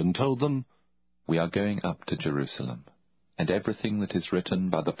 aside and told them, "We are going up to Jerusalem, and everything that is written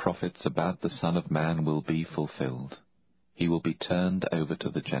by the prophets about the Son of Man will be fulfilled. He will be turned over to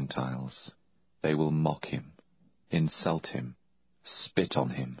the Gentiles. They will mock him, insult him, spit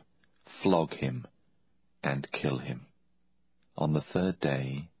on him, flog him, and kill him. On the third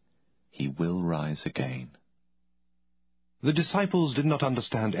day, he will rise again." The disciples did not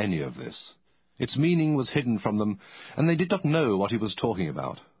understand any of this. Its meaning was hidden from them, and they did not know what he was talking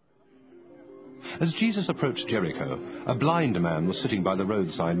about. As Jesus approached Jericho, a blind man was sitting by the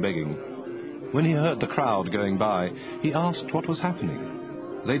roadside begging. When he heard the crowd going by, he asked what was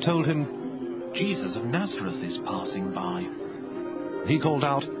happening. They told him, "Jesus of Nazareth is passing by." He called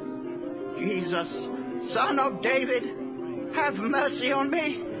out, "Jesus, Son of David, have mercy on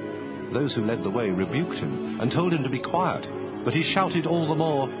me." Those who led the way rebuked him and told him to be quiet, but he shouted all the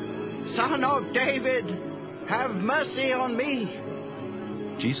more, "Son of David, have mercy on me."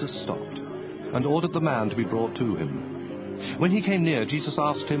 Jesus stopped and ordered the man to be brought to him. When he came near, Jesus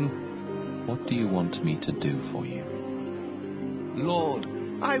asked him, "What do you want me to do for you?" "Lord,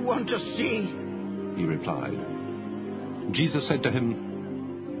 I want to see," he replied. Jesus said to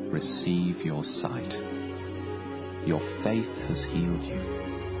him, "Receive your sight. Your faith has healed you."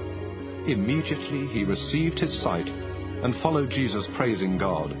 Immediately he received his sight and followed Jesus, praising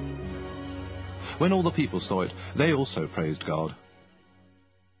God. When all the people saw it, they also praised God.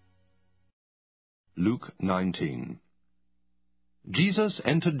 Luke 19. Jesus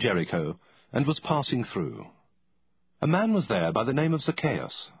entered Jericho and was passing through. A man was there by the name of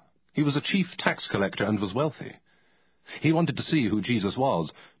Zacchaeus. He was a chief tax collector and was wealthy. He wanted to see who Jesus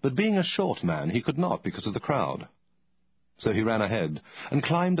was, but being a short man, he could not because of the crowd. So he ran ahead and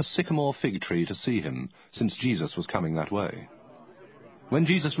climbed a sycamore fig tree to see him, since Jesus was coming that way. When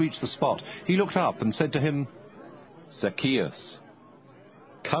Jesus reached the spot, he looked up and said to him, "Zacchaeus,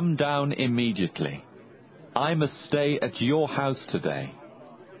 come down immediately. I must stay at your house today."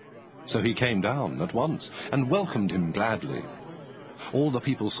 So he came down at once and welcomed him gladly. All the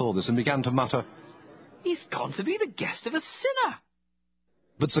people saw this and began to mutter, "He's gone to be the guest of a sinner."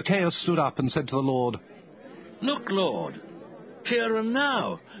 But Zacchaeus stood up and said to the Lord, "Look, Lord, here and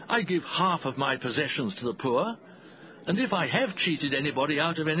now I give half of my possessions to the poor, and if I have cheated anybody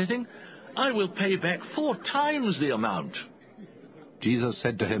out of anything, I will pay back 4 times the amount." Jesus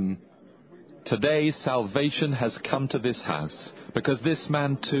said to him, Today salvation has come to this house, because this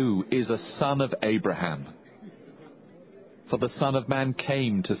man too is a son of Abraham. For the Son of Man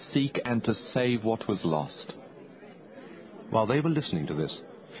came to seek and to save what was lost." While they were listening to this,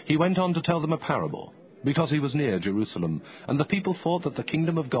 he went on to tell them a parable, because he was near Jerusalem, and the people thought that the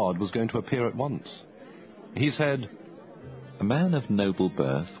kingdom of God was going to appear at once. He said, "A man of noble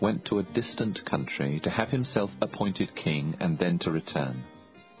birth went to a distant country to have himself appointed king and then to return.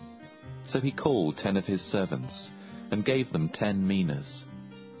 So he called 10 of his servants and gave them 10 minas.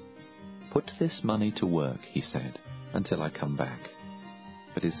 'Put this money to work,' he said, 'until I come back.'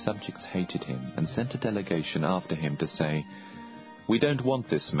 But his subjects hated him and sent a delegation after him to say, 'We don't want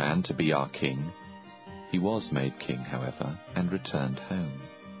this man to be our king.' He was made king, however, and returned home.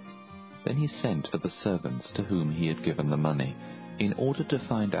 Then he sent for the servants to whom he had given the money, in order to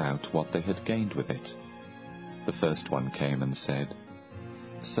find out what they had gained with it. The first one came and said,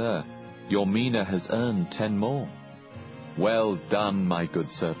 'Sir, your mina has earned 10 more.' 'Well done, my good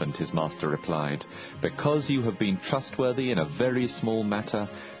servant,' his master replied. 'Because you have been trustworthy in a very small matter,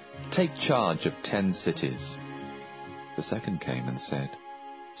 take charge of 10 cities.' The second came and said,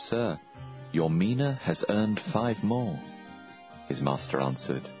 'Sir, your mina has earned 5 more.' His master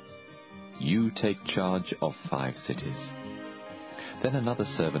answered, 'You take charge of 5 cities.' Then another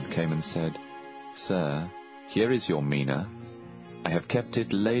servant came and said, 'Sir, here is your mina. I have kept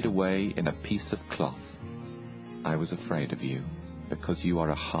it laid away in a piece of cloth. I was afraid of you, because you are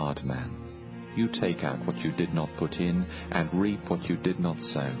a hard man. You take out what you did not put in, and reap what you did not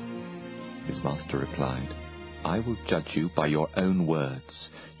sow.' His master replied, 'I will judge you by your own words,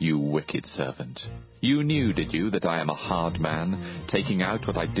 you wicked servant. You knew, did you, that I am a hard man, taking out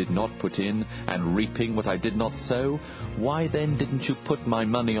what I did not put in, and reaping what I did not sow? Why then didn't you put my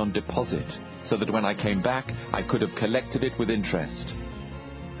money on deposit, so that when I came back I could have collected it with interest?'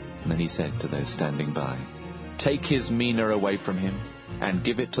 And then he said to those standing by, 'Take his mina away from him, and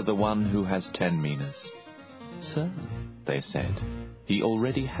give it to the one who has 10 minas.' 'Sir,' they said, 'he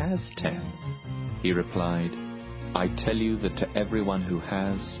already has 10. He replied, 'I tell you that to everyone who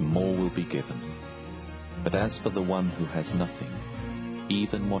has, more will be given. But as for the one who has nothing,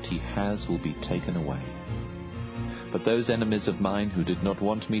 even what he has will be taken away. But those enemies of mine who did not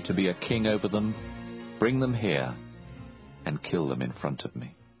want me to be a king over them, bring them here and kill them in front of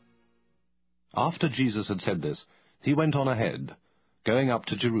me.'" After Jesus had said this, he went on ahead, going up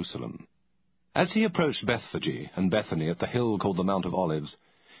to Jerusalem. As he approached Bethphage and Bethany at the hill called the Mount of Olives,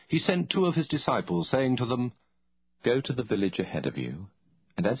 he sent 2 of his disciples, saying to them, "Go to the village ahead of you,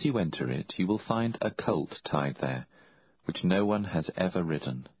 and as you enter it, you will find a colt tied there, which no one has ever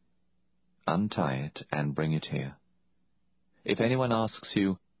ridden. Untie it and bring it here. If anyone asks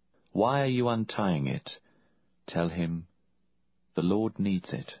you, 'Why are you untying it?' tell him, 'The Lord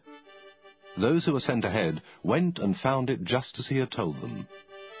needs it.'" Those who were sent ahead went and found it just as he had told them.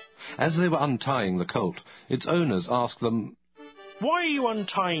 As they were untying the colt, its owners asked them, "Why are you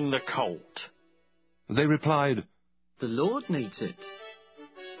untying the colt?" They replied, "The Lord needs it."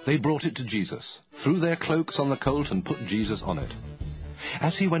 They brought it to Jesus, threw their cloaks on the colt, and put Jesus on it.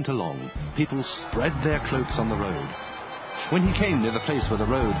 As he went along, people spread their cloaks on the road. When he came near the place where the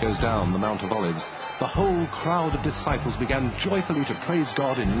road goes down the Mount of Olives, the whole crowd of disciples began joyfully to praise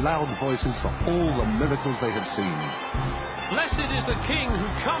God in loud voices for all the miracles they had seen. "Blessed is the King who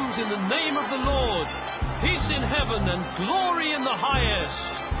comes in the name of the Lord. Peace in heaven and glory in the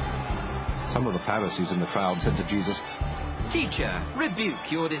highest." Some of the Pharisees in the crowd said to Jesus, "Teacher,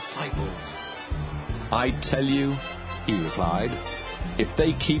 rebuke your disciples." "I tell you," he replied, "if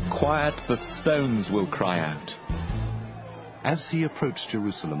they keep quiet, the stones will cry out." As he approached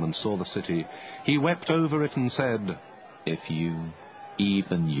Jerusalem and saw the city, he wept over it and said, "If you,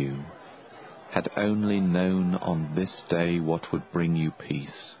 even you, had only known on this day what would bring you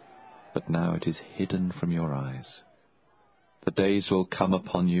peace, but now it is hidden from your eyes. The days will come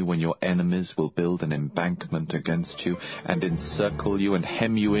upon you when your enemies will build an embankment against you and encircle you and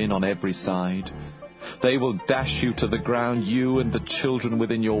hem you in on every side. They will dash you to the ground, you and the children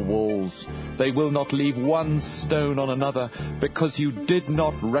within your walls. They will not leave one stone on another, because you did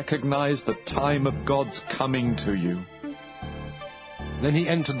not recognize the time of God's coming to you." Then he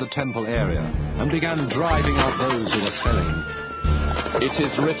entered the temple area and began driving out those who were selling. "It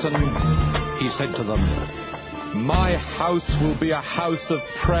is written," he said to them, "My house will be a house of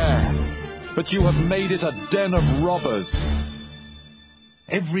prayer, but you have made it a den of robbers."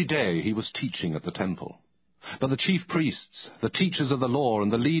 Every day he was teaching at the temple. But the chief priests, the teachers of the law, and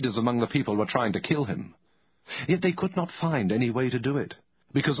the leaders among the people were trying to kill him. Yet they could not find any way to do it,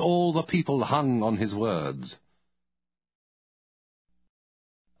 because all the people hung on his words.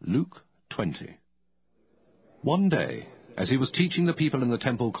 Luke 20. One day, as he was teaching the people in the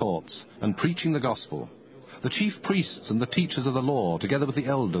temple courts and preaching the gospel, the chief priests and the teachers of the law, together with the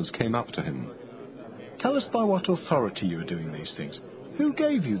elders, came up to him. Tell us by what authority you are doing these things. Who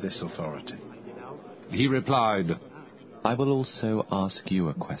gave you this authority? He replied, I will also ask you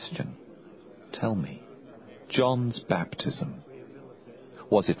a question. Tell me, John's baptism,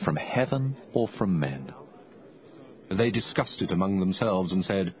 was it from heaven or from men? They discussed it among themselves and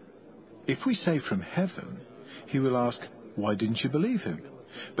said, If we say from heaven, he will ask, why didn't you believe him?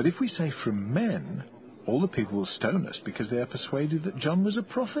 But if we say from men, all the people will stone us because they are persuaded that John was a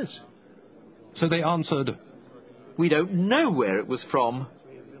prophet. So they answered, We don't know where it was from.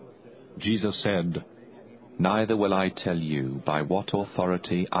 Jesus said, Neither will I tell you by what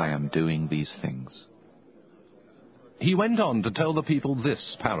authority I am doing these things. He went on to tell the people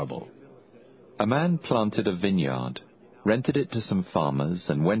this parable. A man planted a vineyard, rented it to some farmers,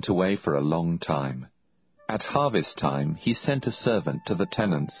 and went away for a long time. At harvest time he sent a servant to the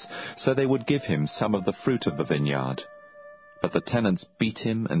tenants, so they would give him some of the fruit of the vineyard. But the tenants beat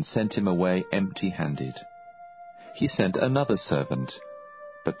him and sent him away empty-handed. He sent another servant,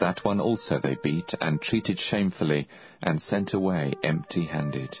 but that one also they beat and treated shamefully, and sent away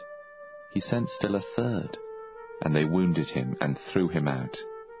empty-handed. He sent still a third, and they wounded him and threw him out.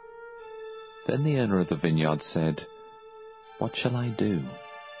 Then the owner of the vineyard said, What shall I do?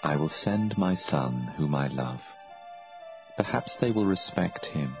 I will send my son, whom I love. Perhaps they will respect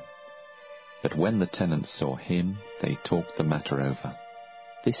him. But when the tenants saw him, they talked the matter over.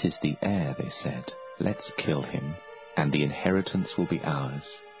 This is the heir, they said. Let's kill him, and the inheritance will be ours.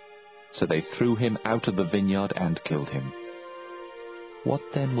 So they threw him out of the vineyard and killed him. What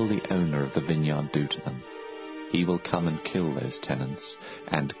then will the owner of the vineyard do to them? He will come and kill those tenants,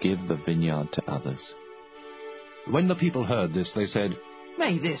 and give the vineyard to others. When the people heard this, they said,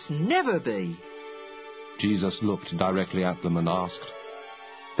 May this never be. Jesus looked directly at them and asked,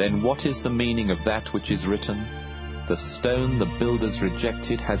 Then what is the meaning of that which is written? The stone the builders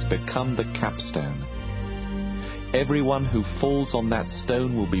rejected has become the capstone. Everyone who falls on that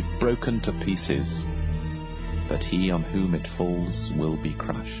stone will be broken to pieces, but he on whom it falls will be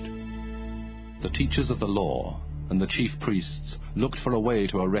crushed. The teachers of the law and the chief priests looked for a way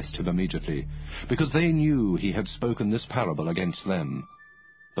to arrest him immediately, because they knew he had spoken this parable against them,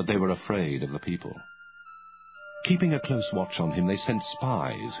 but they were afraid of the people. Keeping a close watch on him, they sent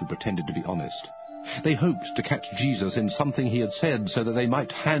spies who pretended to be honest. They hoped to catch Jesus in something he had said so that they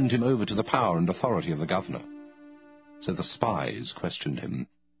might hand him over to the power and authority of the governor. So the spies questioned him.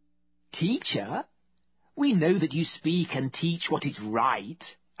 Teacher, we know that you speak and teach what is right,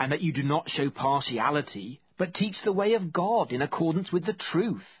 and that you do not show partiality, but teach the way of God in accordance with the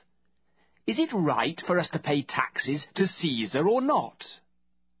truth. Is it right for us to pay taxes to Caesar or not?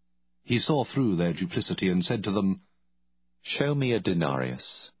 He saw through their duplicity and said to them, Show me a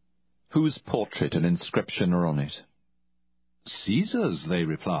denarius. Whose portrait and inscription are on it? Caesar's, they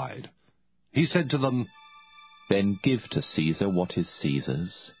replied. He said to them, Then give to Caesar what is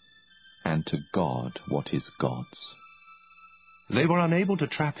Caesar's, and to God what is God's. They were unable to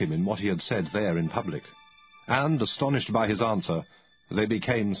trap him in what he had said there in public, and, astonished by his answer, they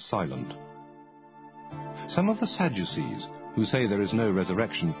became silent. Some of the Sadducees, who say there is no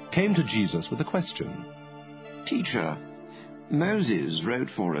resurrection, came to Jesus with a question. Teacher, Moses wrote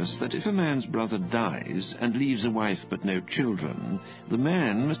for us that if a man's brother dies and leaves a wife but no children, the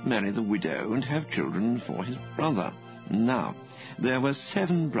man must marry the widow and have children for his brother. Now, there were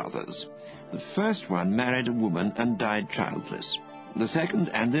 7 brothers. The first one married a woman and died childless. The second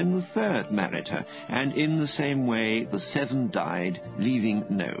and then the third married her, and in the same way the 7 died, leaving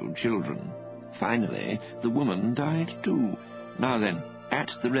no children. Finally, the woman died too. Now then, at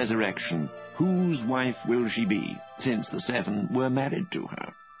the resurrection, whose wife will she be, since the 7 were married to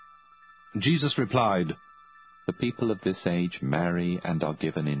her? Jesus replied, The people of this age marry and are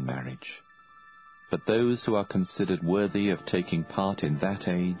given in marriage. But those who are considered worthy of taking part in that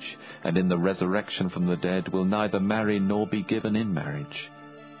age and in the resurrection from the dead will neither marry nor be given in marriage,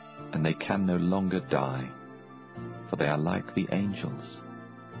 and they can no longer die, for they are like the angels.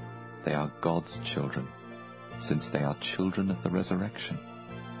 They are God's children, since they are children of the resurrection.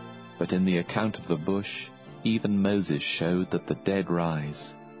 But in the account of the bush, even Moses showed that the dead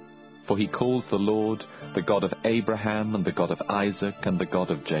rise. For he calls the Lord the God of Abraham and the God of Isaac and the God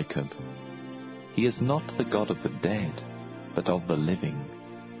of Jacob. He is not the God of the dead, but of the living,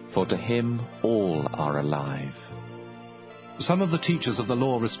 for to him all are alive. Some of the teachers of the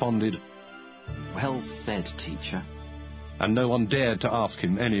law responded, Well said, teacher. And no one dared to ask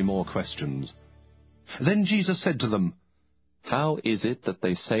him any more questions. Then Jesus said to them, How is it that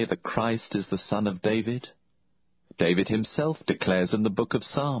they say the Christ is the son of David? David himself declares in the book of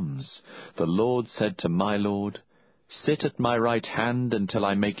Psalms, "The Lord said to my Lord, sit at my right hand until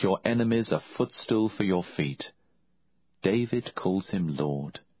I make your enemies a footstool for your feet." David calls him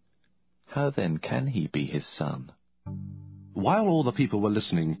Lord. How then can he be his son? While all the people were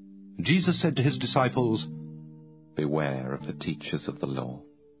listening, Jesus said to his disciples, "Beware of the teachers of the law.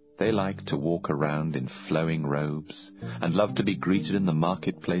 They like to walk around in flowing robes, and love to be greeted in the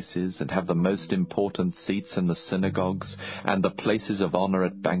marketplaces, and have the most important seats in the synagogues, and the places of honor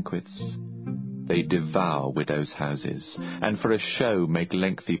at banquets. They devour widows' houses, and for a show make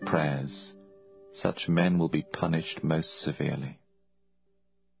lengthy prayers. Such men will be punished most severely."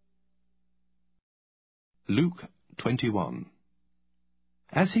 Luke 21.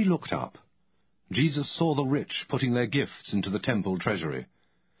 As he looked up, Jesus saw the rich putting their gifts into the temple treasury.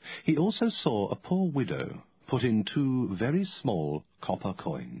 He also saw a poor widow put in 2 very small copper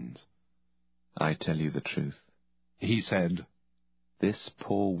coins. "I tell you the truth," he said, "this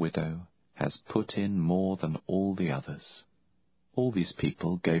poor widow has put in more than all the others. All these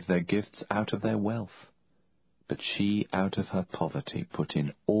people gave their gifts out of their wealth, but she out of her poverty put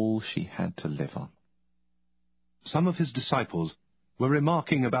in all she had to live on." Some of his disciples were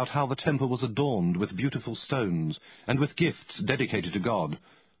remarking about how the temple was adorned with beautiful stones and with gifts dedicated to God.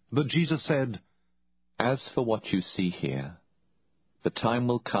 But Jesus said, "As for what you see here, the time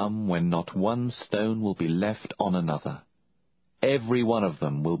will come when not one stone will be left on another. Every one of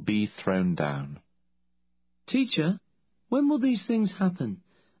them will be thrown down." Teacher, when will these things happen,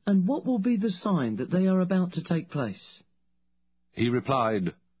 and what will be the sign that they are about to take place? He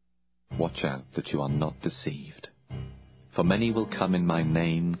replied, "Watch out that you are not deceived. For many will come in my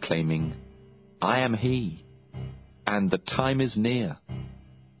name, claiming, 'I am he,' and 'the time is near.'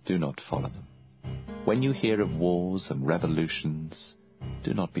 Do not follow them. When you hear of wars and revolutions,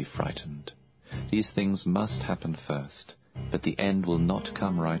 do not be frightened. These things must happen first, but the end will not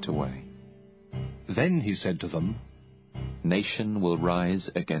come right away." Then he said to them, "Nation will rise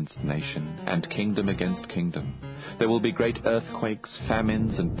against nation, and kingdom against kingdom. There will be great earthquakes,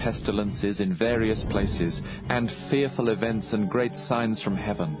 famines, and pestilences in various places, and fearful events and great signs from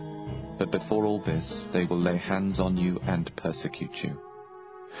heaven. But before all this, they will lay hands on you and persecute you.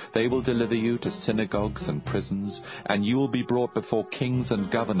 They will deliver you to synagogues and prisons, and you will be brought before kings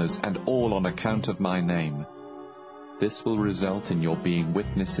and governors, and all on account of my name. This will result in your being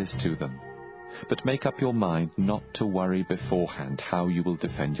witnesses to them. But make up your mind not to worry beforehand how you will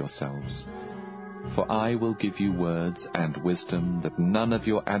defend yourselves. For I will give you words and wisdom that none of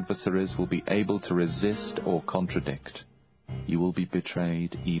your adversaries will be able to resist or contradict. You will be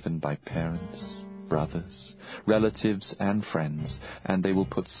betrayed even by parents, brothers, relatives, and friends, and they will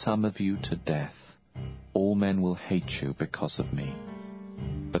put some of you to death. All men will hate you because of me.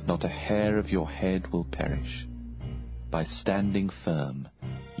 But not a hair of your head will perish. By standing firm,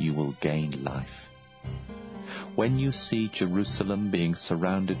 you will gain life. When you see Jerusalem being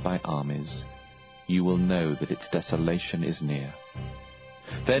surrounded by armies, you will know that its desolation is near.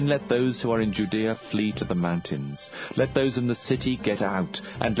 Then let those who are in Judea flee to the mountains. Let those in the city get out,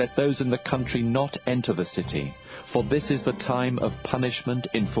 and let those in the country not enter the city. For this is the time of punishment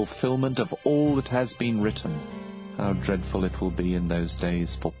in fulfillment of all that has been written. How dreadful it will be in those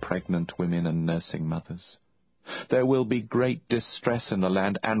days for pregnant women and nursing mothers. There will be great distress in the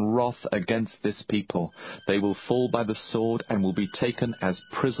land and wrath against this people. They will fall by the sword and will be taken as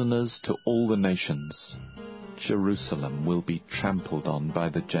prisoners to all the nations. Jerusalem will be trampled on by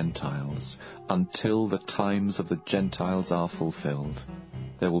the Gentiles until the times of the Gentiles are fulfilled.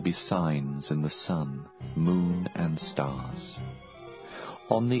 There will be signs in the sun, moon, and stars.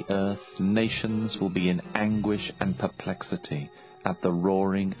 On the earth, nations will be in anguish and perplexity at the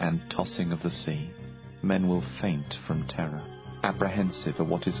roaring and tossing of the sea. Men will faint from terror, apprehensive of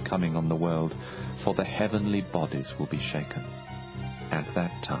what is coming on the world, for the heavenly bodies will be shaken. At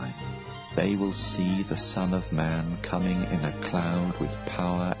that time, they will see the Son of Man coming in a cloud with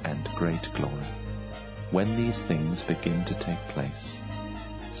power and great glory. When these things begin to take place,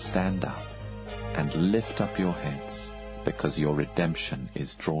 stand up and lift up your heads, because your redemption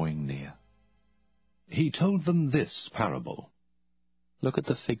is drawing near." He told them this parable. Look at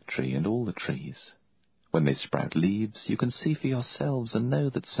the fig tree and all the trees. When they sprout leaves, you can see for yourselves and know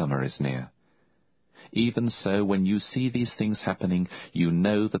that summer is near. Even so, when you see these things happening, you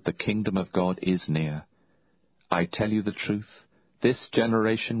know that the kingdom of God is near. I tell you the truth, this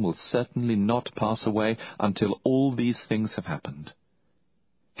generation will certainly not pass away until all these things have happened.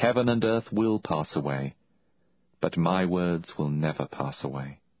 Heaven and earth will pass away, but my words will never pass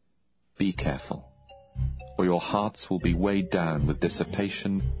away. Be careful. or your hearts will be weighed down with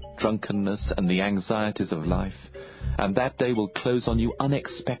dissipation, drunkenness, and the anxieties of life, and that day will close on you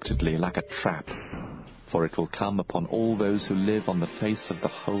unexpectedly like a trap, for it will come upon all those who live on the face of the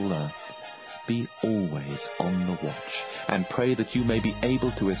whole earth. Be always on the watch, and pray that you may be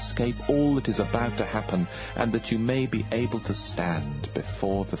able to escape all that is about to happen, and that you may be able to stand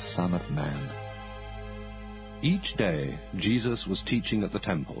before the Son of Man. Each day Jesus was teaching at the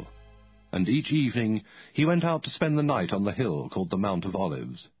temple, and each evening he went out to spend the night on the hill called the Mount of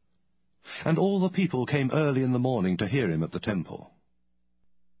Olives. And all the people came early in the morning to hear him at the temple.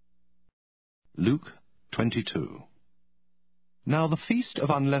 Luke 22. Now the feast of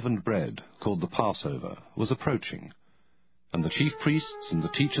unleavened bread, called the Passover, was approaching, and the chief priests and the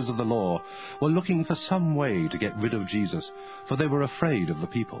teachers of the law were looking for some way to get rid of Jesus, for they were afraid of the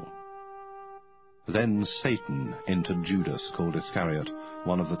people. Then Satan entered Judas, called Iscariot,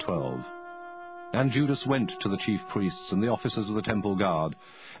 one of the 12. And Judas went to the chief priests and the officers of the temple guard,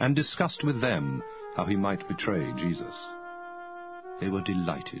 and discussed with them how he might betray Jesus. They were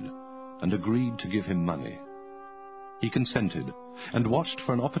delighted, and agreed to give him money. He consented, and watched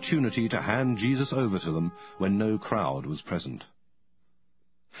for an opportunity to hand Jesus over to them when no crowd was present.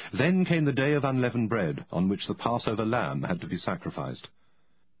 Then came the day of unleavened bread, on which the Passover lamb had to be sacrificed.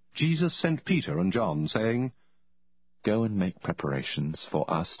 Jesus sent Peter and John, saying, "Go and make preparations for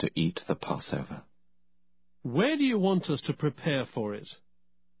us to eat the Passover." "Where do you want us to prepare for it?"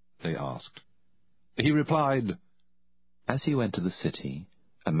 they asked. He replied, "As you enter the city,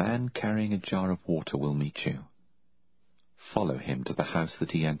 a man carrying a jar of water will meet you. Follow him to the house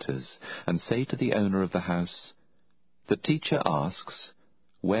that he enters, and say to the owner of the house, 'The teacher asks,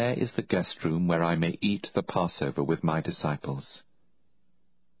 where is the guest room where I may eat the Passover with my disciples?'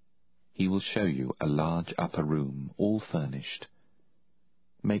 He will show you a large upper room, all furnished.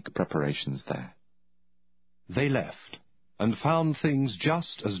 Make preparations there." They left, and found things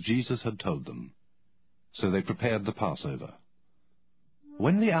just as Jesus had told them. So they prepared the Passover.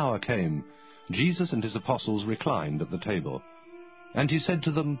 When the hour came, Jesus and his apostles reclined at the table, and he said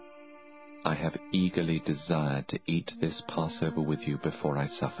to them, "I have eagerly desired to eat this Passover with you before I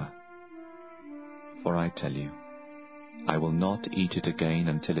suffer. For I tell you, I will not eat it again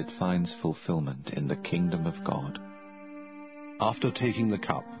until it finds fulfillment in the kingdom of God." After taking the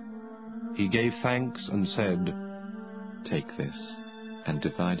cup, he gave thanks and said, "Take this and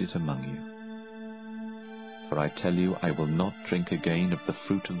divide it among you. For I tell you, I will not drink again of the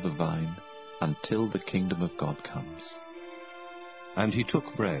fruit of the vine until the kingdom of God comes." And he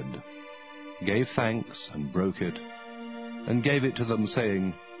took bread, gave thanks and broke it, and gave it to them,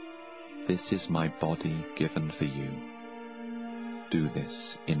 saying, "This is my body given for you. Do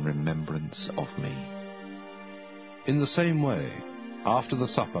this in remembrance of me." In the same way, after the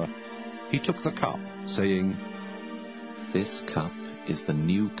supper, he took the cup, saying, "This cup is the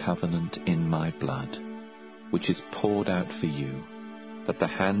new covenant in my blood, which is poured out for you, that the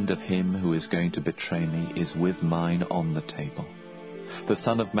hand of him who is going to betray me is with mine on the table. The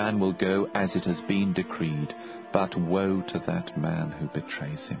Son of Man will go as it has been decreed, but woe to that man who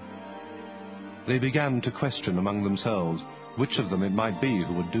betrays him." They began to question among themselves which of them it might be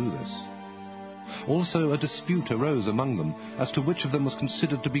who would do this. Also a dispute arose among them as to which of them was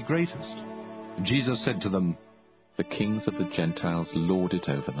considered to be greatest. Jesus said to them, "The kings of the Gentiles lord it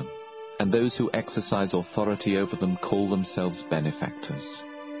over them, and those who exercise authority over them call themselves benefactors.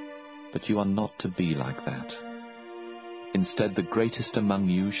 But you are not to be like that. Instead, the greatest among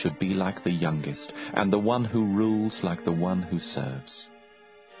you should be like the youngest, and the one who rules like the one who serves.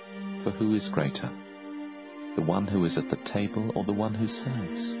 For who is greater, the one who is at the table or the one who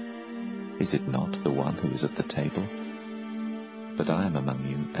serves? Is it not the one who is at the table? But I am among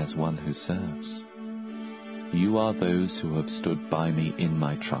you as one who serves. You are those who have stood by me in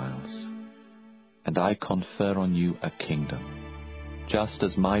my trials, and I confer on you a kingdom, just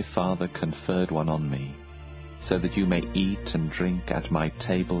as my Father conferred one on me, so that you may eat and drink at my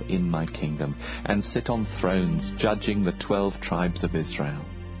table in my kingdom, and sit on thrones judging the 12 tribes of Israel.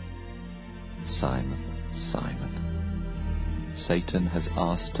 Simon, Simon, Satan has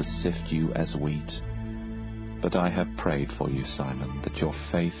asked to sift you as wheat, but I have prayed for you, Simon, that your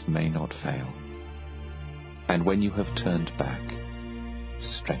faith may not fail. And when you have turned back,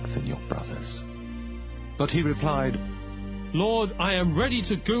 strengthen your brothers." But he replied, "Lord, I am ready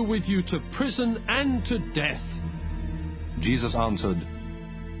to go with you to prison and to death." Jesus answered,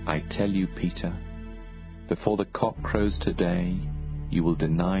 "I tell you, Peter, before the cock crows today, you will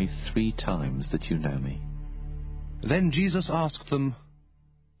deny 3 times that you know me." Then Jesus asked them,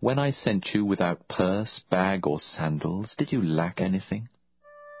 "When I sent you without purse, bag, or sandals, did you lack anything?"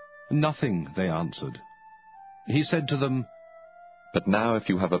 "Nothing," they answered. He said to them, "But now if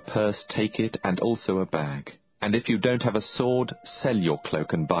you have a purse, take it, and also a bag. And if you don't have a sword, sell your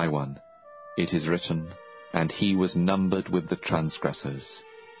cloak and buy one. It is written, 'And he was numbered with the transgressors.'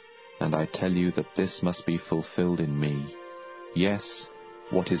 And I tell you that this must be fulfilled in me. Yes,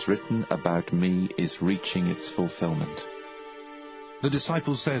 what is written about me is reaching its fulfillment." The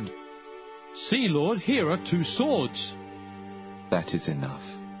disciples said, "See, Lord, here are 2 swords." "That is enough,"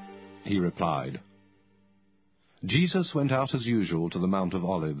 he replied. Jesus went out as usual to the Mount of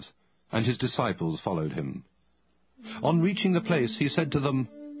Olives, and his disciples followed him. On reaching the place, he said to them,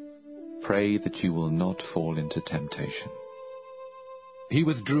 "Pray that you will not fall into temptation." He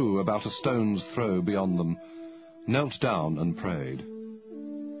withdrew about a stone's throw beyond them, knelt down and prayed,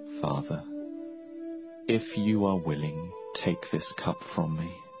 "Father, if you are willing, take this cup from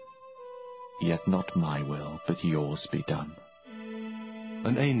me. Yet not my will, but yours be done."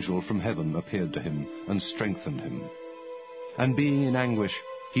 An angel from heaven appeared to him and strengthened him. And being in anguish,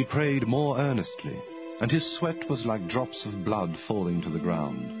 he prayed more earnestly, and his sweat was like drops of blood falling to the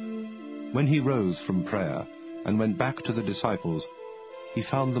ground. When he rose from prayer and went back to the disciples, he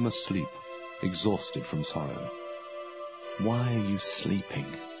found them asleep, exhausted from sorrow. "Why are you sleeping?"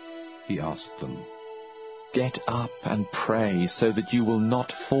 he asked them. "Get up and pray so that you will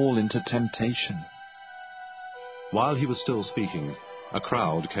not fall into temptation." While he was still speaking, a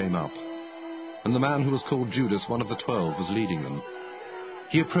crowd came up, and the man who was called Judas, one of the 12, was leading them.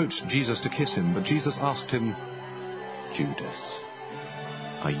 He approached Jesus to kiss him, but Jesus asked him, "Judas,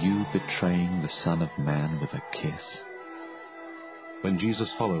 are you betraying the Son of Man with a kiss?" When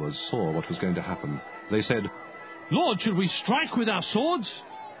Jesus' followers saw what was going to happen, they said, "Lord, should we strike with our swords?"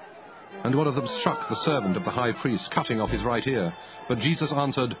 And one of them struck the servant of the high priest, cutting off his right ear. But Jesus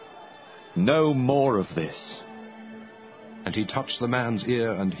answered, "No more of this." And he touched the man's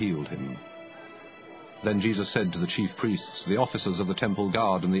ear and healed him. Then Jesus said to the chief priests, the officers of the temple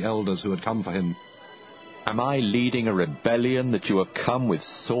guard, and the elders who had come for him, "Am I leading a rebellion that you have come with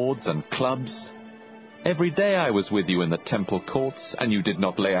swords and clubs? Every day I was with you in the temple courts, and you did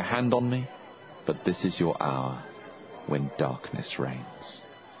not lay a hand on me. But this is your hour, when darkness reigns."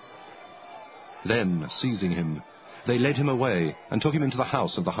 Then, seizing him, they led him away and took him into the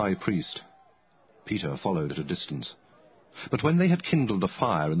house of the high priest. Peter followed at a distance. But when they had kindled a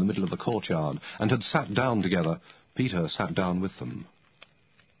fire in the middle of the courtyard and had sat down together, Peter sat down with them.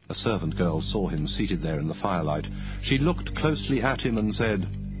 A servant girl saw him seated there in the firelight. She looked closely at him and said,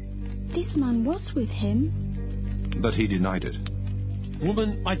 "This man was with him." But he denied it.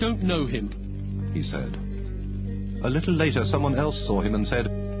 "Woman, I don't know him," he said. A little later someone else saw him and said,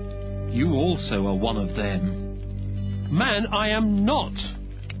 "You also are one of them." "Man, I am not,"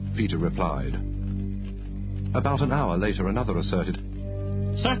 Peter replied. About an hour later another asserted,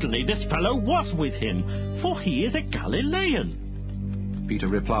 "Certainly this fellow was with him, for he is a Galilean." Peter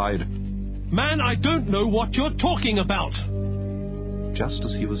replied, "Man, I don't know what you're talking about." Just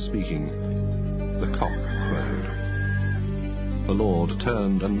as he was speaking, the cock crowed. The Lord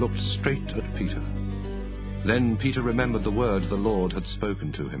turned and looked straight at Peter. Then Peter remembered the word the Lord had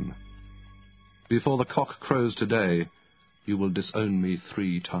spoken to him. "Before the cock crows today, you will disown me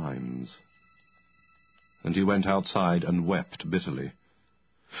 3 times." And he went outside and wept bitterly.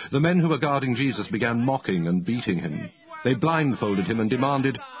 The men who were guarding Jesus began mocking and beating him. They blindfolded him and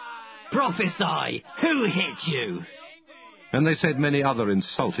demanded, "Prophesy! Who hit you?" And they said many other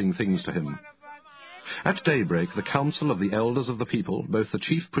insulting things to him. At daybreak, the council of the elders of the people, both the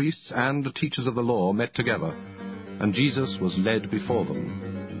chief priests and the teachers of the law, met together, and Jesus was led before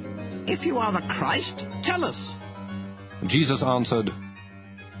them. "If you are the Christ, tell us." Jesus answered,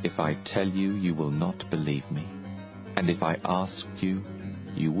 "If I tell you, you will not believe me, and if I asked you,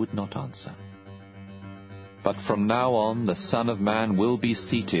 you would not answer. But from now on the Son of Man will be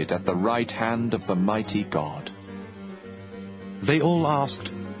seated at the right hand of the mighty God." They all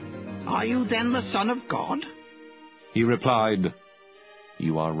asked, "Are you then the Son of God?" He replied,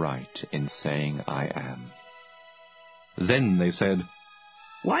 "You are right in saying I am." Then they said,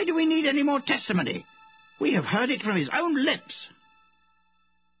 "Why do we need any more testimony? We have heard it from his own lips."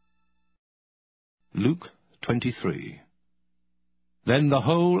 Luke 23. Then the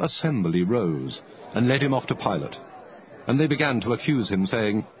whole assembly rose and led him off to Pilate, and they began to accuse him,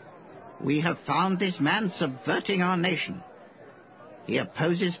 saying, "We have found this man subverting our nation. He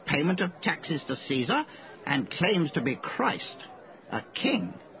opposes payment of taxes to Caesar and claims to be Christ, a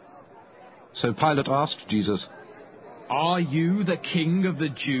king." So Pilate asked Jesus, "Are you the king of the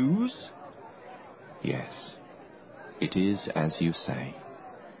Jews?" "Yes, it is as you say,"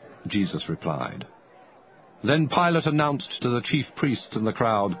 Jesus replied. Then Pilate announced to the chief priests and the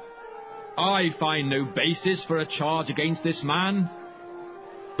crowd, I find no basis for a charge against this man.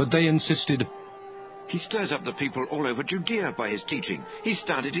 But they insisted, He stirs up the people all over Judea by his teaching. He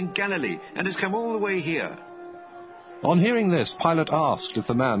started in Galilee and has come all the way here. On hearing this, Pilate asked if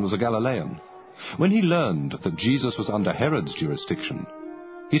the man was a Galilean. When he learned that Jesus was under Herod's jurisdiction,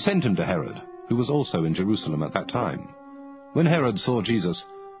 he sent him to Herod, who was also in Jerusalem at that time. When Herod saw Jesus,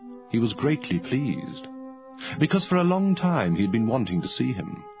 he was greatly pleased, because for a long time he had been wanting to see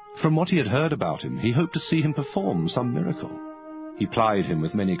him. From what he had heard about him, he hoped to see him perform some miracle. He plied him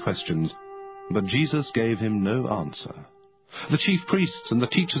with many questions, but Jesus gave him no answer. The chief priests and the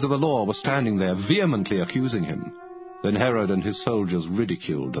teachers of the law were standing there, vehemently accusing him. Then Herod and his soldiers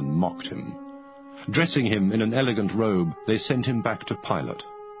ridiculed and mocked him. Dressing him in an elegant robe, they sent him back to Pilate.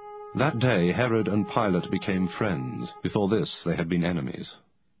 That day Herod and Pilate became friends. Before this they had been enemies.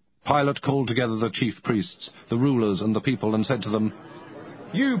 Pilate called together the chief priests, the rulers and the people, and said to them,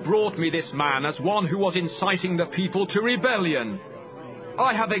 You brought me this man as one who was inciting the people to rebellion.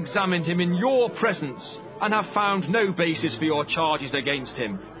 I have examined him in your presence, and have found no basis for your charges against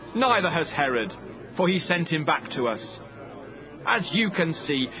him. Neither has Herod, for he sent him back to us. As you can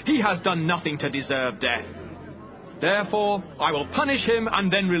see, he has done nothing to deserve death. Therefore, I will punish him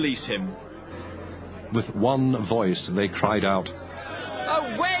and then release him. With one voice they cried out,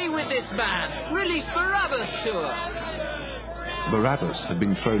 Away with this man! Release Barabbas to us! Barabbas had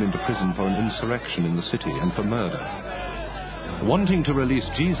been thrown into prison for an insurrection in the city and for murder. Wanting to release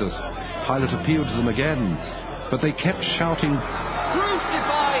Jesus, Pilate appealed to them again, but they kept shouting,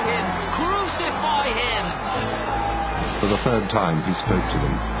 Crucify him! Crucify him! For the third time he spoke to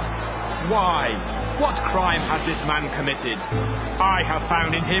them. Why? What crime has this man committed? I have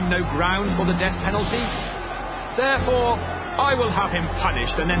found in him no grounds for the death penalty. Therefore, I will have him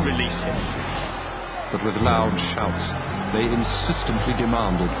punished and then release him. But with loud shouts, they insistently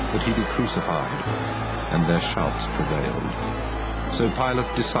demanded that he be crucified, and their shouts prevailed. So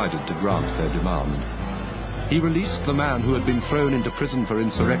Pilate decided to grant their demand. He released the man who had been thrown into prison for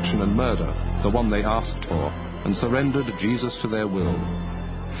insurrection and murder, the one they asked for, and surrendered Jesus to their will.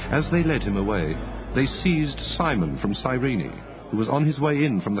 As they led him away, they seized Simon from Cyrene, who was on his way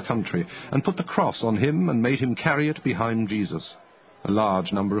in from the country, and put the cross on him and made him carry it behind Jesus. A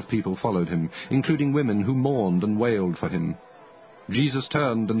large number of people followed him, including women who mourned and wailed for him. Jesus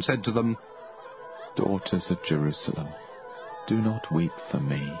turned and said to them, Daughters of Jerusalem, do not weep for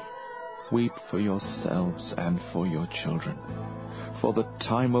me. Weep for yourselves and for your children. For the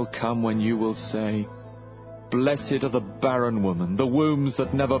time will come when you will say, Blessed are the barren woman, the wombs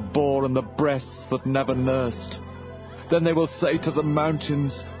that never bore, and the breasts that never nursed. Then they will say to the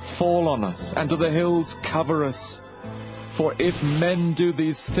mountains, Fall on us, and to the hills, cover us. For if men do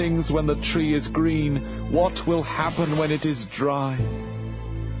these things when the tree is green, what will happen when it is dry?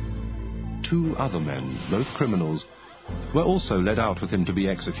 2 other men, both criminals, were also led out with him to be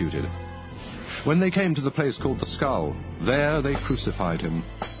executed. When they came to the place called the Skull, there they crucified him,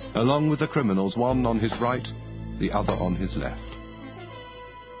 along with the criminals, one on his right, the other on his left.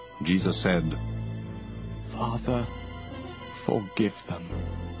 Jesus said, Father, forgive them,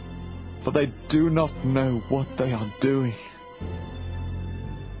 for they do not know what they are doing.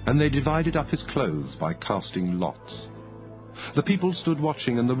 And they divided up his clothes by casting lots. The people stood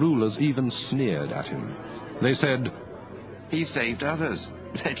watching, and the rulers even sneered at him. They said, He saved others.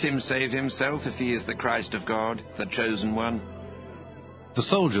 Let him save himself if he is the Christ of God, the chosen one. The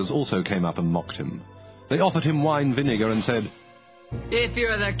soldiers also came up and mocked him. They offered him wine vinegar and said, If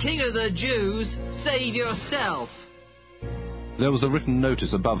you're the king of the Jews, save yourself. There was a written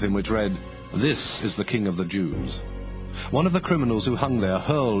notice above him which read, This is the King of the Jews. One of the criminals who hung there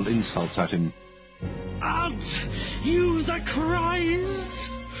hurled insults at him. Aren't you the Christ?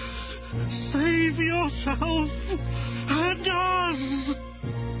 Save yourself and us!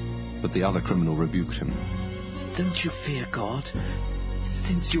 But the other criminal rebuked him. Don't you fear God,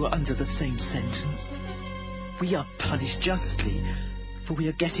 since you are under the same sentence? We are punished justly, for we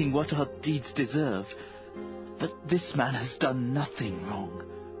are getting what our deeds deserve. But this man has done nothing wrong.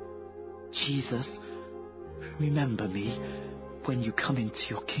 Jesus, remember me when you come into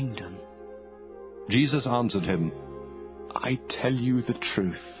your kingdom. Jesus answered him, I tell you the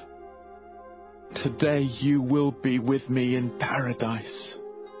truth. Today you will be with me in paradise.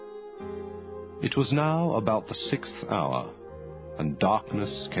 It was now about the 6th hour, and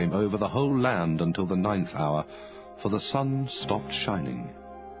darkness came over the whole land until the 9th hour, for the sun stopped shining.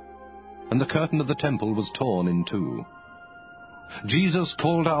 And the curtain of the temple was torn in 2. Jesus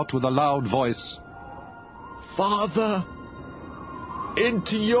called out with a loud voice, Father,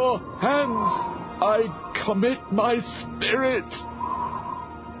 into your hands I commit my spirit.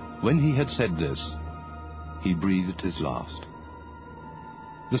 When he had said this, he breathed his last.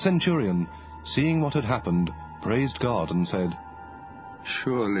 The centurion, seeing what had happened, praised God and said,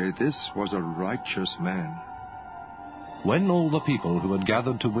 "Surely this was a righteous man." When all the people who had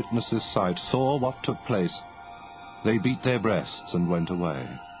gathered to witness this sight saw what took place, they beat their breasts and went away.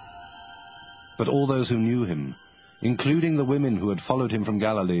 But all those who knew him, including the women who had followed him from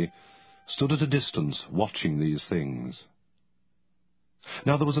Galilee, stood at a distance watching these things.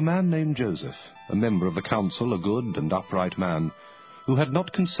 Now there was a man named Joseph, a member of the council, a good and upright man, who had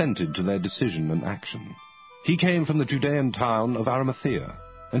not consented to their decision and action. He came from the Judean town of Arimathea,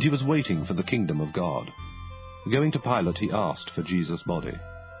 and he was waiting for the kingdom of God. Going to Pilate, he asked for Jesus' body,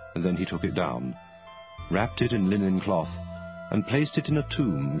 and then he took it down, wrapped it in linen cloth, and placed it in a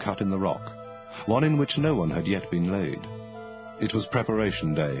tomb cut in the rock, one in which no one had yet been laid. It was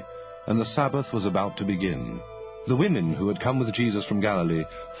preparation day, and the Sabbath was about to begin. The women who had come with Jesus from Galilee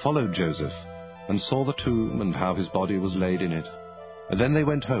followed Joseph, and saw the tomb and how his body was laid in it. And then they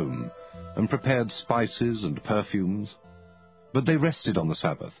went home, and prepared spices and perfumes. But they rested on the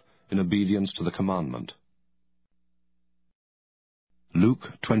Sabbath, in obedience to the commandment. Luke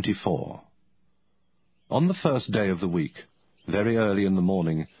 24. On the first day of the week, very early in the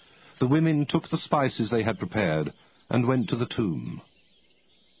morning, the women took the spices they had prepared, and went to the tomb.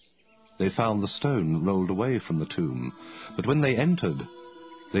 They found the stone rolled away from the tomb, but when they entered,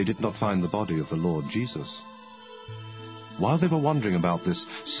 they did not find the body of the Lord Jesus. While they were wondering about this,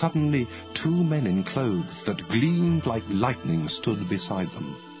 suddenly 2 men in clothes that gleamed like lightning stood beside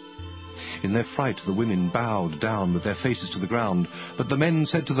them. In their fright, the women bowed down with their faces to the ground, but the men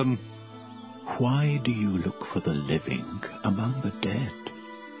said to them, "Why do you look for the living among the dead?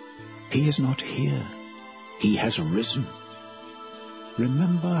 He is not here. He has risen.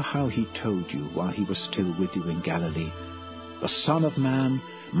 Remember how he told you while he was still with you in Galilee, the Son of Man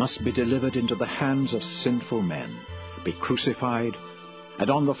must be delivered into the hands of sinful men, be crucified, and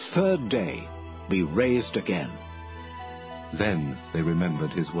on the 3rd day be raised again." Then they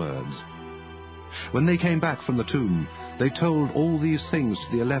remembered his words. When they came back from the tomb, they told all these things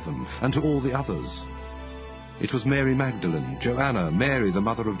to the 11 and to all the others. It was Mary Magdalene, Joanna, Mary the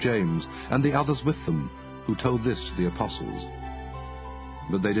mother of James, and the others with them, who told this to the apostles.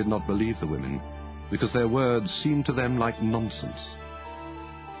 But they did not believe the women, because their words seemed to them like nonsense.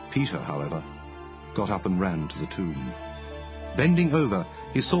 Peter, however, got up and ran to the tomb. Bending over,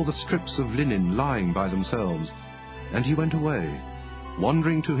 he saw the strips of linen lying by themselves, and he went away,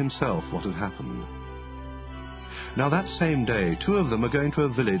 wondering to himself what had happened. Now that same day, 2 of them were going to a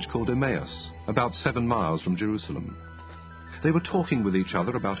village called Emmaus, about 7 miles from Jerusalem. They were talking with each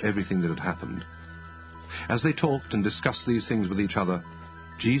other about everything that had happened. As they talked and discussed these things with each other,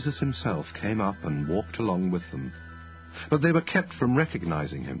 Jesus himself came up and walked along with them, but they were kept from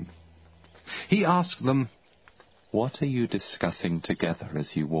recognizing him. He asked them, "What are you discussing together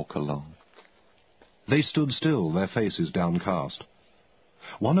as you walk along?" They stood still, their faces downcast.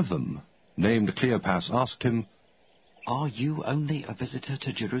 One of them, named Cleopas, asked him, "Are you only a visitor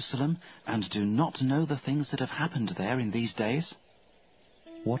to Jerusalem, and do not know the things that have happened there in these days?"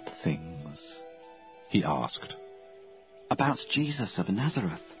 "What things?" he asked. "About Jesus of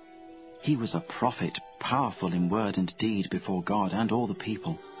Nazareth. He was a prophet, powerful in word and deed before God and all the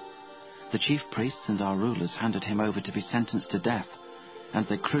people. The chief priests and our rulers handed him over to be sentenced to death, and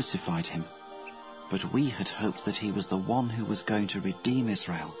they crucified him. But we had hoped that he was the one who was going to redeem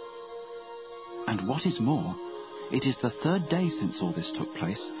Israel. And what is more, it is the 3rd day since all this took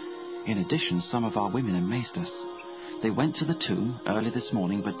place. In addition, some of our women amazed us. They went to the tomb early this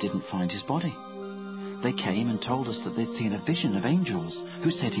morning but didn't find his body. They came and told us that they'd seen a vision of angels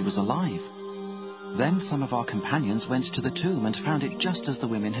who said he was alive. Then some of our companions went to the tomb and found it just as the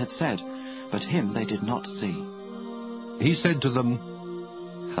women had said, but him they did not see." He said to them,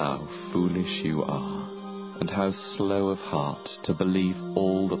 "How foolish you are, and how slow of heart to believe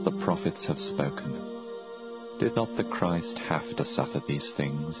all that the prophets have spoken. Did not the Christ have to suffer these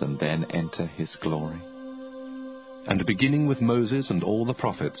things and then enter his glory?" And beginning with Moses and all the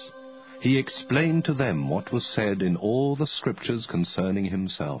prophets, he explained to them what was said in all the scriptures concerning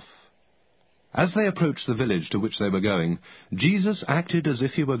himself. As they approached the village to which they were going, Jesus acted as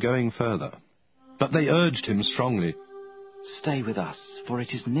if he were going further. But they urged him strongly, "Stay with us, for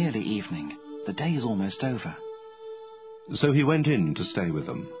it is nearly evening. The day is almost over." So he went in to stay with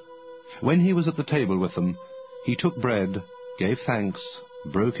them. When he was at the table with them, he took bread, gave thanks,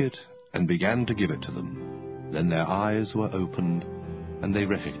 broke it, and began to give it to them. Then their eyes were opened, and they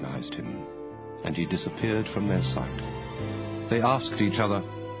recognized him, and he disappeared from their sight. They asked each other,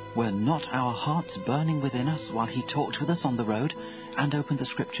 Were not our hearts burning within us while he talked with us on the road and opened the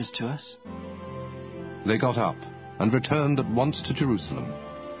Scriptures to us?" They got up and returned at once to Jerusalem.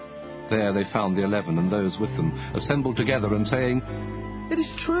 There they found the 11 and those with them assembled together and saying, "It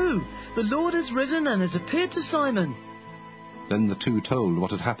is true, the Lord has risen and has appeared to Simon." Then the two told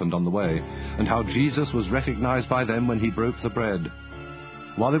what had happened on the way, and how Jesus was recognized by them when he broke the bread.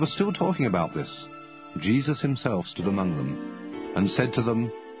 While they were still talking about this, Jesus himself stood among them, and said to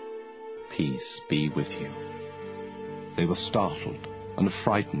them, "Peace be with you." They were startled and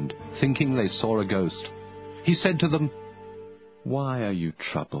frightened, thinking they saw a ghost. He said to them, "Why are you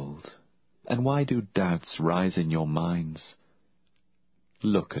troubled, and why do doubts rise in your minds?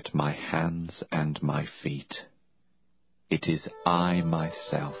 Look at my hands and my feet. It is I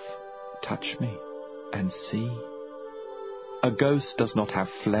myself. Touch me and see. A ghost does not have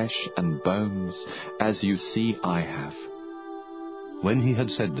flesh and bones, as you see I have." When he had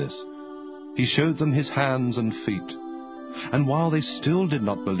said this, he showed them his hands and feet. And while they still did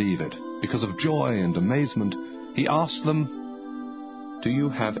not believe it, because of joy and amazement, he asked them, "Do you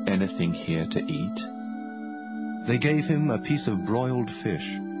have anything here to eat?" They gave him a piece of broiled fish,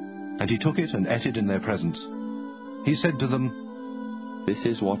 and he took it and ate it in their presence. He said to them, "This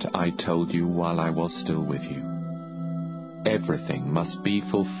is what I told you while I was still with you. Everything must be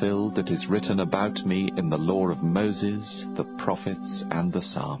fulfilled that is written about me in the law of Moses, the prophets, and the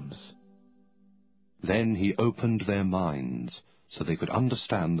Psalms." Then he opened their minds, so they could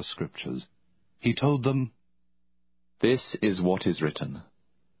understand the Scriptures. He told them, "This is what is written.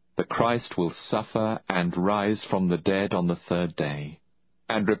 The Christ will suffer and rise from the dead on the third day,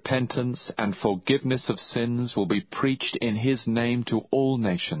 and repentance and forgiveness of sins will be preached in his name to all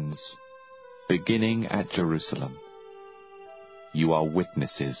nations, beginning at Jerusalem. You are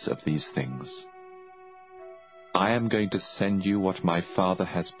witnesses of these things. I am going to send you what my Father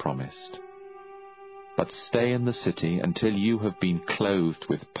has promised. But stay in the city until you have been clothed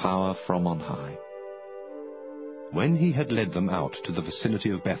with power from on high." When he had led them out to the vicinity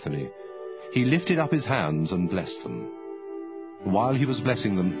of Bethany, he lifted up his hands and blessed them. While he was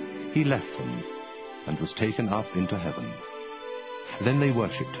blessing them, he left them and was taken up into heaven. Then they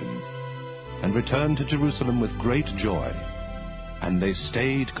worshipped him and returned to Jerusalem with great joy, and they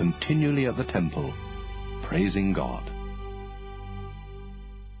stayed continually at the temple, praising God.